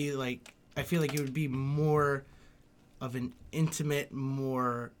 and I feel like it would be more of an intimate,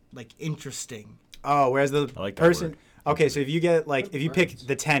 more like interesting. Oh, whereas the I like that person. word. Okay, so if you get like if you pick words.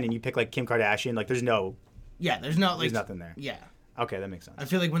 the 10 and you pick like Kim Kardashian, like there's Yeah, there's nothing there. Yeah, Okay, that makes sense. I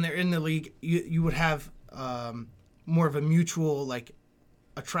feel like when they're in the league, you would have more of a mutual like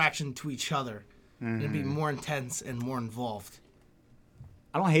attraction to each other. It'd be more intense and more involved.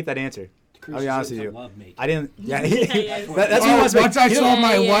 I don't hate that answer. I'll be honest with you. Love making. I didn't. Yeah, yeah. that's what he Oh, wants to make. once I saw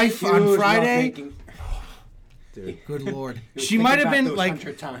my Yeah, wife on Huge Friday, lovemaking. good lord, was she thinking might have about been those like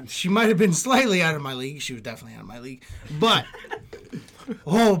 100 times. she might have been slightly out of my league. She was definitely out of my league, but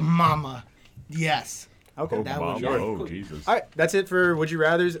oh, mama, yes. Okay. That Wow, was oh, Jesus. All right, that's it for Would You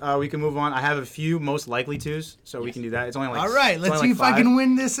Rathers. We can move on. I have a few most likely tos, so we can do that. It's only like All right, it's let's only see like if I can 5.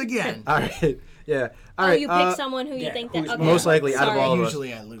 win this again. All right, yeah. All Oh, right. you pick someone who you yeah, think that. who's Okay. most likely out of Sorry. all of us.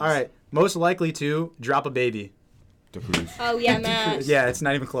 Usually I lose. All right, most likely to drop a baby. The cruise. Oh yeah, Matt. Yeah, it's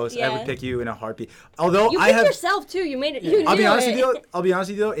not even close. I Yeah. would pick you in a heartbeat. Although You I picked have, yourself too. You made it. You I'll be knew honest it. with you. I'll be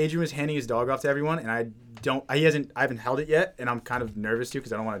honest with you though. Adrian was handing his dog off to everyone, and I haven't held it yet, and I'm kind of nervous too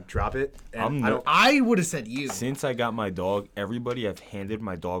because I don't want to drop it. And I'm I don't. I would have said you. Since I got my dog, everybody I've handed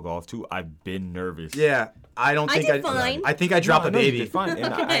my dog off to, I've been nervous. Yeah, I don't I think did fine. I think I drop No, a no, you baby. did fine.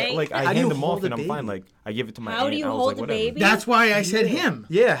 And Okay. I How do you hand them hold off a and I'm fine. baby? Like I give it to my How aunt. do you I was hold like, a whatever. baby? That's why I said him.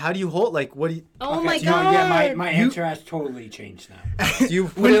 Yeah, how do you hold? Like, what do you? Oh my So, god. yeah, my answer has totally changed now. Do you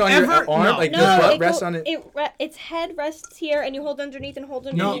put it on your Whenever- arm? no. Like No, your butt it rests go- on it? Its head rests here, and you hold underneath and hold No,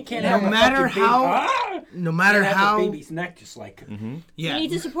 underneath. You can't no have a matter fucking baby- how, Ah! no You matter have how, a baby's neck just like. yeah, You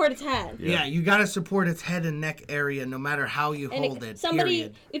need to support its head. yeah, you gotta support its head and neck area, no matter how you And hold it. somebody,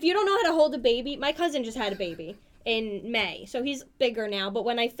 Period. if you don't know how to hold a baby, my cousin just had a baby in May, so he's bigger now. But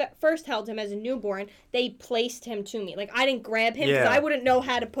when I first held him as a newborn, they placed him to me. Like I didn't grab him because Yeah. I wouldn't know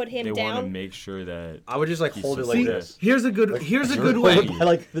how to put him They want to down. make sure that I would just like He's hold it so like See, this. here's a good Sure. way. I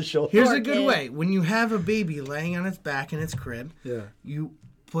like the shoulder. Here's Poor a good kid. way. When you have a baby laying on its back in its crib, Yeah. you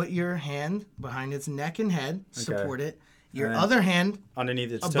put your hand behind its neck and head, support it, Your And then other hand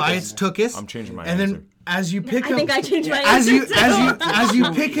underneath it's by its tuchus. I'm changing my And answer. then as you pick I him, think I changed my as answer you too. as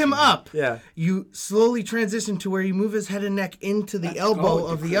you pick him up, Yeah. you slowly transition to where you move his head and neck into the elbow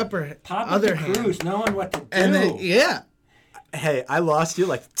of the upper Papa other the hand, Cruz, knowing what to do. and then Hey, I lost you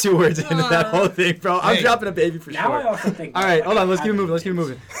like 2 words into that whole thing, bro. I'm Hey. dropping a baby for now I sure. also think. All right, hold on. Let's keep it moving. Let's keep it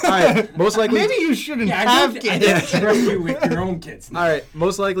moving. All right, most likely. maybe you shouldn't Yeah, have I kids. don't trust you with your own kids. All right,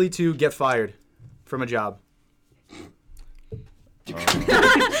 most likely to get fired from a job. No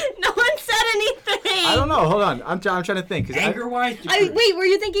one said anything. I don't know. Hold on. I'm trying to think. 'Cause Anger wise, Wait, were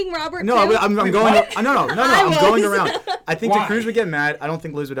you thinking Robert? No, too? I'm going. what? No. I I'm going was. around. I think Why? the Cruz would get mad. I don't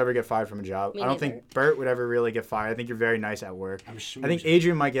think Liz would ever get fired from a job. Me I don't neither. think Bert would ever really get fired. I think you're very nice at work. I'm I think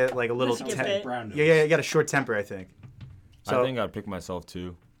Adrian might get like a little. Let's Sounds get like it. brown nose. Yeah, you got a short temper. I think. So I think I'd pick myself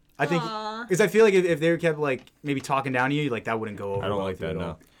too. I think Aw. because I feel like if they kept like maybe talking down to you, like that wouldn't go over. I don't well like with you that at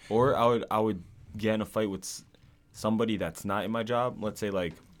now. all. Or I would get in a fight with somebody that's not in my job. Let's say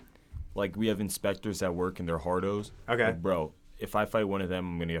like we have inspectors at work and they're hardos. Okay. Like, bro, if I fight one of them,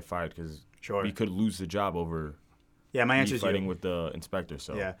 I'm gonna get fired because Sure. we could lose the job over Yeah, my me answer is fighting you. with the inspector.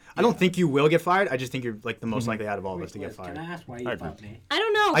 So Yeah, I don't think you will get fired. I just think you're like the most likely out of all of us to get Liz, fired. Can I ask why I you agree. fought me? I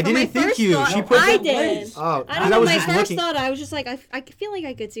don't know. I For my didn't think first you. Thought, She put I that did. Liz. Oh, I I don't know. was My just first looking. thought, I was just like, I feel like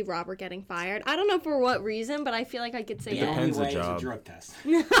I could see Robert getting fired. I don't know for what reason, but I feel like I could say The yeah. only Depends the way is a job. drug test.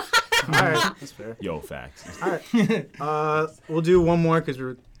 All right, that's fair. yo facts. All right. We'll do one more because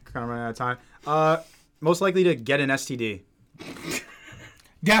we're kind of running out of time. Most likely to get an STD.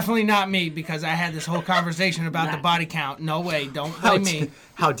 Definitely not me because I had this whole conversation about the body count. No way, don't blame me.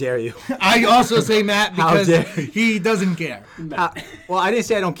 How dare you? I also say Matt How because dare you. he doesn't care. Well, I didn't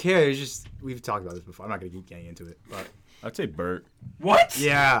say I don't care. It's just we've talked about this before. I'm not gonna keep getting into it. But I'd say Bert. What?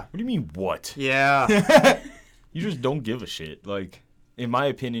 yeah, What do you mean what? yeah. You just don't give a shit. Like, in my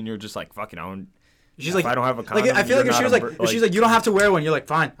opinion, you're just like fucking. She's If like, I don't have a like condom, I feel like you're if she not was a like, Bert- if she's like, you don't have to wear one. You're like,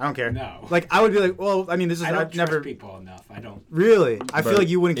 fine, I don't care. No. Like I would be like, well, I mean, this is I don't I've trust never people enough. I don't. really. I feel Bert, like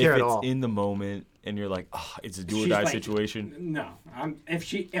you wouldn't care if at it's all. in the moment and you're like, oh, it's a do or She's die like- situation. No.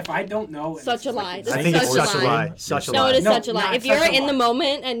 If I don't know. and Such it's a like- lie. I That's think it's such a such a lie. lie. Such a No, lie. it is No, such a lie. not If you're such a in the lie.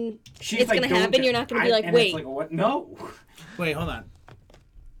 moment and She's it's like, gonna don't happen, get- you're not gonna be like, and wait. It's like, what? No. Wait, hold on.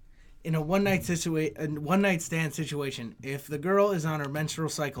 In a one night stand situation, if the girl is on her menstrual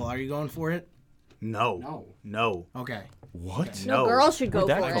cycle, are you going for it? No. No. Okay. What? No. No, girls should go Where'd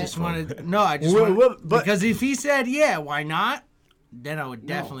that for come it. I just wanted. Well, but- because if he said yeah, why not? Then I would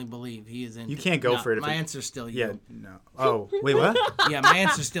definitely believe he is in. You can't go for it if My it- answer's still you. Yeah. No. Oh, wait, what? Yeah, my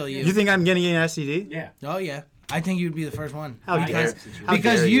answer's still you. You think I'm getting an STD? Yeah. Oh yeah. I think you'd be the first one. How because dare- how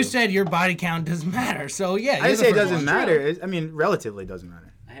because dare you you. said your body count doesn't matter. So yeah, I you're didn't the say it first doesn't one. matter. Relatively, relatively doesn't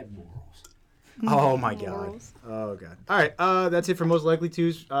matter. I have morals. Oh my god. Morals. Oh god. All right. That's it for most likely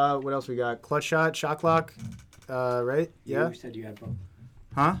twos. What else we got? Clutch shot, shot clock. Right? Yeah. You said you had both.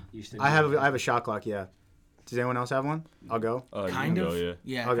 Huh? You said I you have had I have a shot clock. Yeah. Does anyone else have one? I'll go. You Kind can of. go, yeah.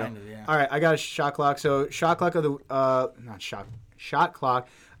 Yeah, Okay. kind of. Yeah. All right. I got a shot clock. So shot clock of the not shot clock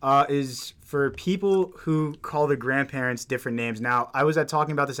is for people who call their grandparents different names. Now I was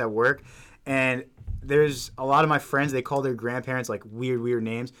talking about this at work, and there's a lot of my friends. They call their grandparents like weird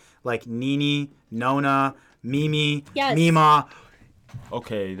names, like Nini, Nona, Mimi, Yes. Mima.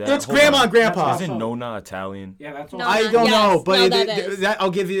 Okay, It's hold grandma on. and grandpa. That's Isn't also- Nona Italian? Yeah, that's all. No, I not- don't yes. know, but No, that is.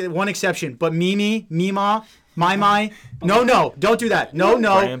 I'll give you one exception. But Mimi, Mima, My, no, don't do that. No,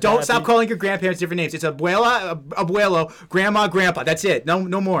 don't stop Grandpappy? calling your grandparents different names. It's abuela, abuelo, grandma, grandpa. That's it. No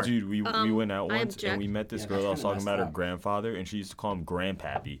more. Dude, we went out I once object. and we met this Yeah, girl that's that was kinda talking about messed her up. grandfather, and she used to call him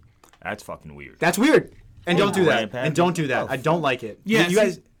Grandpappy. That's fucking weird. That's weird. And don't do that. Grandpappy? And don't do that. Oh, I don't like it. Yeah, you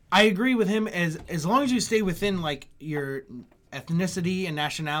guys. I agree with him as long as you stay within like your ethnicity and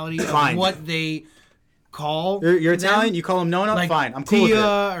nationality Fine. of what they call. You're them. Italian. You call them Nona. like Fine. I'm cool Tia with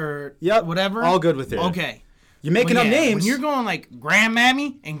it. or Yep. whatever. All good with it. Okay. You're making up When names. you're going like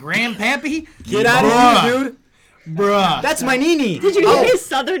Grandmammy and Grandpappy, Get out of here, dude. bruh. That's my Nini. Did you hear his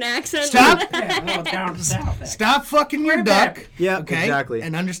southern accent? Stop. Yeah, a little down south. Stop fucking your duck. Yeah, Okay. exactly.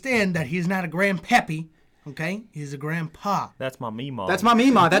 And understand that he's not a grandpappy. Okay. He's a grandpa. That's my Mima. That's my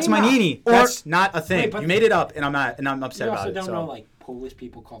Mima. That's my Mima. Nini. Or- That's not a thing. Wait, but- You made it up, and I'm upset You about also it. don't so. know like Polish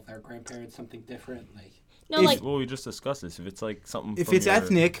people call their grandparents something different. Like No, If- like Well, we just discussed this. If it's like something. If from it's your-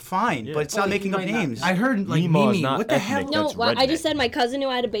 ethnic, fine, Yeah. but it's Well, not you making up might not- names. I heard like Mima is Mimi. not What the hell? ethnic. no. That's Well, I redneck. just said my cousin who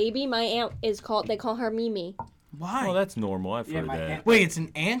had a baby. My aunt is called. They call her Mimi. Why? Oh, that's normal. I've Yeah, heard my that. aunt- Wait, it's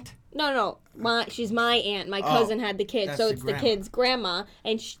an aunt? No. She's my aunt. My cousin had the kid, that's so the it's grandma. the kid's grandma,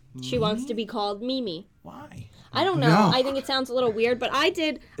 and she wants to be called Mimi. Why? I don't know. No. I think it sounds a little weird, but I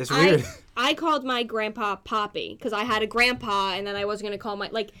did. It's weird. I called my grandpa Poppy because I had a grandpa, and then I wasn't gonna call my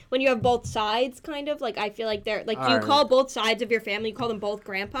when you have both sides, kind of like I feel like they're like you Alright. call both sides of your family, you call them both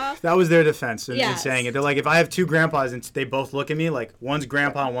grandpa. That was their defense in Yes. saying it. They're like, if I have two grandpas and they both look at me like one's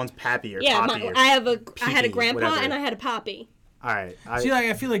grandpa and one's Pappy or Yeah, Poppy. I had a Pee-pee, grandpa whatever. and I had a Poppy. All right. See, like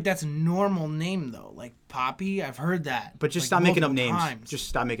I feel like that's a normal name though. Like Poppy, I've heard that. But just like, stop making up multiple names. times. Just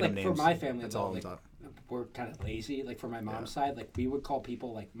stop making Like up for names. my family, That's though, all I'm like, talking. we're kind of lazy. Like for my mom's side, like we would call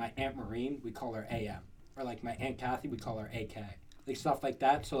people like my Aunt Maureen, we call her AM, or like my Aunt Kathy, we call her AK, like stuff like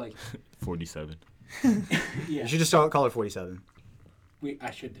that. So like 47. yeah, You should just call it 47.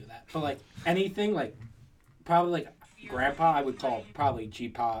 I should do that. But like anything like probably like grandpa, I would call probably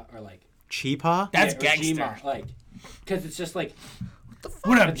G-Pa or like Cheepa? That's or gangster. G-Ma, like because it's just like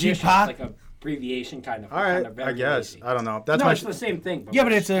What up, addition, G-Pop? like a abbreviation kind of. All right. kind of I very guess. lazy. I don't know. That's No, my. it's the same thing. Yeah,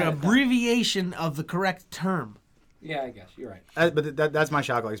 but we're it's an just kinda- abbreviation of the correct term. Yeah, I guess you're right. But that's my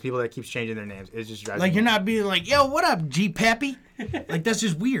shock. Like people that keeps changing their names. It just drives Like me. you're not being like, yo, what up, G Pappy? Like that's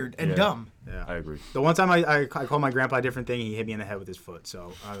just weird and Yeah. dumb. Yeah. I agree. The one time I called my grandpa a different thing, he hit me in the head with his foot.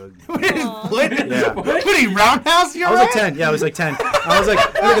 So What Yeah. What are you, roundhouse? You're I was like 10. Yeah, I was like 10. I was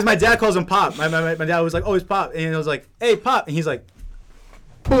like, because my dad calls him Pop. My dad was like, oh, it's Pop, and I was like, hey, Pop, and he's like,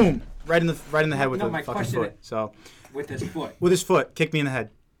 boom, right in the head with No, the my fucking question foot. So With his foot, with his foot, kicked me in the head.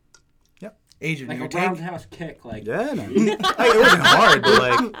 Adrian, like your a take? roundhouse kick, like Yeah, man. Like, it wasn't hard, but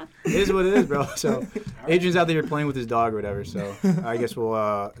like, it is what it is, bro. So Adrian's out there playing with his dog or whatever. So I guess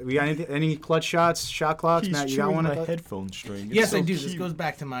we'll. We got any clutch shots, shot clocks? He's Matt, you got chewing one? my I thought? headphone string. It's Yes, so I do. This cute. goes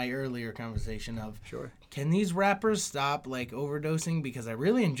back to my earlier conversation of Sure. can these rappers stop like overdosing because I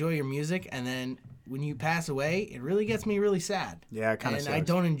really enjoy your music and then when you pass away, it really gets me really sad. Yeah, it kind of And I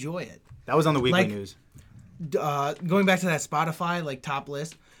don't enjoy it. That was on the weekly like- news. Going back to that Spotify like top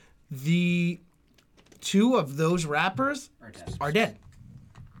list, the two of those rappers or dead. are dead.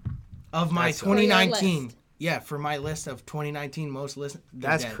 Of my That's- For your 2019, list. yeah, for my list of 2019 most listened,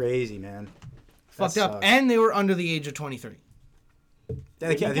 That's crazy, man. Fucked That up, sucks. and they were under the age of 23. Yeah, When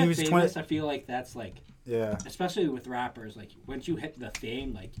I you think get it was famous, 20. I feel like that's like, Yeah. especially with rappers, like once you hit the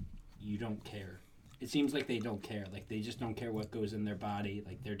fame, like you don't care. It seems like they don't care. Like they just don't care what goes in their body.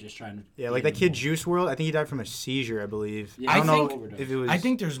 Like they're just trying to. Yeah, like that kid Juice WRLD. I think he died from a seizure, I believe. Yeah, I don't I know think- if it was. I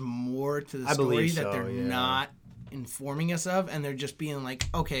think there's more to the I story believe that so, they're yeah. not informing us of, and they're just being like,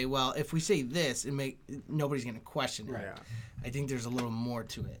 okay, well, if we say this, nobody's gonna question it. Right. Yeah. I think there's a little more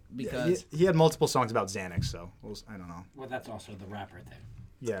to it because He had multiple songs about Xanax, so I don't know. Well, that's also the rapper thing.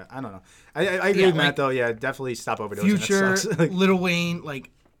 Yeah, I don't know. I agree Yeah, with Matt like, though. Yeah, definitely stop overdosing. Future, That sucks. Like, Lil Wayne, like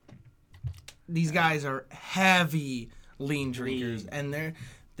these guys are heavy lean drinkers, and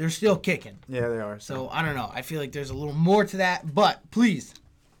they're still kicking. yeah, they are. So I don't know. I feel like there's a little more to that, but please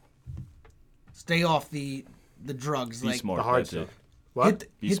stay off the drugs. Be like smart. the hard That's stuff. it. What?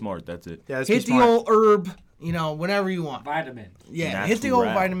 Be hit- smart. That's it. Yeah, let's hit be the smart. old herb, whenever you want. Vitamin. Yeah, hit the old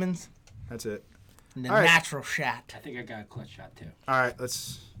Natural. vitamins That's it. and the All right. natural shot. I think I got a clutch shot too. All right,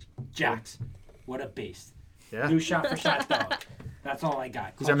 let's. Jax, what a beast. Yeah. New shot for shot dog. That's all I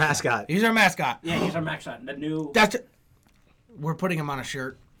got. He's our Clutch shot. mascot. He's our mascot. Yeah, he's our max shot. The new. That's it. We're putting him on a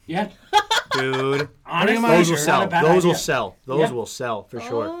shirt. Yeah. Dude. Honestly, him on Those will Sure, sell. not a bad Those will idea. sell. Those Yeah. will sell for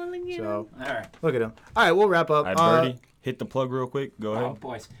sure. Oh, look at So All right. look at him. All right, we'll wrap up. All right, Birdie, hit the plug real quick. Go Oh, ahead.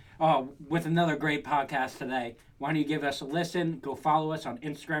 boys. Oh, with another great podcast today. Why don't you give us a listen? Go follow us on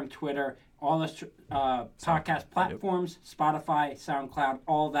Instagram, Twitter, all the podcast platforms, Spotify, SoundCloud,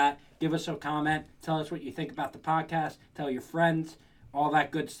 all that. Give us a comment. Tell us what you think about the podcast. Tell your friends, all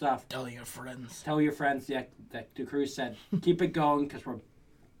that good stuff. Tell your friends. Tell your friends. Yeah, that the crew said, keep it going because we're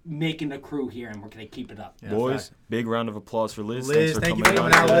making the crew here and we're going to keep it up. Boys, big round of applause for Liz. Liz, Thanks for thank you coming for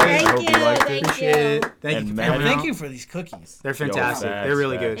on coming out, today. Liz. I hope you liked it. Thank Appreciate it. you. Thank And you for Matt, coming Thank out. you for these cookies. They're fantastic. facts, They're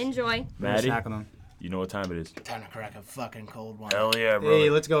really facts. good. Enjoy. We're Maddie, snacking them. you know what time it is. Time to crack a fucking cold one. Hell yeah, bro.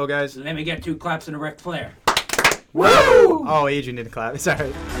 Hey, let's go, guys. Let me get 2 claps and a Ric Flair. Woo! Oh, Adrian didn't clap. It's all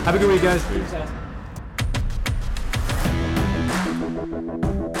right. Have a good week, guys. Success.